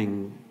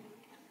 training,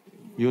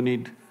 you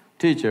need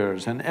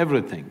teachers and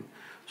everything.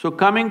 So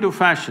coming to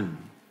fashion,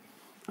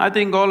 I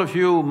think all of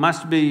you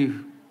must be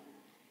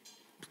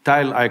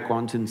style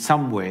icons in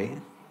some way.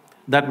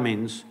 That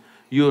means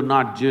you're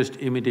not just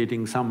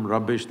imitating some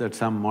rubbish that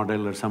some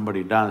model or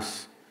somebody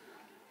does,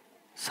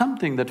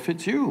 something that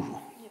fits you.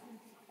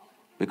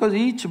 Because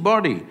each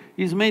body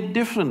is made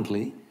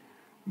differently,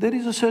 there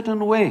is a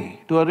certain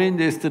way to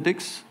arrange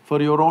aesthetics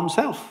for your own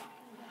self.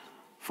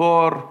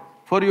 For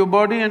your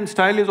body, and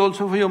style is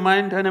also for your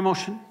mind and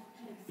emotion,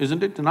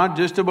 isn't it? Not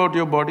just about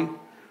your body.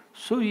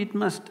 So it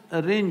must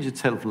arrange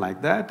itself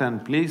like that,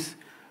 and please,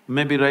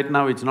 maybe right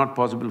now it's not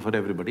possible for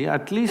everybody,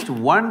 at least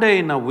one day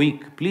in a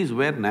week, please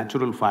wear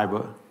natural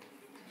fiber.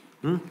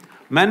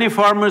 Many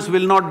farmers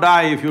will not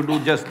die if you do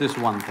just this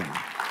one thing.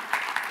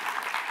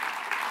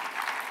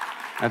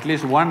 At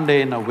least one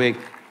day in a week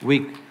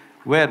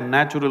where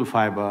natural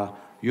fiber,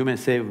 you may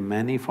save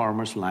many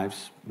farmers'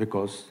 lives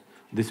because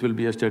this will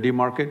be a steady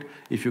market.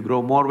 If you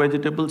grow more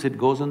vegetables, it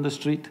goes on the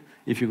street.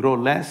 If you grow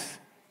less,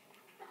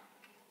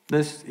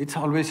 it's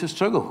always a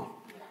struggle.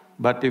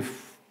 But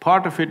if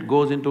part of it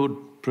goes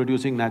into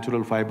producing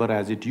natural fiber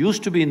as it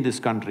used to be in this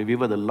country, we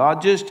were the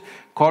largest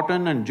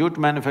cotton and jute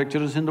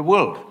manufacturers in the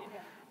world,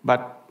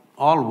 but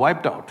all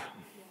wiped out.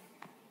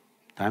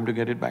 Time to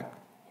get it back.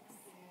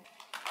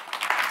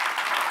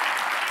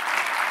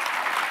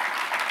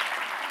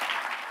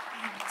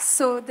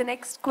 So the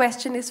next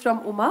question is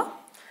from Uma.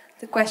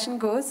 The question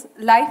goes,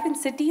 life in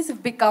cities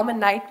have become a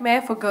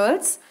nightmare for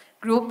girls.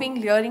 Groping,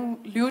 leering,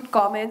 lewd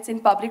comments in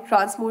public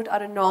transport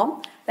are a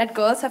norm that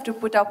girls have to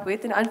put up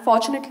with and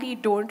unfortunately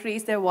don't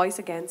raise their voice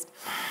against.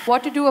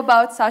 What to do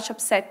about such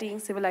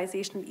upsetting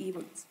civilizational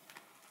evils?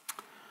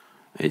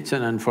 It's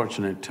an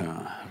unfortunate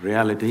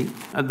reality.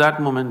 At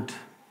that moment,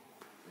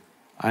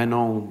 I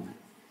know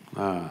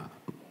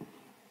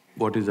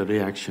what is the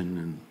reaction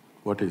and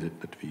what is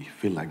it that we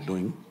feel like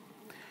doing.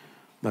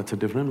 That's a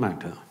different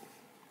matter.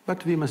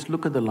 But we must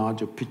look at the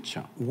larger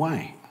picture.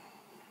 Why?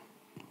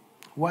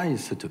 Why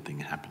is such a thing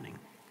happening?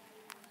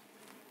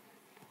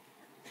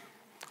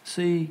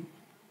 See,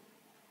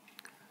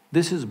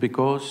 this is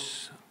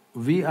because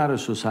we are a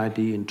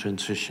society in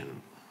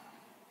transition.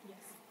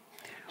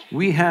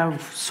 We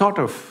have sort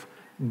of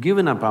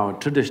given up our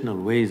traditional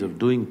ways of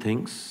doing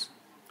things.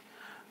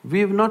 We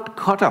have not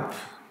caught up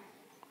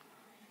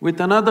with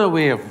another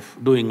way of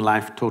doing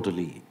life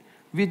totally.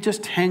 We're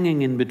just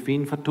hanging in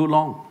between for too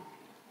long.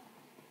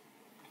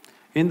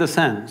 In the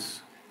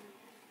sense,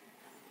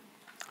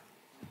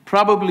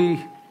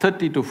 probably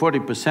 30 to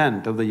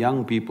 40% of the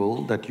young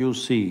people that you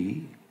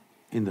see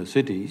in the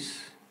cities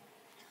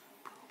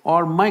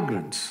are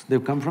migrants,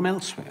 they've come from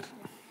elsewhere.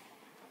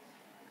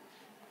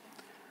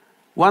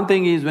 One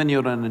thing is, when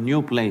you're in a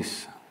new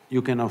place,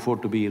 you can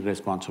afford to be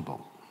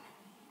irresponsible.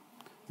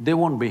 They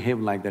won't behave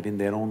like that in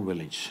their own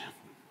village,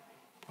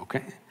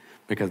 okay?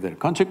 Because there are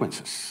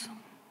consequences.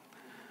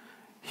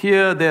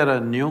 Here they are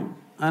new.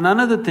 And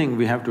another thing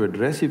we have to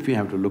address, if we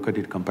have to look at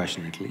it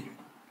compassionately,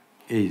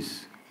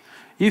 is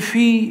if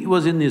he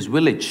was in his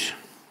village,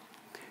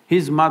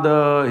 his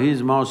mother,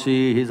 his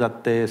mausi, his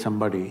atte,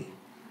 somebody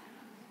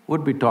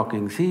would be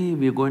talking, see,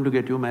 we're going to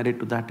get you married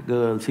to that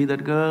girl, see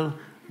that girl?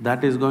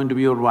 That is going to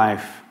be your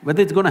wife.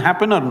 Whether it's going to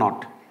happen or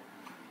not,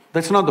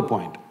 that's not the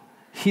point.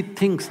 He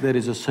thinks there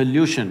is a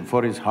solution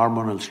for his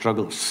hormonal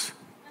struggles.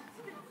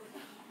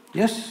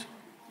 Yes,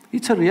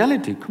 it's a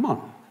reality, come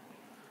on.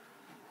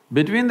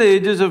 Between the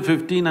ages of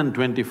 15 and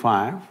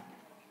 25,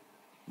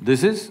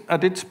 this is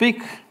at its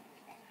peak.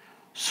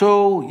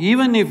 So,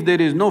 even if there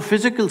is no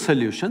physical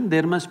solution,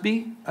 there must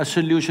be a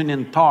solution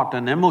in thought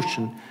and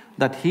emotion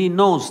that he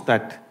knows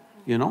that,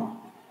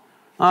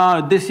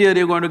 this year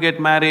you're going to get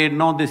married,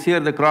 no, this year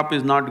the crop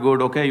is not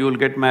good, okay, you'll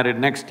get married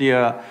next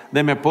year,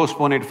 they may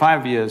postpone it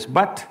 5 years,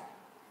 but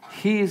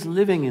he is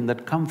living in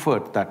that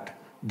comfort that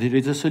there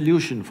is a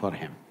solution for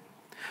him.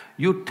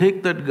 You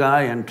take that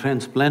guy and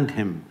transplant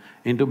him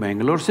into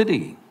Bengaluru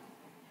city.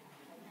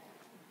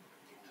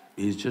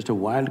 He's just a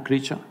wild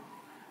creature.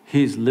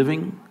 He's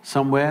living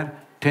somewhere,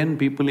 10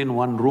 people in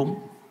one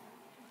room.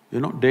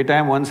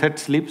 Daytime one set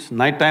sleeps,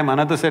 nighttime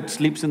another set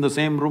sleeps in the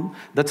same room.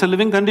 That's a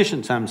living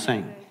conditions, I'm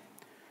saying.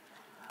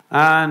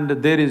 And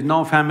there is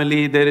no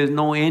family, there is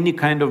no any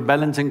kind of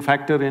balancing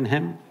factor in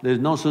him, there is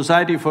no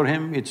society for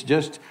him, it's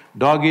just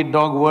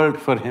dog-eat-dog world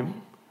for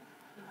him.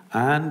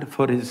 And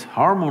for his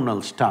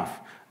hormonal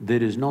stuff,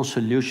 there is no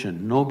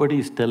solution. Nobody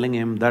is telling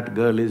him that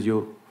girl is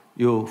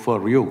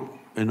for you.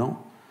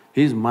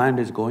 His mind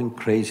is going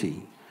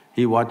crazy.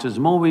 He watches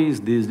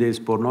movies, these days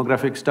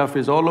pornographic stuff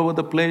is all over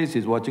the place,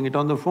 he's watching it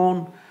on the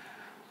phone.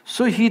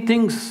 So he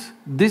thinks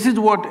this is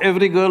what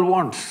every girl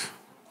wants.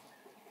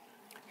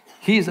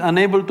 He is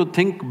unable to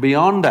think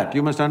beyond that,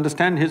 you must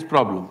understand his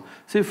problem.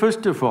 See,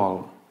 first of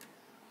all,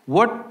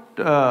 what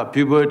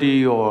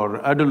puberty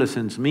or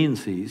adolescence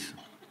means is,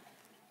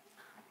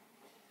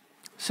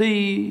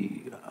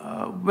 see,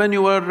 when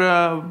you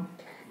were,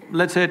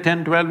 let's say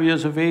 10, 12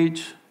 years of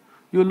age,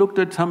 you looked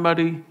at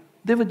somebody,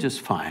 they were just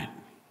fine.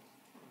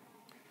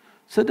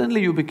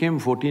 Suddenly you became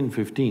 14,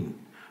 15,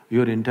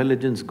 your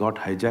intelligence got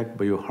hijacked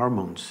by your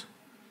hormones.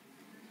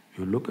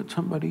 You look at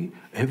somebody,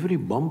 every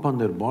bump on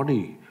their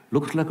body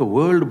looks like a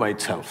world by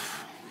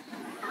itself.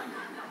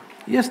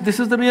 Yes, this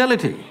is the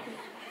reality.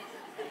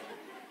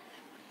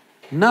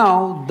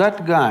 Now,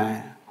 that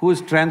guy who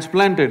is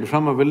transplanted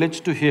from a village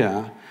to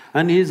here,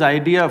 and his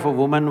idea of a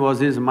woman was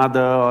his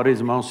mother or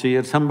his mausi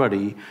or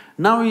somebody,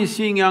 now he's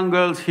seeing young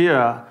girls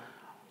here,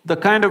 the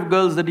kind of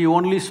girls that he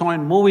only saw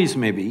in movies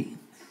maybe.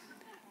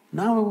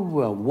 Now,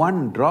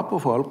 one drop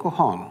of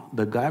alcohol,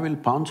 the guy will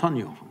pounce on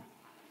you.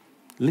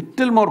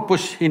 Little more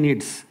push he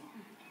needs.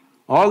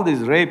 All these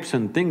rapes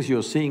and things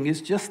you're seeing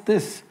is just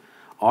this.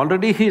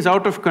 Already he's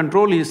out of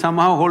control, he's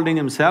somehow holding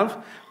himself,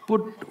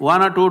 put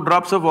 1 or 2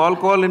 drops of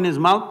alcohol in his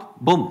mouth,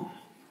 boom,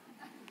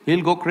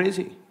 he'll go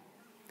crazy.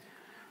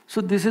 So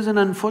this is an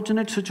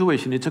unfortunate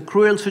situation. It's a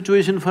cruel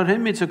situation for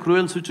him, it's a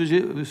cruel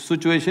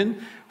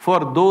situation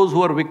for those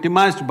who are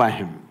victimized by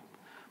him.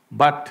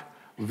 But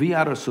we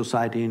are a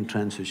society in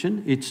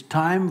transition, it's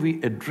time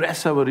we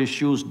address our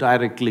issues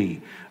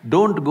directly.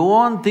 Don't go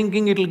on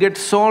thinking it'll get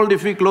solved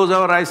if we close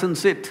our eyes and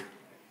sit.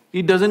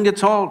 It doesn't get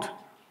solved.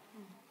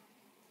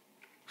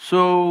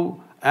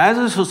 So, as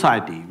a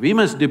society, we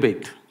must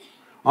debate.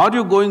 Are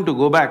you going to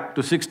go back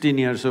to 16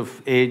 years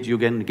of age, you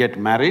can get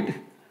married?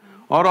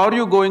 Or are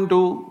you going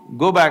to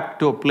go back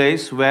to a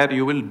place where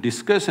you will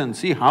discuss and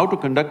see how to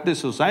conduct this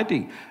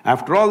society?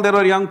 After all, there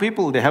are young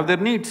people, they have their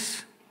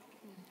needs.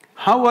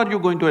 How are you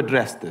going to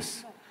address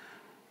this?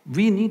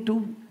 We need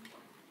to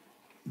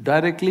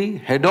directly,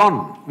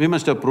 head-on, we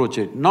must approach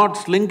it, not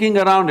slinking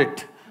around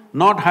it,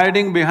 not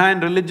hiding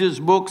behind religious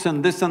books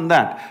and this and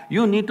that.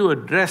 You need to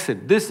address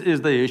it. This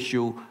is the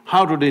issue,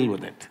 how to deal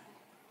with it.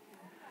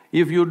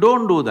 If you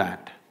don't do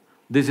that,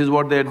 this is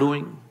what they're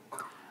doing.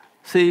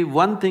 See,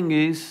 one thing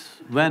is,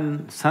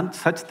 when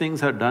such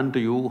things are done to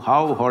you,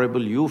 how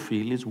horrible you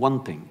feel is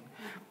one thing.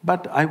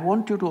 But I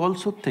want you to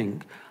also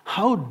think,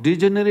 how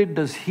degenerate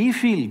does he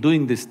feel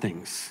doing these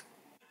things?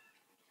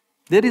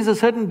 There is a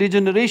certain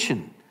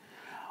degeneration.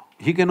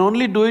 He can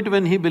only do it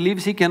when he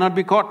believes he cannot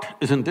be caught,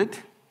 isn't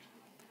it?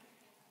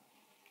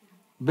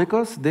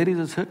 Because there is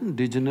a certain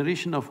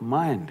degeneration of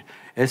mind,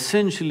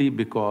 essentially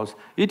because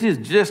it is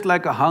just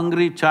like a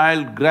hungry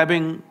child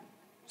grabbing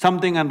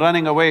something and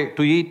running away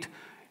to eat.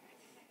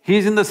 He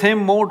is in the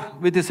same mode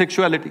with his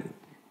sexuality.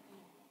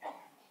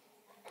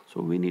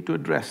 So we need to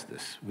address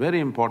this. Very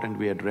important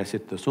we address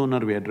it. The sooner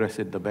we address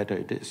it, the better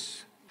it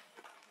is.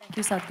 Thank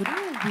you,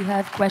 Sadhguru. We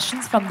have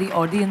questions from the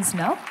audience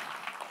now.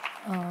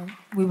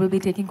 We will be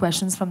taking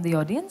questions from the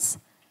audience.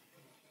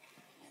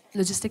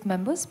 Logistic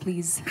members,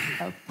 please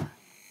help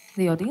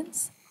the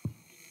audience.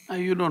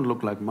 You don't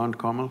look like Mount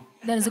Carmel.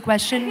 There is a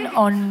question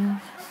on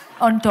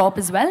top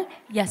as well.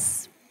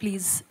 Yes,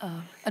 please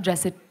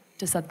address it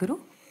to Sadhguru.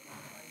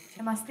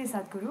 Namaste,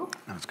 Sadhguru.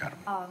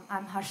 Namaskaram.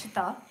 I'm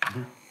Harshita.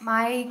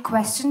 My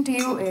question to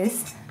you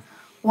is,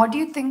 what do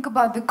you think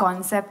about the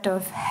concept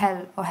of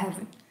hell or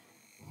heaven?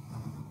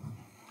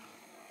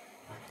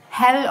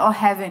 Hell or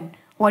heaven,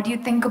 what do you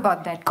think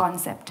about that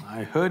concept?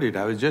 I heard it,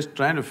 I was just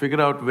trying to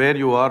figure out where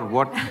you are,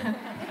 what…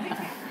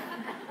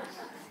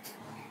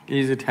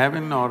 Is it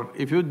heaven or…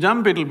 if you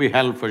jump, it'll be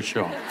hell for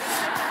sure.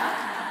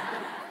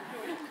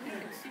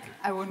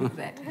 I won't do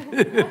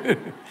that.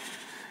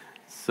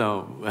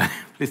 So,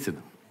 please sit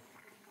down.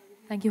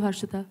 Thank you,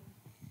 Harshita.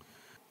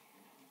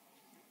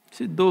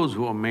 See, those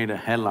who have made a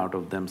hell out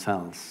of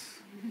themselves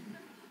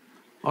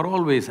are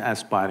always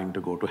aspiring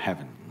to go to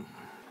heaven.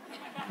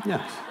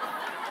 Yes.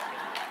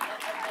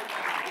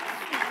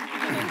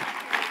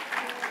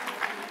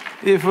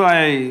 If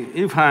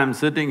I'm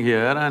sitting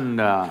here and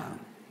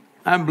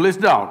I'm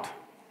blissed out,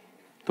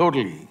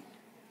 totally,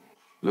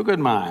 look at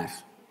my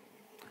eyes.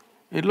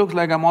 It looks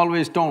like I'm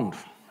always stoned.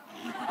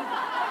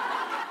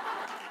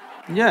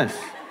 Yes,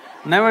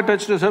 never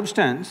touched a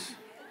substance,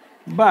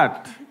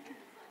 but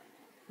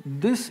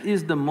this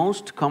is the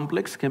most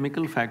complex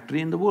chemical factory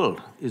in the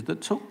world. Is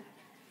that so?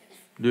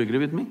 Do you agree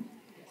with me?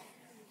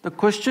 The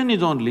question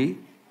is only,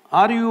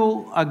 are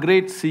you a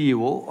great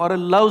CEO or a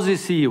lousy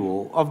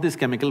CEO of this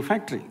chemical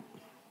factory?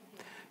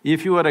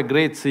 If you are a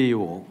great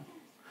CEO,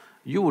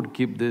 you would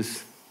keep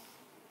this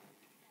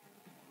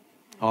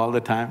all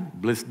the time,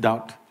 blissed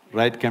out,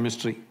 right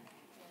chemistry.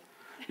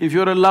 If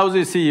you're a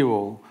lousy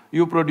CEO,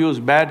 you produce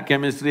bad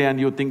chemistry and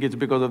you think it's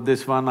because of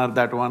this one or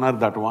that one or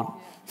that one.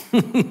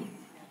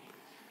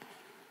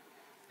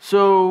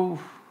 So,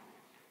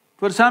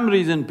 for some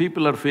reason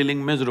people are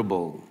feeling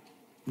miserable.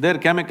 Their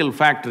chemical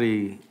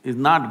factory is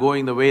not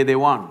going the way they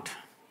want.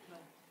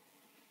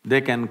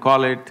 They can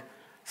call it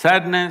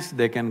sadness,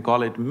 they can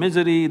call it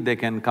misery, they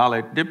can call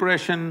it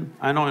depression.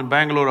 I know in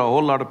Bengaluru a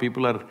whole lot of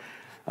people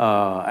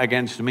are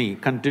against me,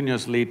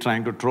 continuously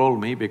trying to troll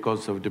me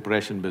because of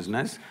depression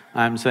business.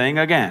 I'm saying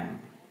again,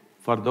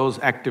 for those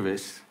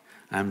activists,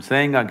 I'm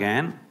saying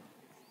again,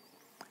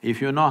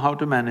 if you know how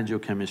to manage your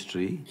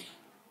chemistry,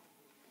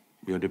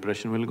 your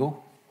depression will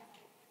go.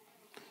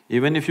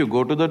 Even if you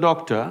go to the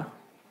doctor,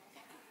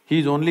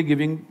 he's only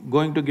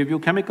going to give you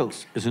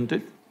chemicals, isn't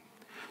it?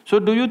 So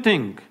do you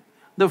think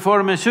the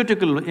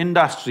pharmaceutical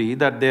industry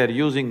that they're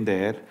using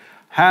there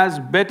has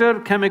better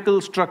chemical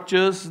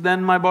structures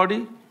than my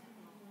body?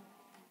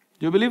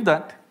 Do you believe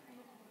that?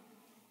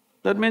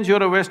 That means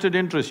you're a vested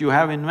interest, you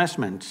have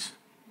investments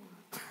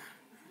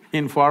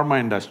in pharma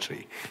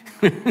industry.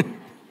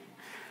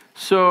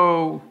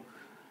 So,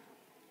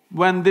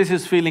 when this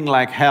is feeling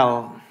like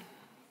hell,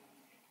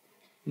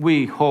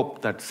 we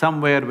hope that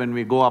somewhere when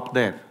we go up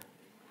there,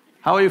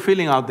 how are you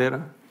feeling out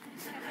there?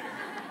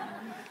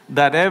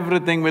 That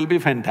everything will be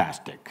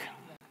fantastic.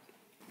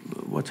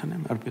 What's her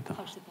name? Arpita?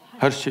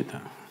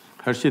 Harshita.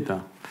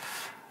 Harshita.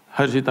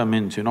 Harshita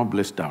means,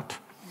 blissed out.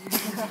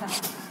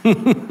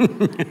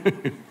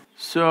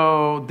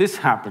 So, this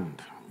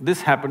happened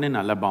in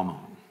Alabama.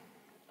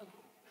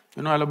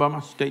 You know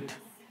Alabama state?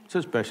 It's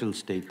a special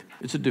state.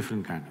 It's a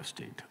different kind of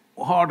state,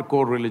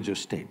 hardcore religious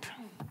state.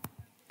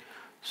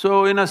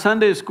 So in a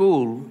Sunday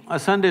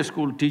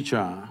school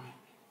teacher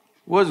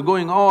was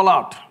going all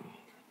out,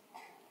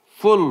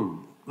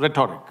 full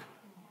rhetoric,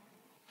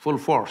 full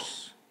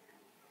force.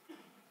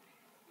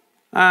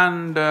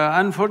 And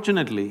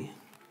unfortunately,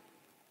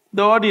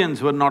 the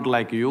audience were not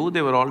like you,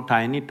 they were all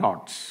tiny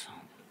tots.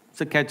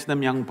 It's a catch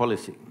them young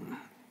policy.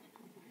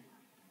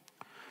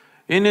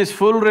 In his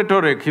full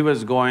rhetoric, he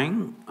was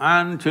going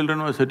and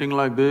children were sitting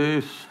like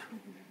this.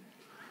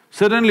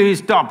 Suddenly he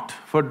stopped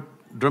for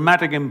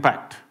dramatic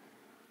impact.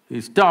 He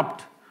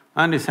stopped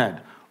and he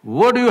said,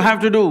 "What do you have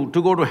to do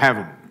to go to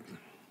heaven?"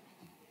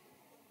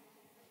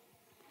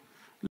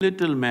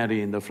 Little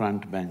Mary in the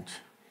front bench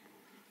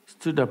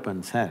stood up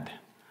and said,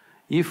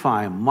 "If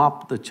I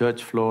mop the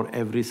church floor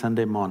every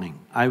Sunday morning,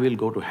 I will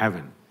go to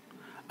heaven."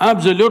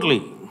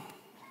 Absolutely.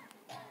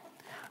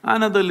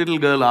 Another little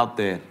girl out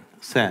there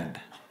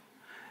said,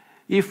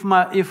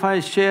 if I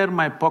share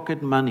my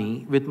pocket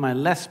money with my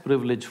less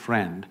privileged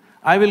friend,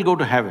 I will go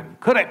to heaven.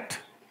 Correct.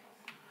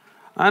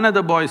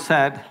 Another boy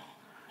said,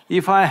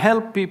 if I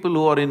help people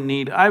who are in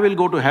need, I will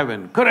go to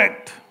heaven.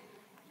 Correct.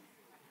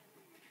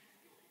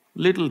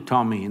 Little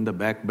Tommy in the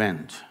back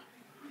bench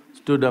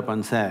stood up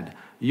and said,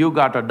 "You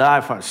gotta die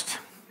first."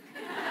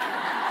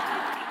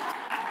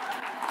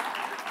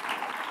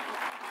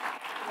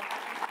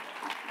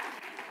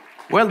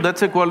 Well,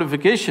 that's a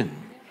qualification.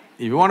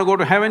 If you want to go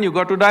to heaven, you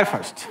got to die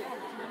first.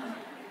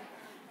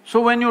 So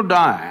when you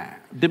die,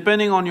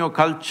 depending on your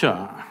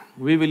culture,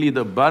 we will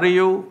either bury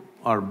you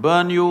or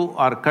burn you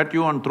or cut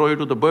you and throw you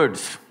to the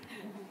birds.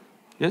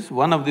 Yes,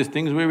 one of these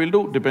things we will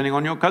do, depending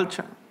on your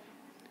culture.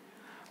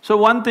 So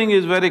one thing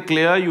is very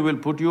clear, you will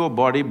put your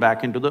body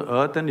back into the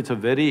earth and it's a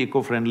very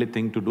eco-friendly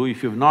thing to do.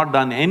 If you've not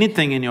done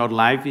anything in your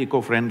life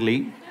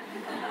eco-friendly,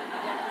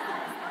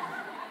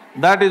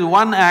 that is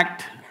one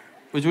act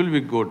which will be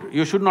good.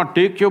 You should not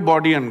take your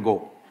body and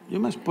go. You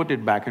must put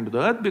it back into the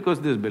earth because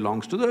this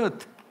belongs to the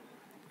earth.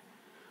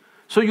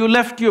 So you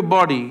left your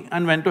body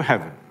and went to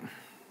heaven.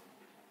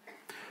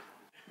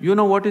 You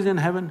know what is in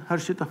heaven,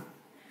 Harshita?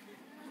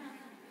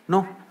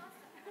 No?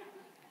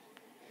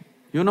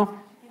 You know?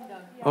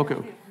 Okay,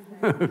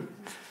 okay.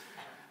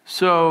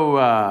 So,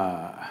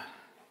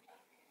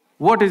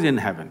 what is in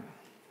heaven?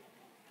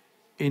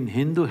 In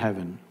Hindu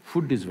heaven,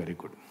 food is very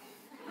good.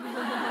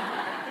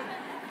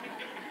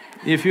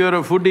 If you are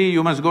a foodie,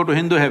 you must go to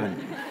Hindu heaven.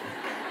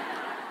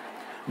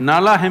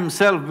 Nala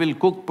himself will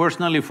cook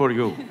personally for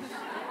you.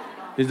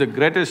 He's the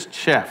greatest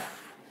chef.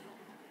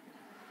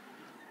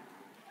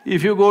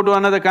 If you go to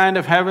another kind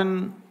of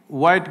heaven,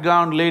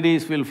 white-gowned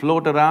ladies will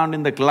float around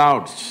in the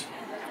clouds.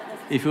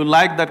 If you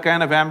like that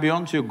kind of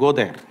ambience, you go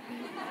there.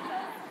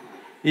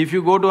 If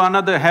you go to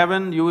another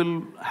heaven, you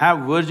will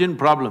have virgin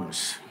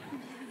problems.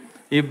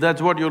 If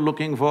that's what you're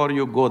looking for,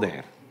 you go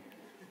there.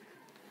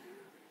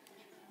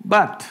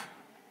 But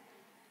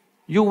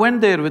you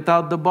went there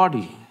without the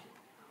body.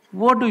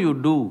 What do you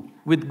do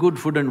with good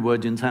food and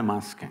virgins, I'm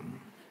asking?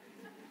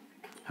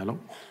 Hello?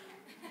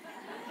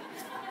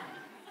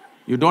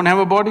 You don't have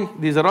a body?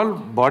 These are all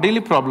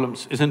bodily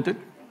problems, isn't it?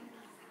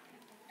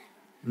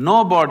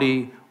 No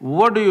body,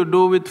 what do you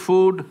do with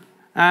food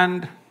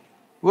and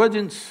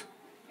virgins?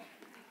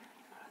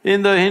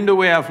 In the Hindu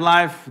way of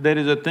life, there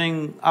is a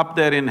thing, up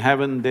there in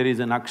heaven, there is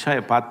an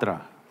Akshaya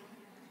Patra.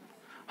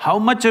 How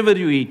much ever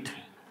you eat,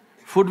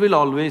 food will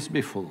always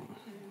be full.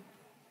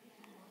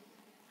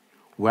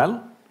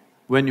 Well,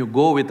 when you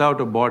go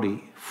without a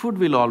body, food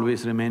will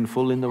always remain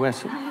full in the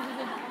vessel.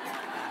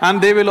 And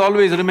they will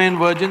always remain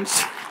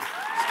virgins.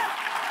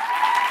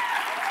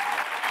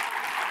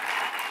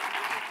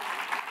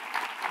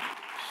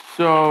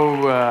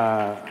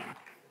 So,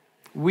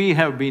 we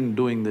have been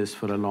doing this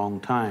for a long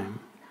time.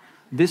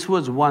 This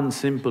was one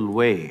simple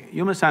way.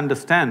 You must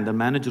understand the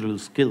managerial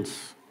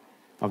skills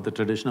of the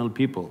traditional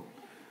people.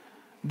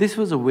 This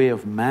was a way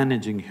of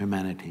managing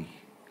humanity.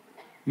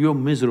 You're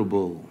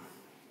miserable.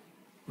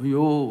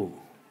 You…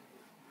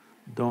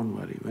 don't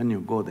worry, when you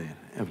go there,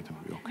 everything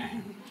will be okay.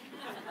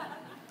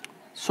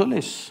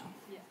 Solace.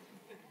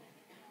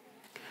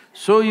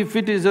 So if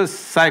it is a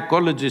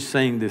psychologist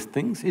saying these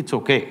things, it's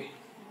okay.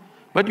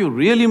 But you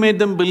really made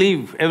them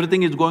believe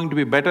everything is going to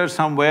be better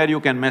somewhere,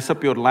 you can mess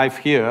up your life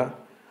here,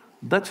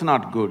 that's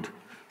not good.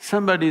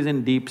 Somebody is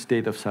in deep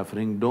state of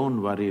suffering,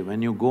 don't worry,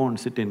 when you go and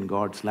sit in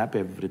God's lap,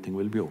 everything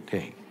will be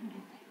okay.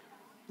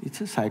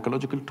 It's a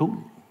psychological tool.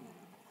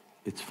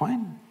 It's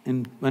fine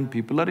when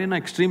people are in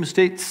extreme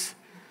states,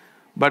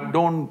 but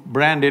don't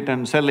brand it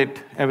and sell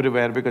it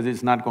everywhere because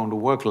it's not going to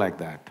work like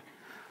that.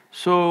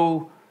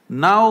 So,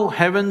 now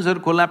heavens are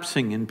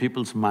collapsing in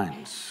people's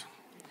minds.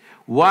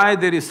 Why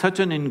there is such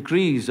an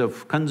increase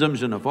of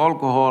consumption of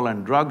alcohol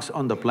and drugs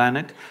on the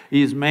planet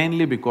is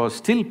mainly because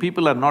still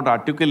people are not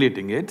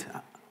articulating it,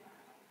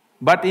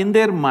 but in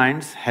their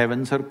minds,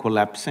 heavens are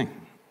collapsing.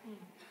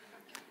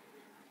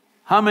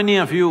 How many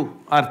of you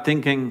are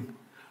thinking,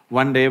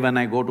 one day when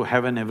I go to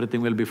heaven,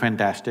 everything will be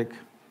fantastic?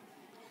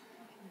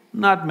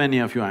 Not many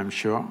of you, I'm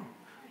sure.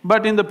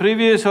 But in the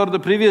previous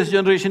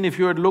generation, if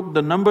you had looked,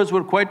 the numbers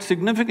were quite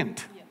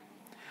significant.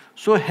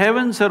 So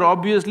heavens are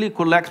obviously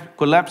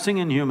collapsing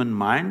in human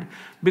mind,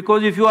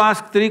 because if you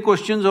ask three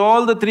questions,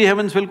 all the three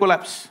heavens will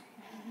collapse.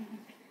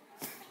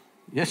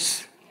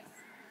 Yes.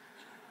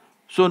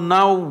 So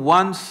now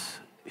once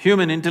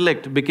human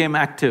intellect became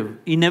active,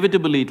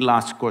 inevitably it'll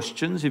ask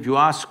questions. If you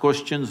ask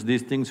questions,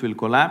 these things will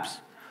collapse.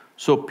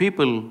 So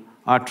people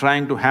are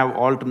trying to have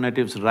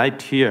alternatives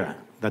right here,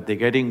 that they're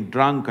getting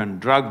drunk and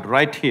drugged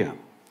right here.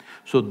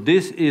 So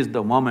this is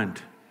the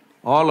moment.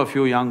 All of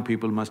you young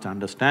people must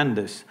understand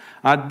this.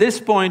 At this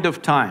point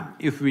of time,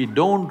 if we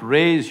don't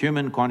raise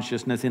human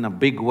consciousness in a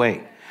big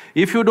way,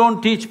 if you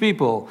don't teach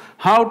people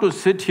how to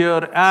sit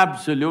here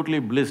absolutely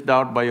blissed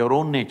out by your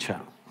own nature,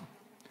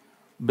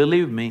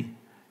 believe me,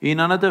 in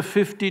another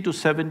 50 to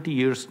 70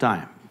 years'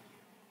 time,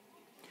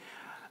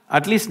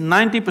 at least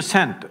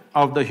 90%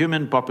 of the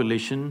human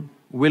population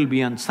will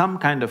be on some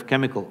kind of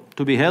chemical.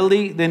 To be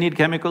healthy, they need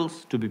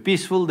chemicals. To be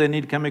peaceful, they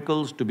need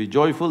chemicals. To be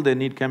joyful, they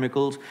need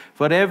chemicals.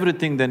 For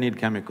everything, they need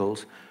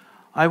chemicals.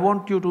 I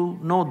want you to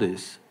know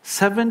this,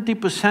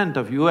 70%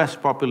 of US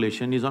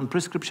population is on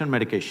prescription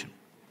medication.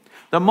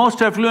 The most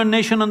affluent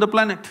nation on the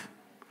planet.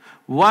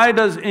 Why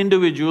does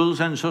individuals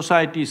and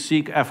societies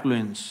seek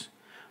affluence?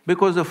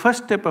 Because the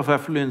first step of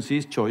affluence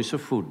is choice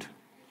of food,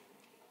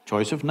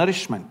 choice of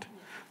nourishment.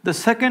 The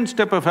second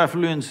step of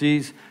affluence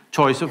is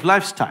choice of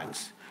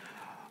lifestyles.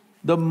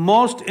 The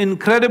most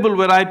incredible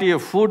variety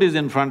of food is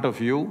in front of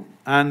you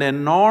and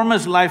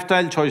enormous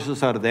lifestyle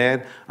choices are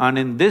there, and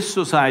in this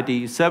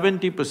society,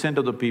 70%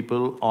 of the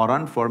people are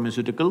on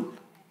pharmaceutical,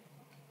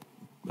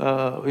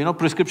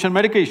 prescription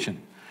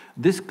medication.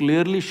 This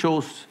clearly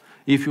shows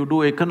if you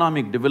do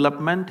economic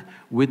development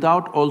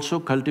without also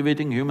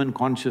cultivating human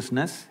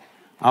consciousness,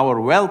 our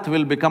wealth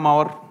will become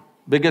our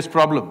biggest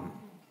problem.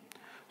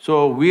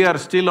 So we are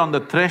still on the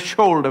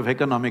threshold of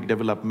economic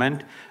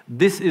development.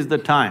 This is the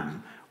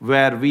time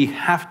where we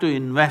have to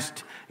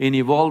invest in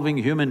evolving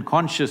human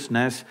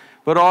consciousness.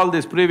 For all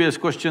this previous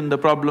question, the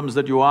problems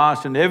that you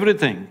asked and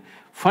everything,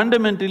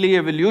 fundamentally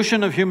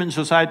evolution of human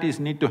societies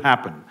need to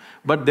happen.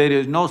 But there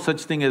is no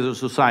such thing as a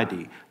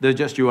society, there's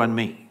just you and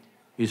me.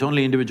 It's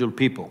only individual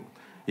people.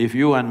 If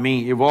you and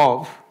me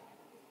evolve,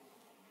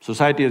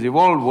 society has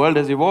evolved, world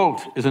has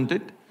evolved, isn't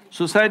it?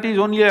 Society is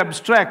only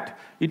abstract,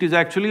 it is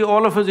actually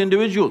all of us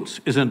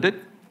individuals, isn't it?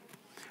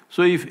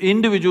 So if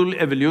individual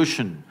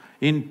evolution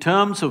in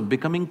terms of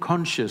becoming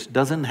conscious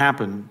doesn't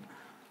happen,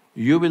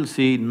 you will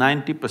see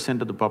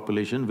 90% of the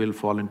population will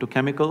fall into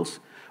chemicals.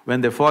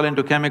 When they fall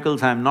into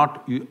chemicals, I'm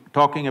not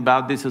talking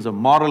about this as a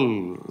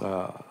moral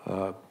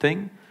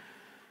thing.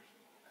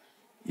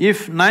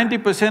 If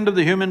 90% of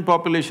the human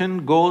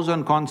population goes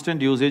on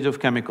constant usage of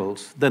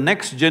chemicals, the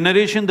next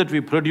generation that we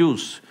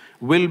produce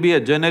will be a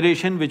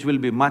generation which will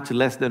be much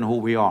less than who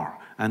we are.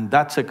 And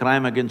that's a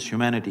crime against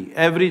humanity.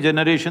 Every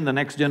generation, the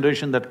next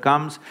generation that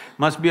comes,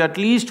 must be at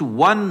least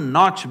one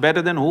notch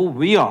better than who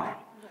we are.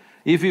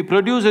 If we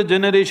produce a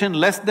generation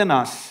less than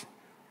us,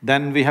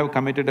 then we have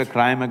committed a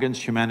crime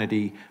against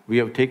humanity, we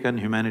have taken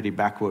humanity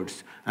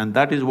backwards. And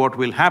that is what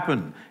will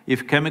happen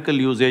if chemical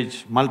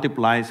usage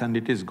multiplies and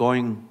it is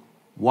going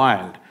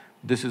wild.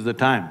 This is the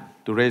time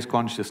to raise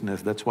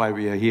consciousness, that's why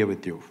we are here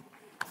with you.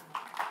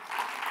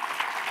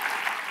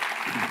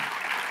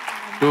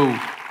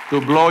 To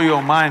blow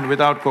your mind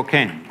without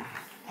cocaine.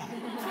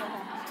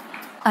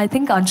 I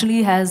think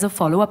Anjali has a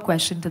follow-up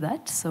question to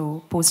that,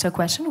 so post her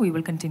question, we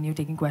will continue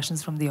taking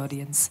questions from the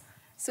audience.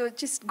 So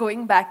just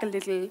going back a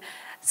little,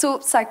 so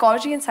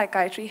psychology and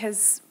psychiatry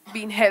has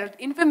been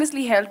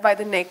infamously held by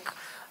the neck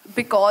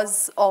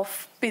because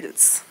of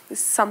pills. This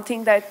is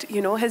something that,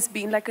 has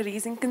been like a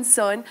raising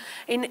concern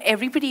in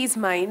everybody's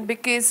mind,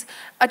 because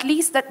at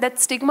least that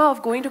stigma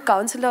of going to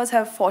counselors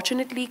have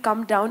fortunately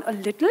come down a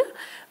little,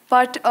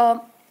 but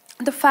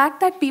the fact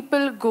that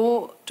people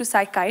go to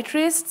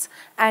psychiatrists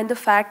and the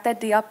fact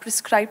that they are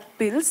prescribed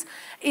pills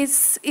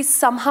is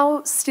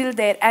somehow still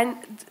there. And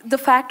the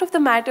fact of the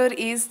matter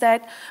is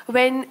that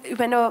when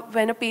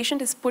a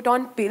patient is put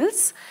on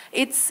pills,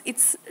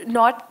 it's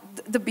not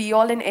the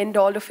be-all and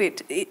end-all of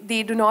it.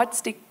 They do not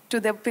stick to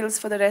the pills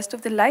for the rest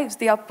of their lives.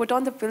 They are put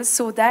on the pills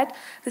so that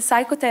the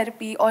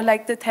psychotherapy or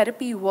like the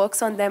therapy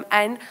works on them,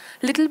 and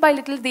little by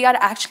little they are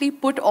actually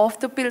put off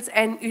the pills.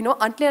 And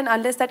until and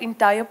unless that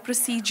entire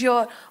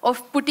procedure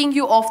of putting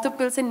you off the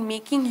pills and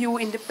making you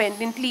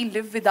independently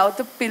live without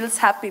the pills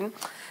happen,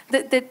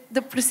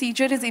 the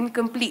procedure is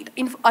incomplete.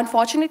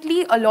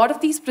 Unfortunately, a lot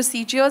of these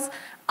procedures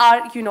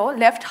are,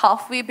 left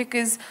halfway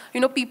because,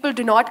 people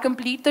do not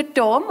complete the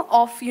term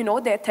of,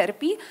 their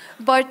therapy.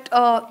 But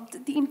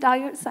the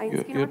entire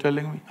science… You're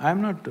telling me…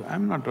 I'm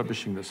not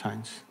rubbishing the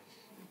science.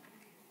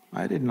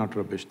 I did not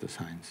rubbish the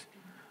science.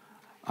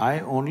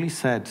 I only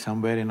said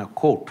somewhere in a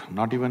quote,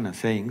 not even a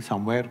saying,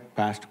 somewhere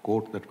past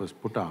quote that was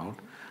put out,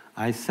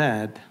 I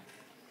said,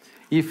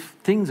 if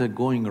things are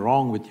going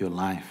wrong with your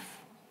life,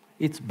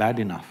 it's bad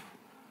enough.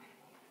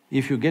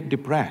 If you get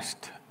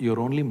depressed, you're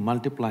only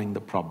multiplying the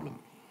problem.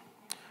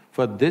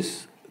 For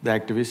this, the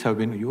activists have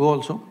been… You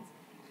also?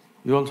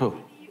 You also?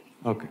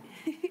 Okay.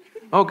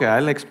 Okay,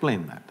 I'll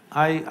explain that.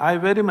 I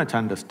very much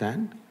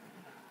understand.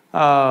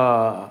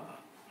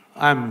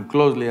 I'm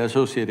closely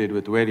associated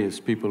with various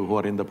people who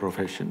are in the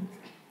profession,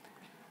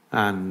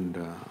 and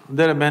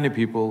there are many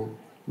people,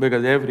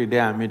 because every day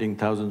I'm meeting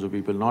thousands of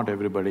people, not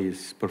everybody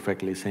is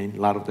perfectly sane, a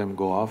lot of them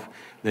go off,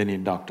 they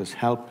need doctors'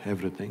 help,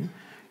 everything.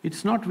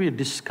 It's not we're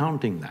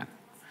discounting that.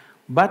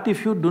 But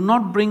if you do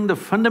not bring the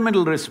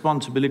fundamental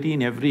responsibility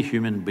in every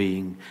human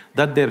being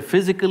that their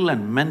physical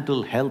and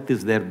mental health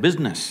is their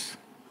business,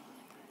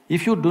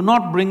 if you do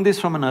not bring this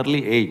from an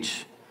early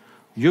age,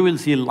 you will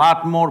see a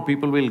lot more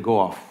people will go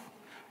off.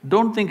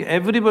 Don't think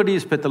everybody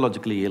is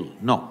pathologically ill,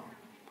 no.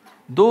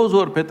 Those who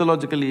are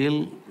pathologically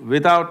ill,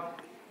 without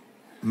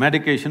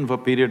medication for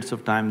periods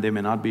of time, they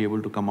may not be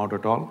able to come out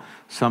at all.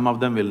 Some of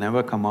them will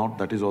never come out,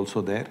 that is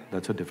also there,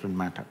 that's a different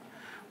matter.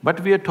 But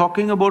we are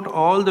talking about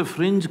all the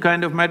fringe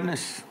kind of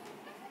madness,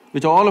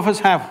 which all of us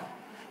have.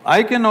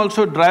 I can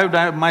also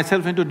drive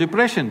myself into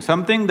depression,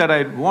 something that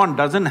I want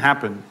doesn't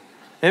happen.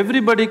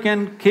 Everybody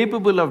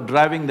capable of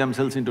driving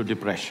themselves into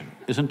depression,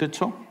 isn't it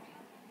so?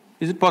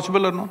 Is it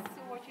possible or not? So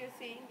what you're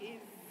saying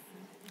is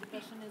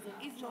depression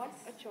is not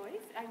a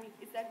choice? I mean,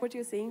 is that what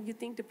you're saying? You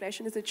think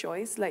depression is a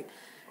choice? Like,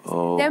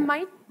 there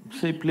might be…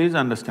 See, please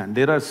understand,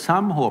 there are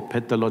some who are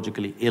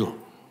pathologically ill.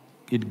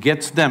 It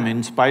gets them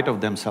in spite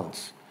of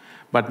themselves.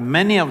 But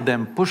many of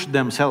them push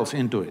themselves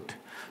into it.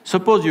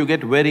 Suppose you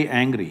get very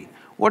angry,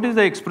 what is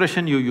the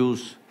expression you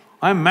use?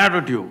 I'm mad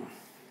at you.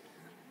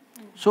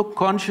 So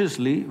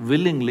consciously,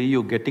 willingly,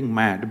 you're getting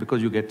mad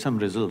because you get some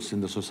results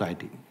in the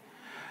society.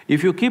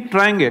 If you keep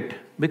trying it,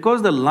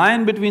 because the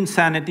line between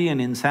sanity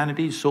and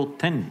insanity is so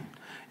thin,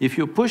 if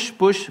you push,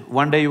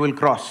 one day you will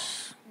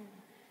cross.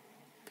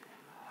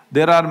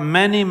 There are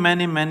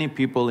many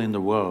people in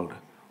the world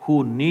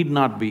who need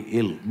not be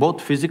ill,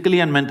 both physically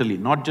and mentally,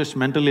 not just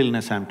mental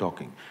illness I'm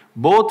talking.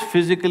 Both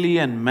physically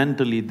and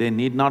mentally, they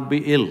need not be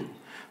ill.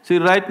 See,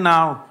 right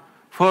now,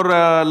 for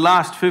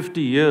last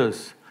 50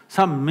 years,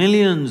 some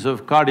millions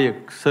of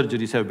cardiac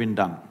surgeries have been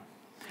done.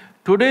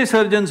 Today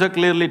surgeons are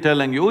clearly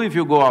telling you, if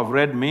you go off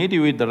red meat,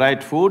 you eat the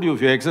right food,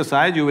 if you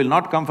exercise, you will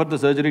not come for the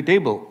surgery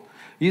table.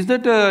 Is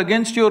that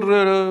against your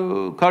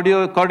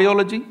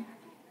cardiology?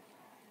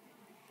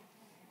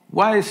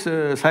 Why is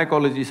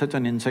psychology such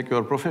an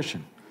insecure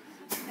profession?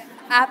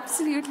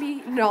 Absolutely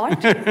not.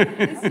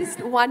 There's just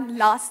one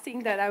last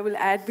thing that I will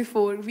add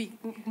before we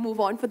move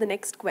on for the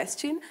next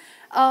question.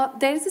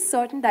 There is a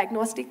certain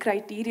diagnostic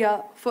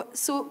criteria for…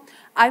 So,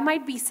 I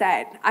might be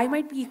sad, I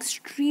might be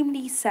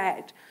extremely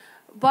sad,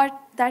 but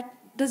that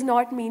does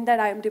not mean that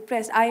I am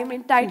depressed. I am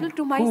entitled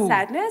to my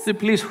sadness. See,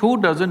 please,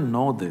 who doesn't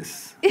know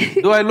this?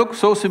 Do I look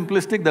so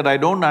simplistic that I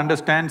don't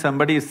understand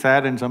somebody is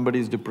sad and somebody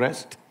is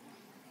depressed?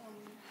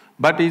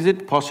 But is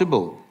it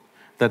possible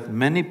that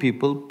many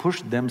people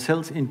push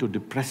themselves into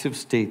depressive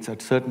states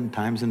at certain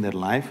times in their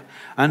life,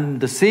 and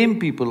the same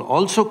people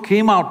also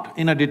came out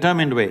in a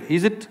determined way?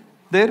 Is it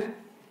there?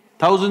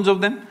 Thousands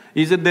of them?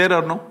 Is it there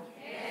or no?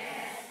 Yes.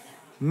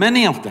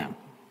 Many of them.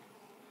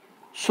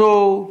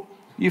 So,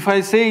 if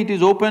I say it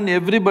is open,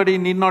 everybody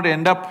need not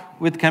end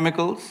up with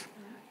chemicals,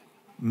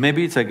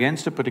 maybe it's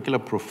against a particular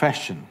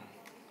profession,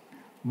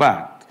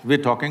 but we're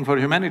talking for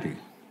humanity.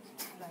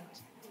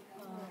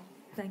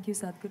 Thank you,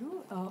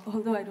 Sadhguru.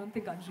 Although I don't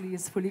think Anjali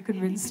is fully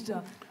convinced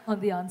on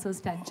the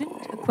answers tangent.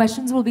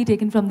 Questions will be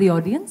taken from the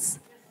audience.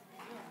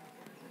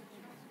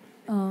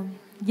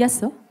 Yes,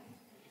 sir.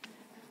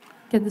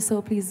 Can the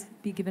sir please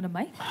be given a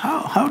mic?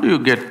 How do you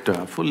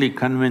get fully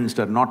convinced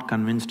or not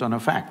convinced on a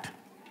fact?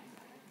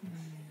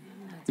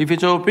 If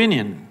it's your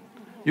opinion,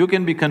 you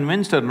can be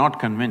convinced or not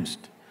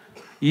convinced.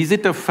 Is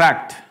it a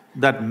fact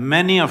that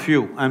many of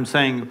you, I'm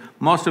saying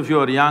most of you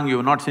are young,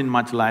 you've not seen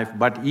much life,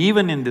 but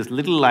even in this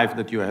little life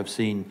that you have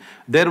seen,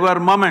 there were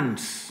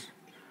moments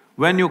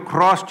when you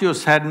crossed your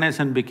sadness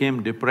and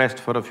became depressed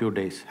for a few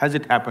days. Has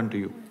it happened to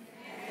you?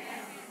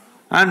 Yes.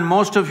 And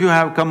most of you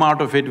have come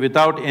out of it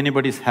without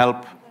anybody's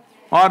help,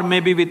 or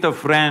maybe with a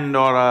friend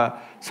or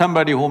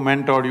somebody who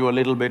mentored you a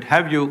little bit.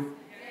 Have you?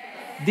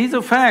 Yes. These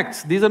are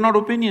facts, these are not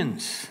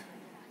opinions.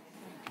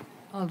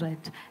 All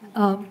right.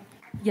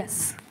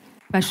 Yes.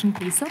 Question,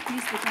 please, sir.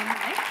 Please take on the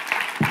mic.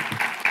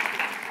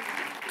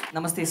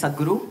 Namaste,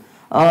 Sadhguru.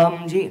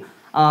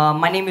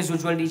 My name is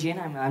Ujjwal D. Jain.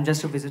 I'm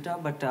just a visitor,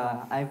 but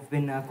I've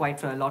been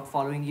quite a lot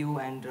following you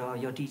and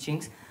your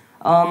teachings.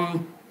 I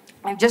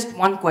have just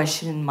one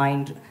question in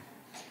mind.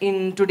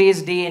 In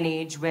today's day and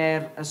age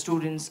where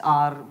students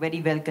are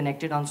very well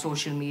connected on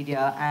social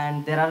media,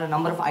 and there are a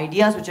number of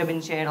ideas which have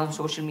been shared on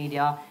social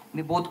media,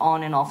 both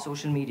on and off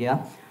social media,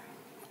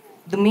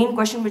 the main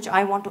question which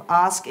I want to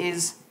ask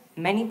is,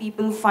 many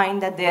people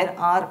find that there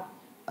are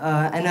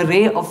an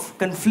array of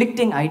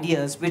conflicting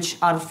ideas which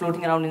are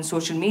floating around in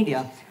social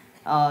media.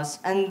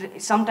 And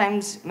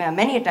sometimes,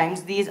 many a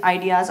times, these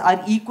ideas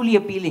are equally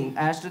appealing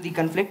as to the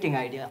conflicting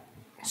idea.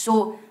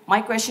 So,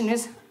 my question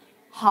is,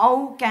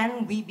 how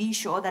can we be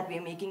sure that we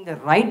are making the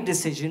right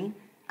decision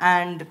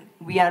and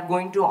we are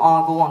going to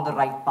go on the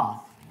right path?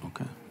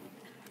 Okay.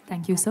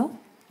 Thank you, sir.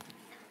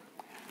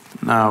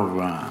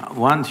 Now,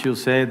 once you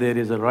say there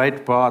is a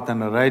right path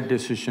and a right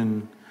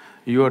decision,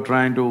 you are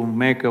trying to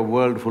make a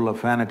world full of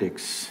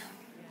fanatics.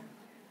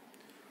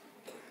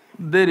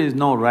 There is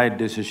no right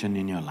decision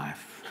in your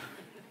life.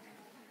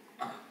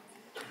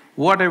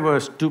 Whatever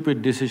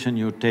stupid decision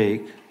you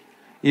take,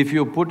 if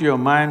you put your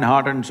mind,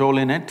 heart and soul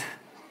in it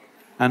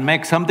and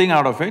make something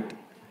out of it,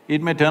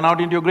 it may turn out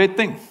into a great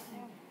thing.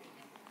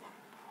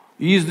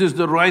 Is this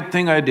the right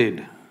thing I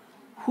did?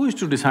 Who is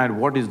to decide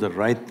what is the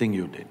right thing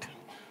you did?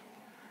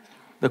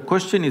 The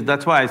question is,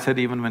 that's why I said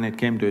even when it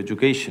came to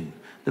education,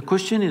 the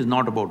question is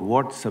not about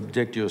what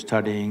subject you're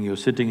studying, you're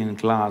sitting in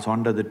class,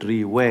 under the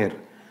tree, where,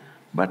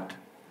 but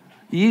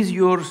is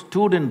your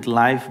student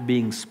life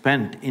being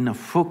spent in a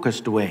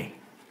focused way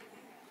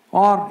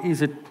or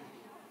is it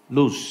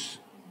loose?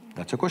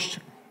 That's a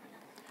question.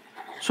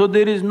 So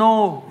there is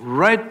no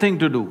right thing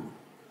to do,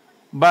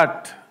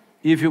 but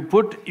if you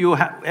put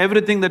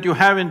everything that you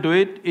have into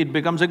it, it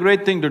becomes a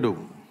great thing to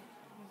do.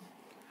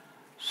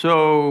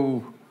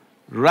 So,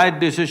 right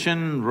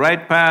decision,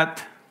 right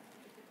path,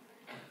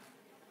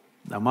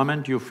 the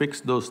moment you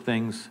fix those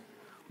things,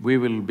 we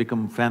will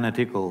become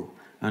fanatical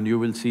and you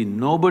will see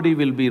nobody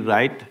will be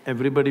right,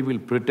 everybody will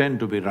pretend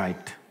to be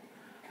right.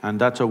 And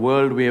that's a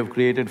world we have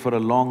created for a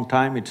long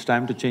time, it's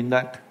time to change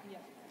that.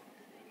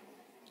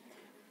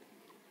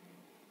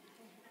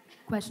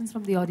 Questions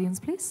from the audience,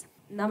 please.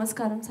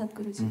 Namaskaram,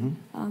 Sadhguruji.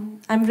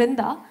 I'm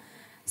Vrinda.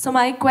 So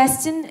my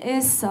question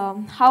is,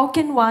 how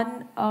can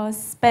one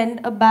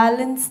spend a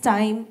balanced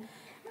time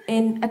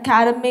in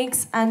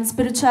academics and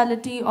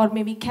spirituality, or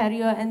maybe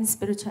career and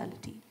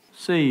spirituality?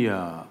 See,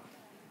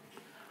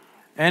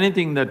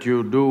 anything that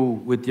you do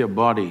with your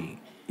body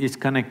is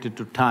connected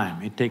to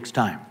time, it takes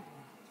time.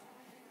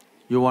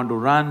 You want to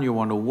run, you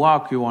want to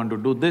walk, you want to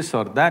do this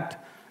or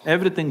that,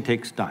 everything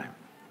takes time.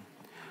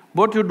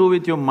 What you do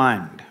with your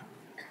mind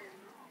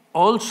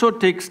also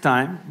takes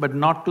time, but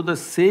not to the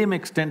same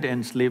extent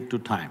enslaved to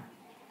time.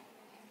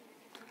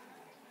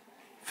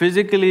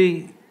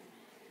 Physically,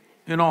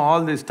 you know,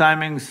 all these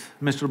timings,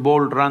 Mr.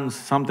 Bolt runs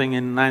something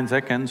in 9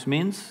 seconds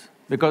means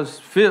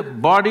because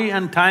body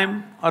and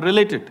time are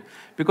related.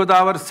 Because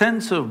our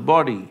sense of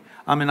body,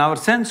 our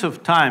sense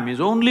of time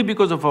is only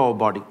because of our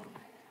body.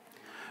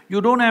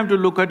 You don't have to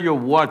look at your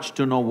watch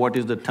to know what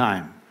is the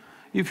time.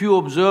 If you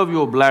observe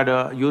your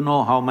bladder, you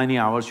know how many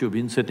hours you've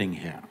been sitting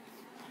here.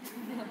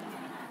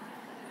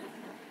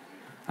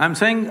 I'm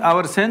saying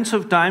our sense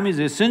of time is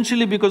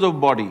essentially because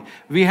of body.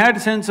 We had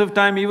sense of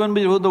time even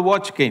before the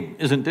watch came,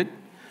 isn't it?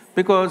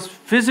 Because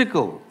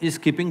physical is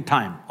keeping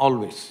time,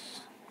 always.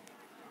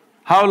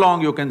 How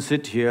long you can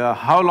sit here,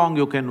 how long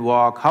you can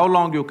walk, how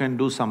long you can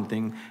do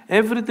something,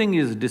 everything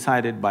is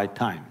decided by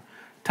time.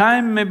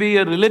 Time may be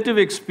a relative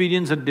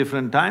experience at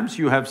different times.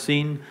 You have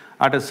seen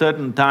at a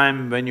certain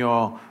time when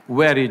you're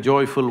very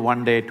joyful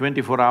one day,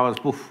 24 hours,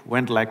 poof,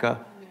 went like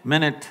a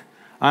minute.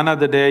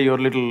 Another day you're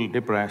little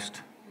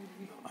depressed.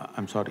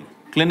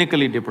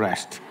 Clinically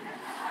depressed.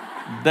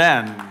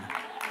 Then,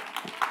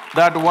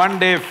 that one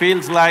day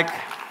feels like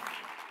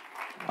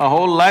a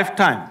whole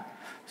lifetime.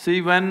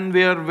 See, when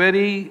we are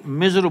very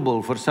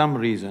miserable for some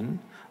reason,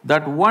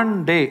 that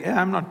one day…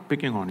 I'm not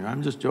picking on you,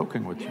 I'm just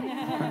joking with you.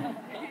 Okay?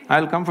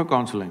 I'll come for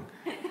counseling.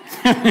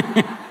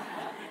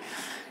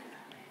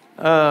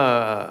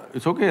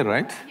 It's okay,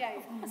 right?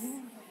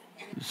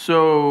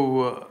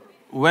 So,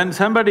 when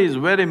somebody is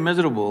very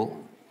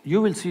miserable,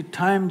 you will see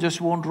time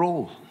just won't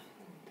roll.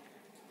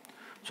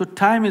 So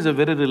time is a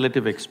very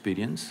relative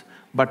experience,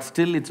 but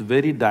still it's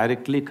very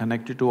directly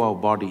connected to our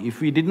body. If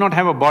we did not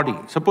have a body,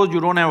 suppose you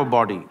don't have a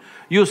body,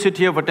 you sit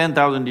here for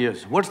 10,000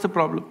 years, what's the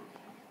problem?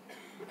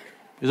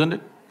 Isn't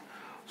it?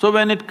 So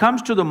when it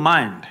comes to the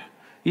mind,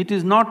 it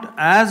is not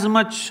as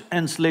much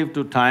enslaved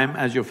to time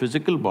as your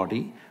physical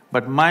body,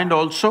 but mind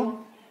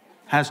also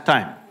has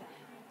time.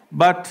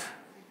 But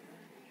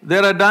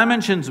there are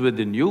dimensions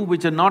within you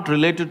which are not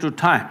related to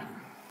time.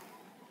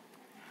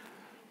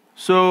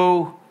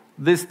 So,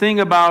 this thing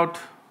about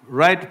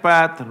right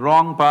path,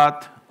 wrong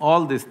path,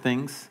 all these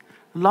things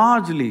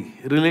largely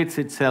relates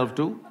itself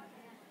to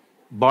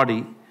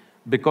body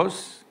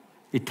because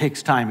it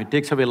takes time, it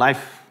takes away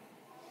life.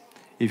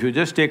 If you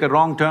just take a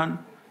wrong turn,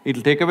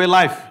 it'll take away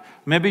life.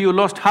 Maybe you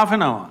lost half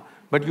an hour,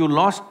 but you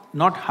lost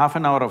not half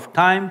an hour of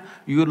time,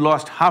 you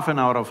lost half an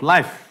hour of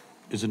life,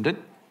 isn't it?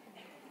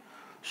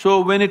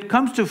 So when it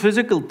comes to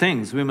physical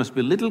things, we must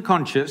be little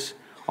conscious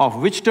of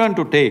which turn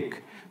to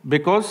take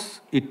because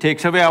it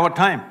takes away our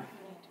time.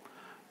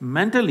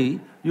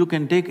 Mentally, you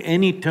can take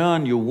any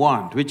turn you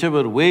want,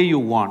 whichever way you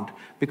want,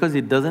 because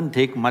it doesn't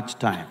take much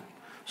time.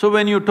 So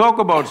when you talk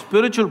about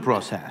spiritual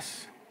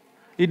process,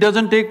 it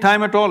doesn't take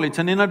time at all, it's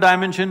an inner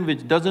dimension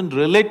which doesn't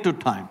relate to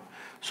time.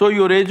 So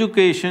your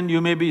education,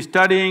 you may be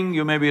studying,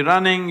 you may be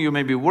running, you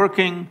may be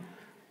working,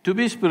 to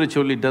be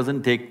spiritual, it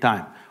doesn't take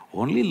time.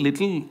 Only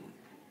little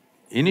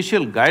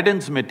initial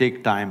guidance may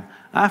take time,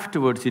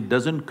 afterwards it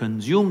doesn't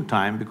consume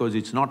time because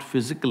it's not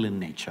physical in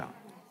nature.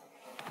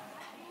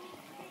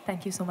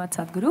 Thank you so much,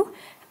 Sadhguru.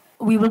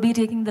 We will be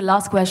taking the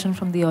last question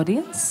from the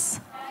audience.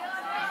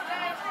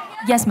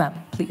 Yes, ma'am,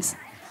 please.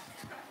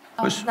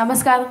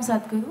 Namaskaram,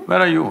 Sadhguru. Where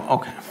are you?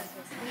 Okay.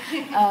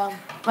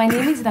 My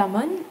name is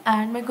Raman,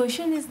 and my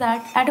question is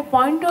that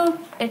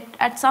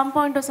at some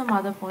point or some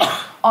other point,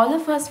 all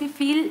of us, we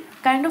feel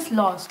kind of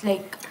lost,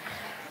 like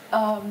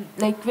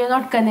we're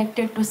not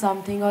connected to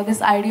something, or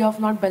this idea of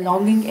not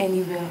belonging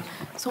anywhere.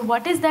 So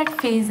what is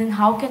that phase and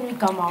how can we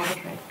come out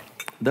of it?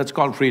 That's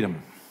called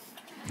freedom.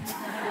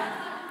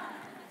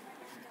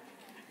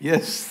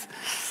 Yes.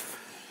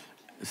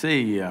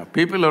 See,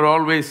 people are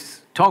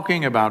always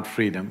talking about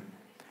freedom,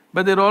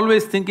 but they're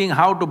always thinking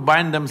how to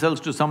bind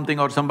themselves to something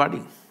or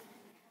somebody.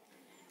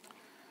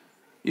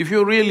 If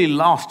you're really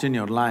lost in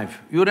your life,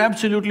 you're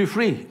absolutely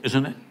free,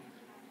 isn't it?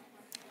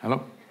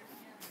 Hello?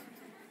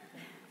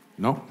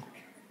 No?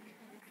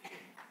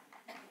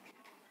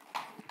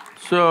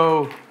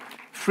 So,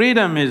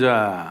 freedom is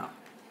a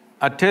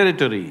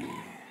territory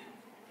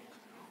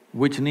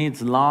which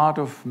needs lot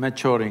of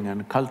maturing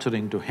and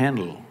culturing to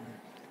handle.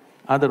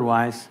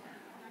 Otherwise,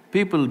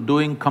 people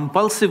doing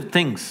compulsive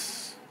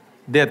things,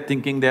 they're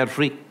thinking they're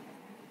free.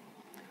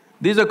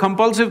 These are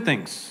compulsive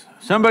things.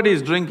 Somebody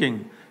is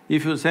drinking,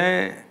 if you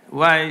say,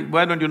 why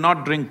don't you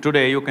not drink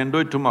today, you can do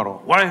it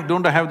tomorrow. Why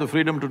don't I have the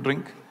freedom to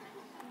drink?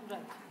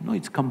 No,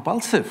 it's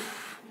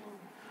compulsive.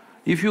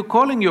 If you're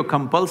calling your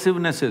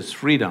compulsiveness as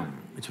freedom,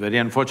 it's very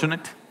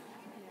unfortunate.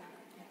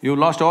 You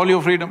lost all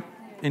your freedom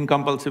in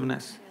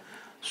compulsiveness.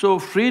 So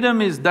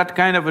freedom is that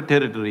kind of a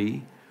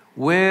territory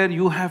where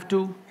you have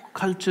to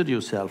culture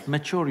yourself,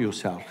 mature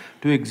yourself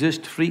to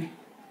exist free.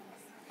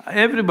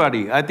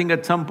 Everybody, I think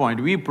at some point,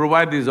 we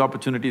provide these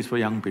opportunities for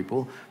young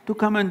people to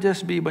come and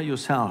just be by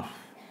yourself.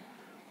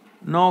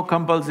 No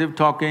compulsive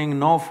talking,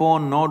 no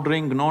phone, no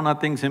drink, no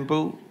nothing,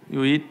 simple.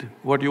 You eat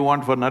what you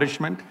want for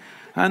nourishment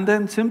and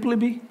then simply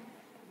be.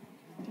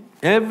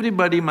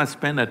 Everybody must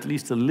spend at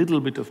least a little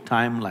bit of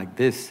time like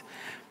this,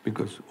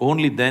 because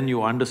only then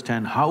you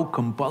understand how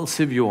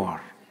compulsive you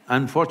are.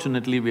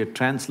 Unfortunately, we are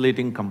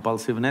translating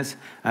compulsiveness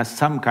as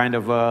some kind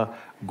of a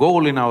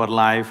goal in our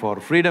life or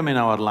freedom in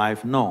our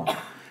life. No.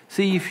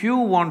 See, if you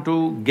want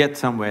to get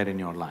somewhere in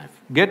your life,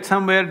 get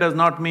somewhere does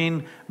not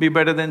mean be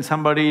better than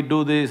somebody,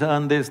 do this,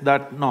 earn this,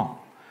 that, no.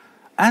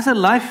 As a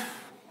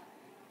life,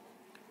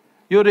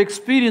 your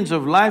experience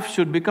of life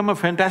should become a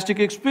fantastic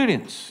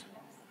experience.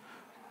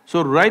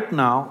 So right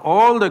now,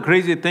 all the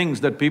crazy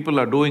things that people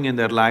are doing in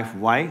their life,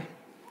 why?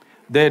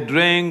 They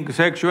drink,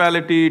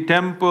 sexuality,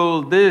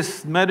 temple,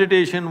 this,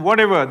 meditation,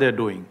 whatever they're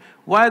doing.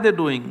 Why are they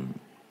doing?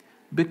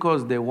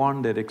 Because they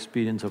want their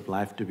experience of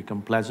life to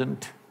become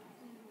pleasant.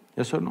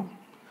 Yes or no?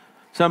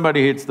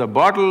 Somebody hits the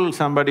bottle,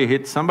 somebody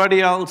hits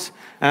somebody else,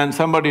 and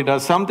somebody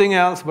does something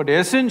else, but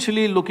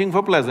essentially looking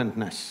for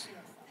pleasantness.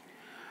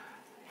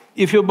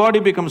 If your body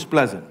becomes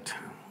pleasant,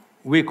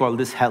 we call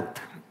this health.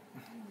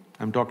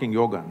 I'm talking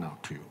yoga now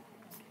to you,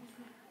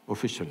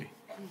 officially.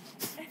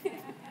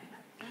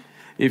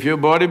 If your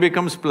body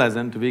becomes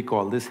pleasant, we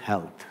call this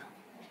health.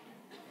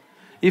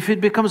 If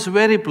it becomes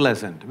very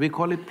pleasant, we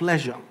call it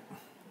pleasure.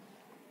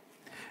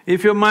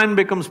 If your mind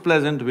becomes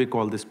pleasant, we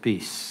call this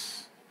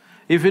peace.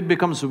 If it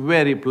becomes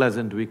very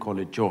pleasant, we call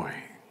it joy.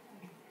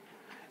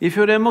 If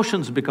your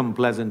emotions become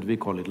pleasant, we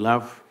call it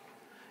love.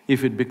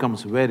 If it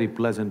becomes very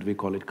pleasant, we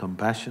call it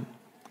compassion.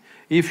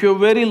 If your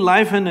very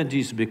life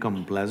energies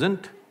become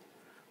pleasant,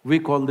 we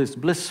call this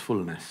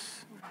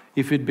blissfulness.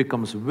 If it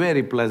becomes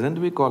very pleasant,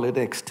 we call it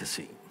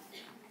ecstasy.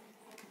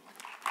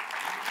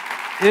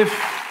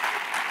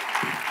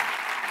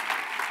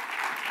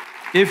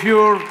 If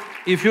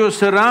your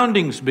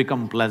surroundings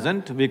become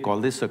pleasant, we call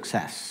this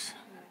success.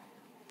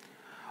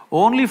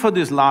 Only for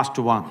this last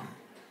one,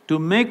 to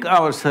make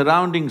our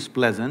surroundings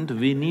pleasant,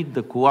 we need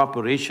the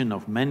cooperation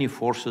of many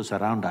forces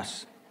around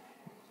us.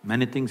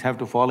 Many things have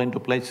to fall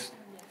into place.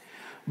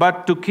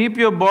 But to keep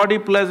your body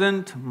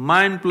pleasant,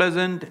 mind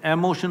pleasant,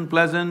 emotion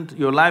pleasant,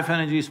 your life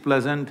energies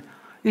pleasant,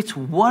 it's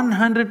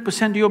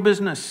 100% your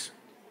business,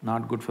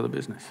 not good for the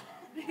business.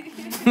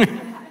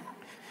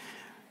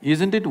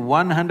 Isn't it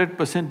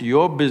 100%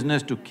 your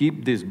business to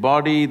keep this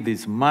body,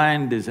 this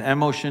mind, this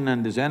emotion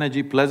and this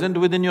energy pleasant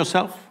within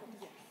yourself?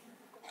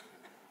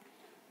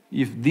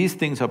 If these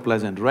things are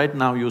pleasant, right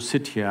now you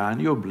sit here and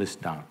you're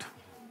blissed out.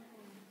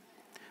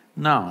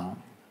 Now,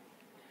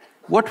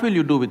 what will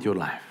you do with your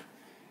life?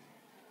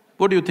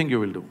 What do you think you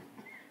will do?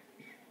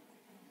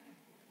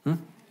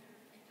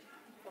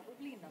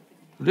 Probably nothing.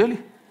 Really?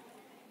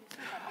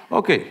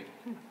 Okay,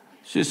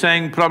 she's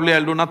saying probably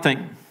I'll do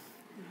nothing.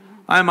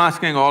 I'm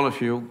asking all of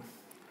you,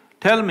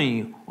 tell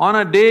me, on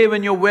a day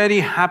when you're very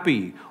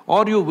happy,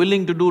 are you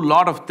willing to do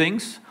lot of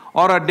things?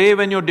 Or a day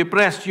when you're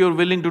depressed, you're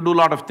willing to do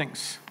lot of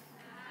things?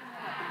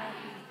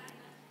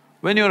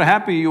 When you're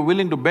happy, you're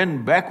willing to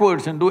bend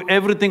backwards and do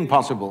everything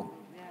possible.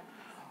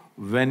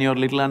 When you're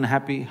little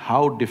unhappy,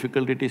 how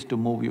difficult it is to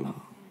move you,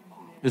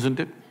 isn't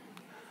it?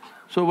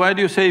 So why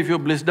do you say if you're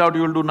blissed out,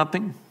 you'll do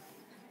nothing?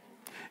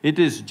 It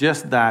is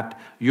just that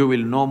you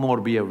will no more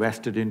be a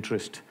vested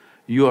interest.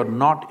 You are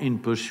not in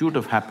pursuit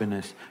of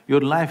happiness.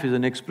 Your life is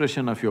an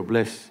expression of your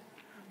bliss.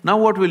 Now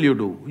what will you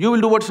do? You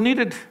will do what's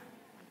needed.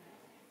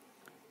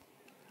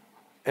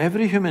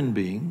 Every human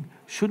being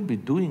should be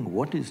doing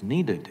what is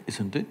needed,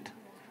 isn't it?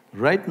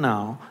 Right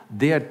now,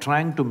 they are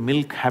trying to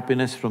milk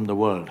happiness from the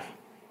world,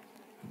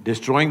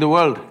 destroying the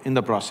world in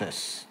the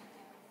process,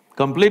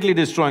 completely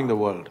destroying the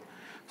world.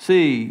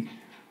 See,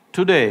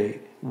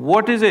 today,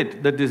 what is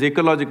it that these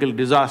ecological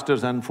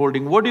disasters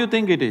unfolding, what do you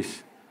think it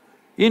is?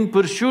 In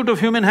pursuit of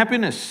human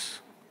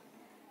happiness,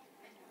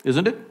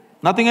 isn't it?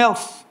 Nothing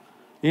else.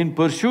 In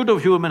pursuit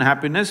of human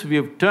happiness, we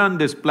have turned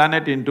this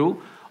planet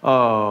into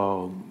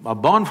a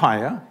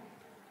bonfire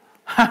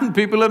and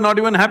people are not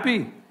even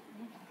happy.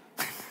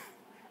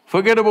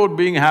 Forget about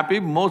being happy,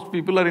 most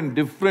people are in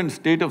different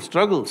state of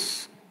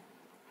struggles.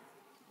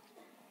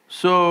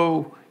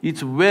 So,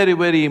 it's very,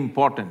 very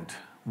important.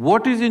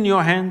 What is in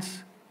your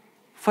hands?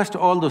 First,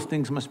 all those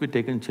things must be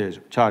taken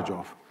charge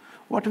of.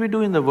 What we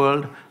do in the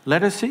world,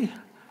 let us see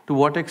to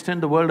what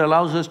extent the world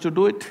allows us to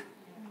do it.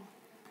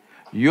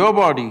 Your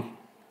body,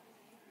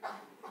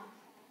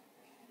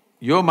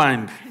 your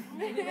mind,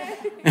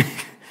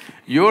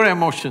 your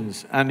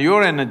emotions and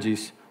your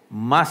energies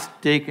must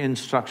take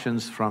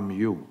instructions from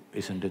you,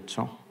 isn't it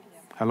so?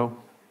 Hello?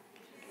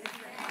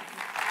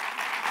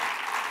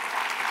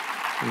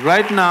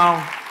 Right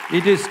now,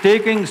 it is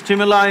taking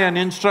stimuli and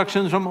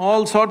instructions from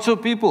all sorts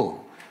of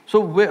people.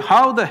 So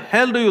how the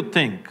hell do you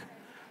think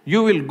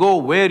you will go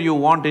where you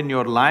want in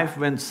your life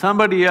when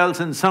somebody else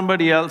and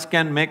somebody else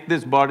can make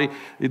this body,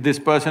 this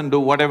person do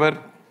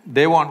whatever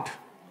they want?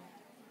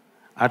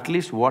 At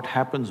least what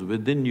happens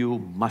within you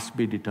must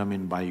be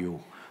determined by you.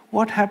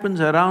 What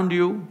happens around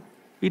you,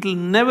 it'll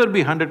never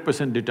be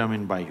 100%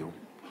 determined by you.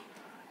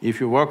 If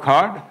you work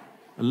hard,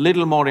 a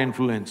little more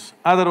influence,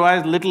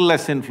 otherwise little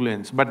less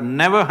influence, but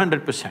never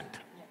 100%.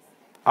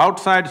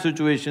 Outside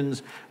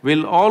situations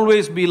will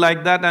always be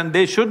like that and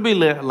they should be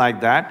like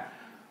that,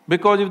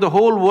 because if the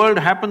whole world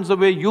happens the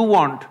way you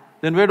want,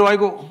 then where do I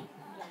go?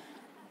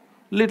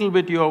 Little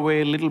bit your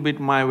way, little bit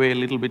my way,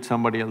 little bit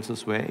somebody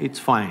else's way, it's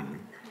fine.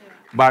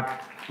 But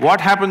what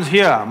happens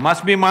here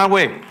must be my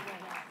way.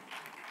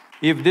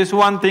 If this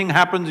one thing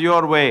happens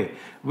your way,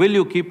 will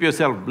you keep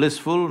yourself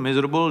blissful,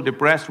 miserable,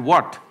 depressed,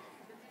 what?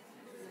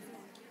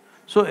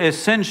 So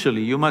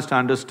essentially, you must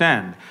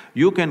understand,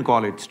 you can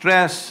call it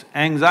stress,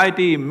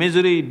 anxiety,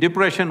 misery,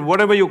 depression,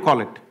 whatever you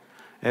call it.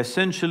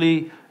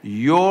 Essentially,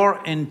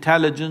 your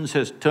intelligence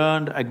has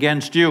turned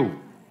against you.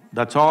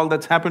 That's all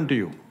that's happened to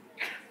you.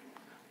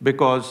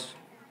 Because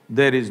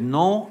there is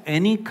no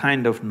any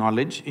kind of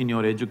knowledge in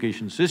your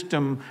education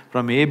system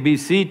from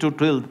ABC to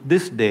till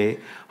this day,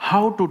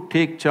 how to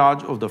take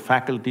charge of the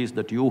faculties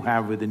that you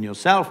have within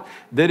yourself.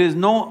 There is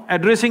no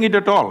addressing it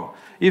at all.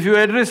 If you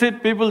address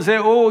it, people say,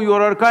 oh, you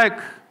are archaic.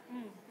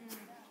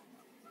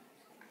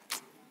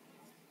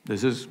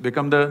 This has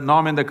become the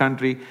norm in the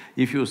country.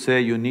 If you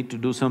say you need to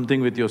do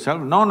something with yourself,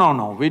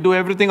 no, we do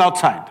everything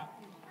outside.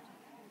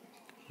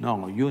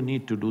 No, you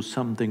need to do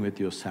something with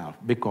yourself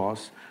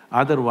because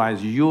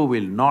otherwise you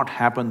will not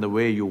happen the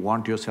way you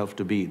want yourself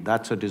to be.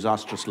 That's a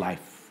disastrous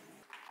life.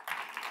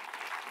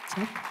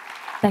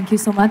 Thank you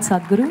so much,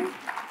 Sadhguru.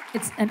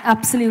 It's an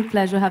absolute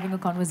pleasure having a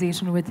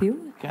conversation with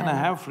you. Can I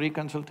have free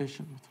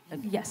consultation?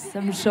 Yes,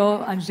 I'm sure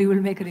Anjali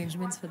will make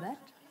arrangements for that.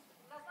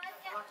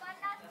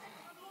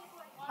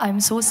 I'm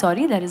so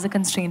sorry, there is a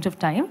constraint of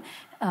time.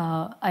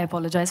 I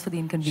apologize for the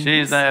inconvenience. She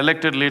is the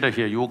elected leader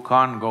here, you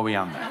can't go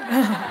beyond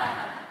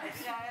that.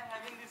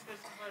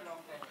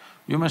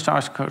 You must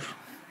ask her.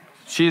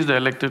 She is the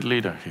elected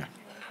leader here.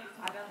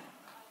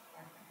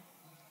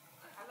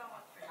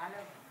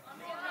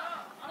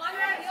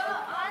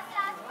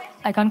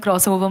 I can't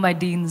cross over my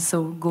deans,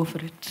 so go for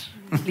it.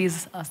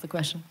 Please ask the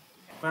question.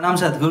 Pranam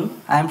Sadhguru.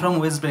 I am from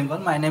West Bengal.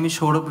 My name is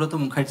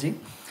Shourabroto Mukherjee.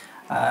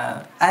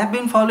 I have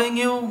been following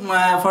you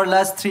for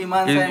last 3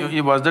 months.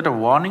 Was that a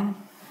warning?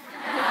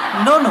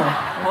 No.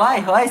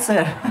 Why,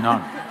 sir?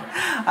 No.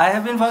 I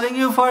have been following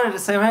you for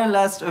several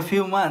last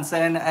few months,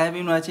 and I have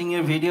been watching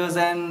your videos,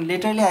 and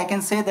literally I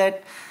can say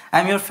that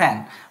I'm your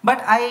fan.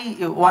 But I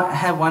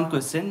have one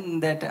question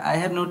that I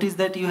have noticed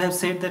that you have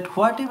said that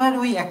whatever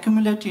we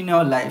accumulate in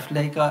our life,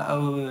 like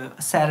our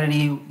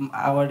salary,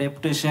 our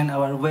reputation,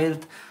 our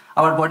wealth,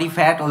 our body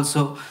fat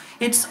also,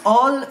 it's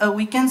all,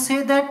 we can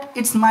say that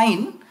it's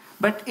mine,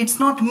 but it's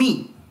not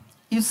me.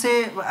 You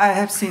say, I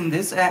have seen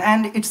this,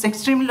 and it's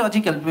extremely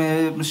logical.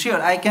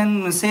 Sure, I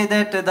can say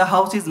that the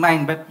house is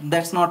mine, but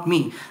that's not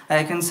me.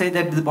 I can say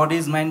that the body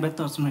is mine, but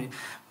that's not me.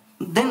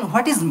 Then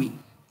what is me?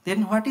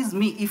 Then what is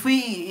me?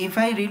 If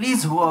I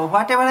release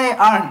whatever I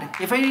earned,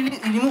 if I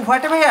remove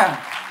whatever I earned,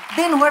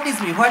 then what is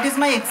me? What is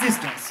my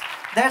existence?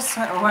 That's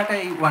what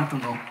I want to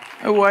know.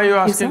 Why are you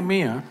asking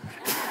me, huh?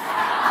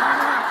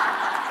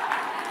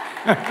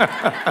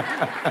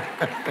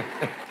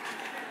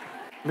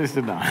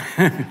 Listen now.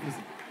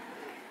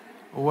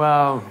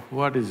 Well,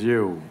 what is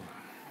you?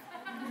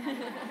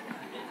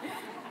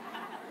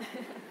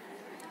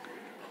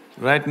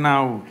 Right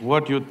now,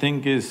 what you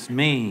think is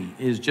me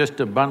is just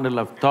a bundle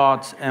of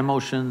thoughts,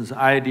 emotions,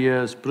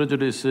 ideas,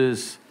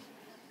 prejudices,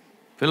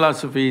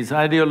 philosophies,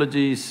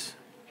 ideologies,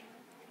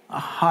 a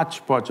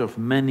hodgepodge of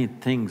many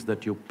things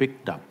that you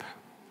picked up.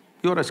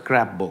 You're a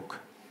scrapbook.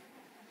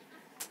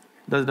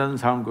 That doesn't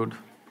sound good.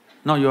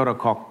 No, you're a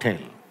cocktail.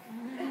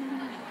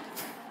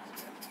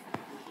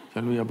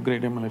 Shall we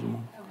upgrade him a little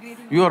more?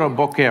 You're a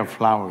bouquet of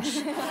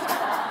flowers.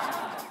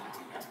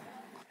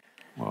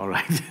 All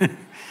right.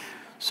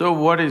 So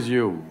what is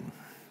you?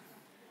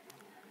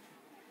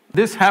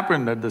 This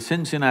happened at the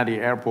Cincinnati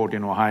airport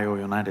in Ohio,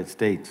 United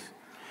States.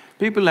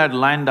 People had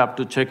lined up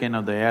to check in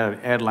at the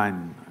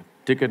airline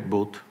ticket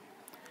booth.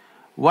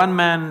 One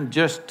man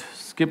just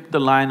skipped the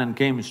line and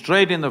came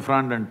straight in the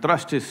front and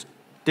thrust his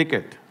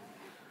ticket.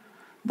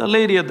 The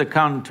lady at the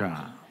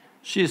counter,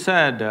 she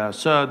said,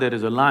 "Sir, there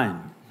is a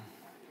line."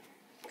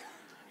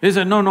 He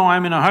said, "No,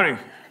 I'm in a hurry."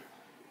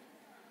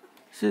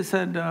 She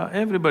said,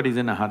 "Everybody's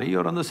in a hurry,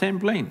 you're on the same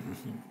plane.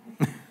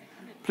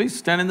 Please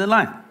stand in the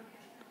line."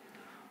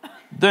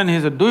 Then he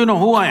said, "Do you know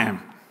who I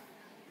am?"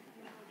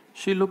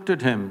 She looked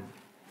at him,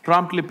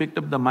 promptly picked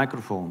up the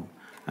microphone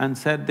and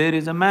said, "There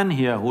is a man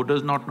here who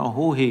does not know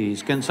who he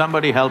is, can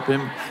somebody help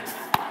him?"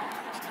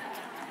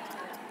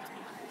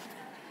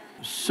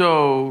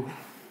 So,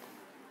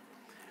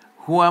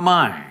 who am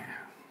I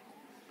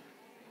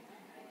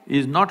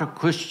is not a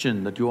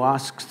question that you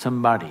ask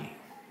somebody,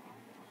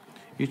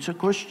 it's a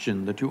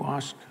question that you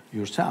ask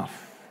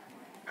yourself.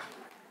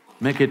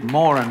 Make it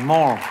more and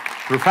more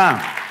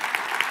profound.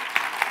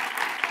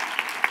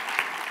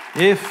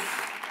 If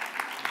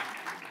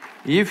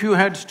you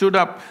had stood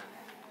up,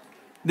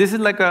 this is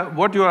like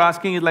what you are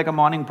asking is like a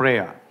morning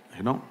prayer,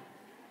 you know,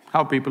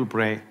 how people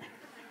pray.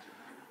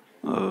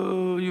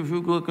 If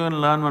you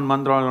can learn one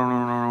mantra,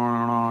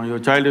 your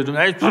child is doing,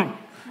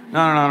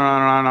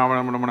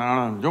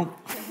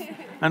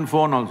 and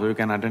phone also you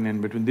can attend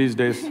in between these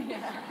days.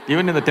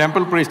 Even in the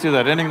temple, priest is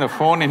attending the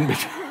phone in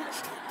between.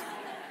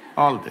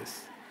 All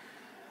this.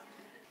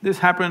 This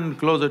happened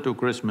closer to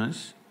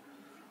Christmas.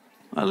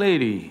 A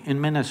lady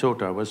in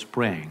Minnesota was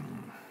praying.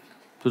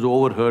 It was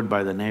overheard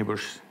by the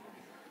neighbors.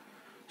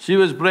 She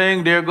was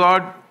praying, "Dear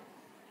God,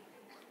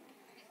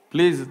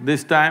 please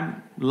this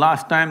time,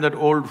 last time that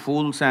old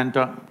fool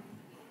Santa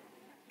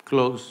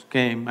Claus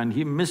came and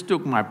he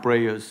mistook my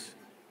prayers.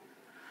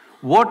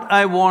 What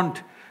I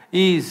want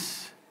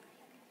is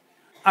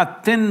a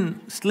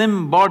thin,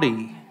 slim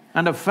body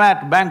and a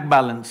fat bank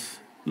balance.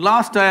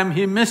 Last time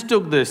he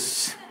mistook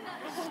this."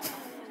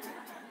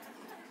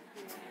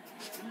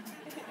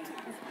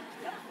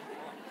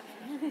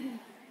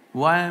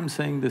 Why I'm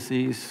saying this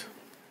is,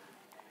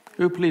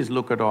 you please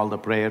look at all the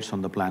prayers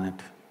on the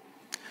planet.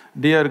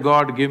 Dear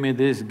God, give me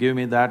this, give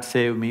me that,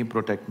 save me,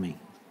 protect me.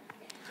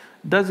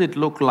 Does it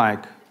look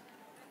like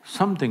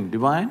something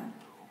divine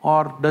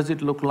or does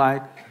it look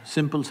like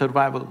simple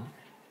survival?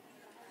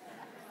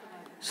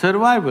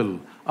 Survival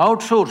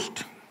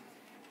outsourced.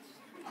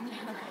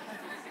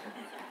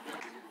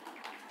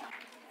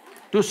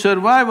 To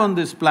survive on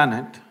this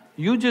planet,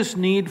 you just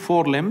need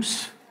 4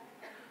 limbs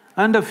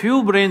and a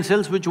few brain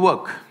cells which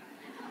work.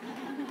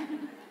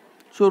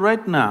 So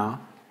right now,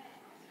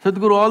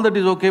 Sadhguru, all that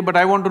is okay, but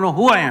I want to know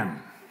who I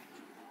am.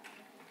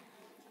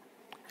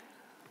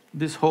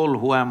 This whole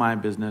who am I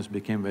business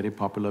became very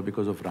popular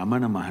because of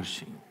Ramana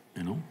Maharshi,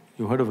 you know.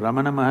 You heard of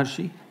Ramana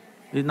Maharshi?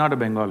 He's not a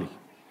Bengali.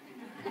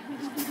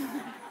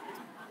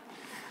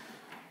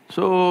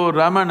 So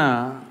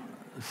Ramana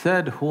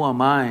said, "Who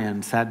am I?"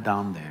 and sat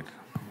down there.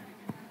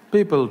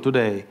 People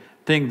today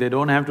think they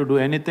don't have to do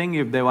anything.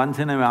 If they once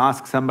in a while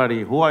ask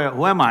somebody, who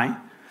am I?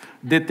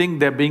 They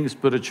think they're being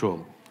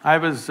spiritual. I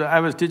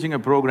was teaching a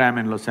program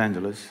in Los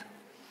Angeles.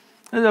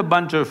 There's a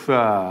bunch of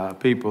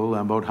people,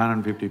 about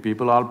 150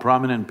 people, all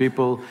prominent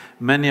people,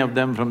 many of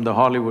them from the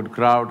Hollywood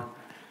crowd.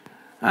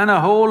 And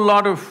a whole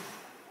lot of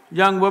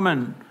young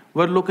women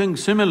were looking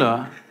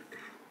similar.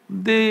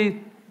 They're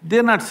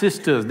not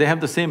sisters, they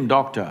have the same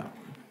doctor.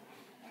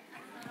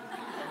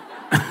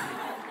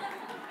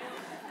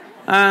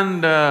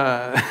 And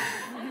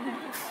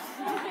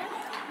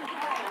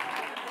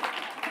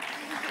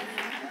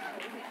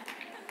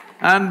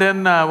and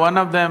then one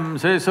of them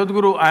says,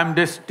 "Sadhguru, I'm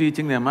just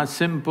teaching them a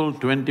simple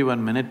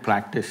 21-minute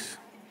practice."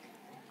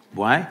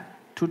 Why?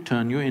 To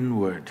turn you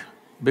inward.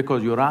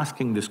 Because you're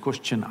asking this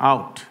question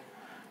out,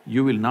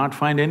 you will not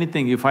find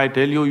anything. If I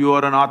tell you you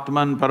are an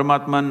Atman,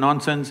 Paramatman,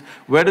 nonsense,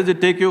 where does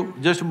it take you?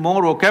 Just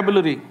more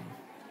vocabulary.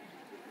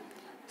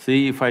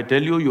 See, if I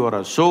tell you you are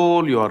a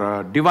soul, you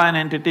are a divine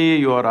entity,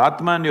 you are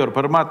Atman, you are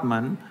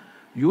Paramatman,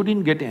 you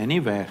didn't get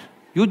anywhere.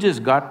 You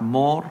just got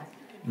more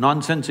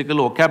nonsensical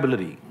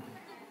vocabulary.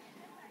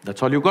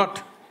 That's all you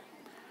got.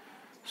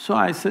 So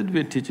I said,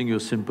 we're teaching you a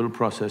simple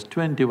process,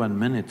 21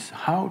 minutes,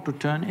 how to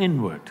turn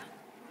inward.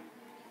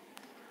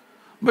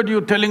 But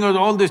you're telling us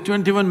all this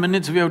 21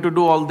 minutes we have to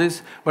do all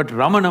this, but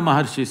Ramana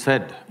Maharshi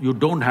said, you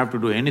don't have to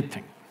do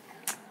anything.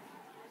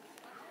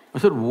 I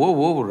said,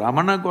 whoa,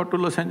 Ramana got to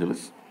Los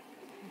Angeles?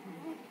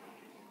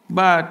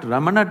 But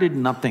Ramana did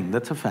nothing,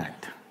 that's a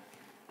fact.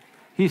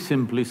 He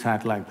simply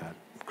sat like that,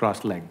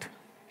 cross-legged.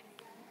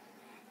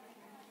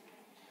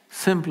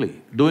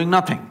 Simply doing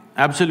nothing,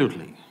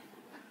 absolutely.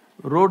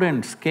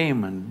 Rodents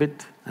came and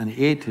bit and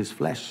ate his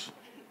flesh.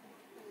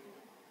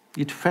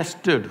 It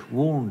festered,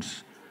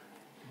 wounds,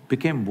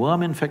 became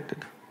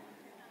worm-infected.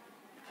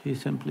 He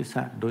simply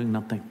sat doing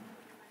nothing.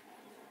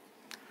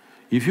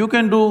 If you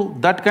can do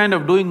that kind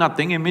of doing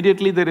nothing,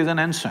 immediately there is an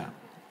answer,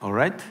 all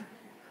right?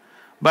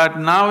 But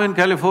now in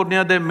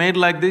California, they made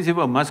like this, if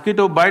a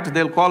mosquito bites,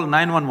 they'll call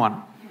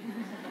 911.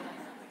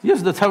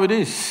 Yes, that's how it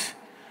is.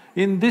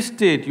 In this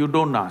state, you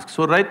don't ask.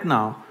 So right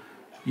now,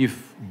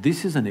 if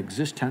this is an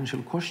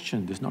existential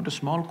question, this is not a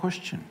small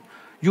question.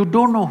 You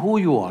don't know who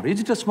you are. Is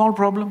it a small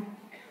problem?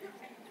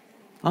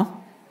 Huh?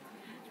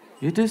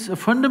 It is a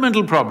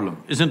fundamental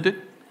problem, isn't it?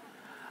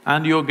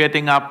 And you're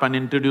getting up and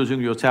introducing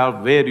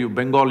yourself, where you…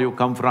 Bengal you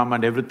come from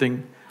and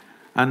everything.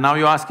 And now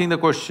you're asking the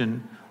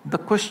question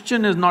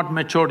is not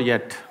matured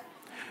yet.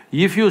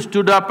 If you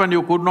stood up and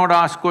you could not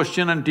ask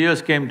question and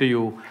tears came to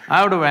you,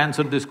 I would have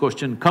answered this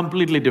question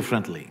completely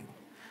differently.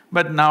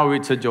 But now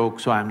it's a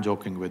joke, so I'm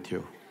joking with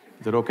you.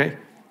 Is that okay?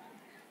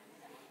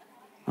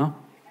 Huh?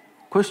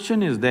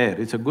 Question is there,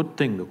 it's a good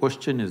thing, the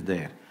question is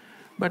there.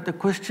 But the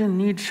question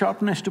needs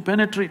sharpness to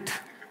penetrate.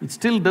 It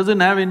still doesn't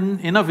have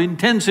enough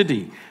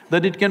intensity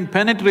that it can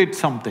penetrate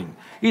something.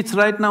 It's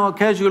right now a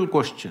casual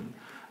question.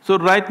 So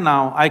right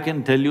now, I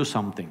can tell you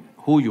something,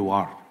 who you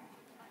are,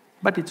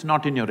 but it's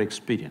not in your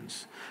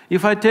experience.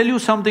 If I tell you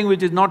something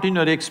which is not in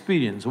your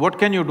experience, what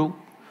can you do?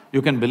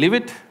 You can believe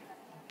it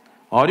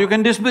or you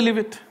can disbelieve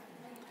it.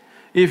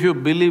 If you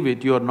believe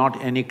it, you are not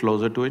any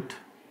closer to it.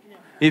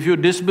 If you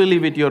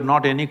disbelieve it, you're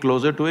not any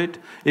closer to it.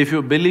 If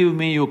you believe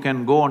me, you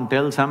can go and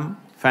tell some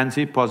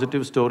fancy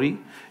positive story.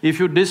 If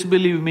you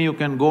disbelieve me, you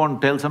can go and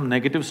tell some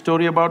negative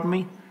story about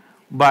me.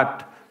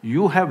 But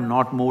you have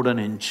not moved an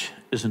inch,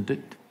 isn't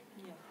it?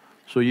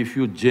 So if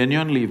you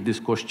genuinely… if this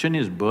question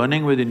is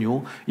burning within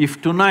you,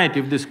 if tonight,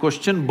 if this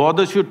question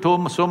bothers you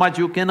so much,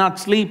 you cannot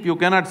sleep, you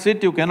cannot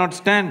sit, you cannot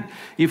stand,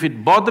 if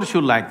it bothers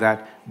you like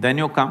that, then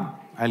you come,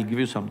 I'll give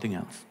you something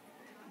else,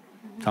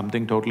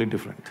 something totally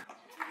different.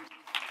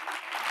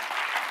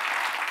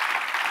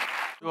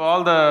 To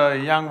all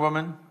the young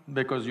women,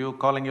 because you're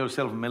calling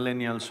yourself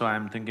millennials, so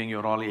I'm thinking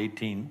you're all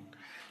 18.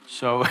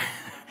 So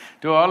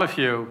to all of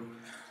you,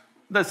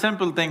 the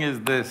simple thing is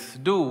this,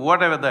 do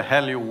whatever the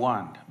hell you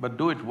want, but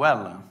do it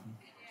well.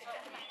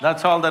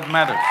 That's all that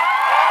matters.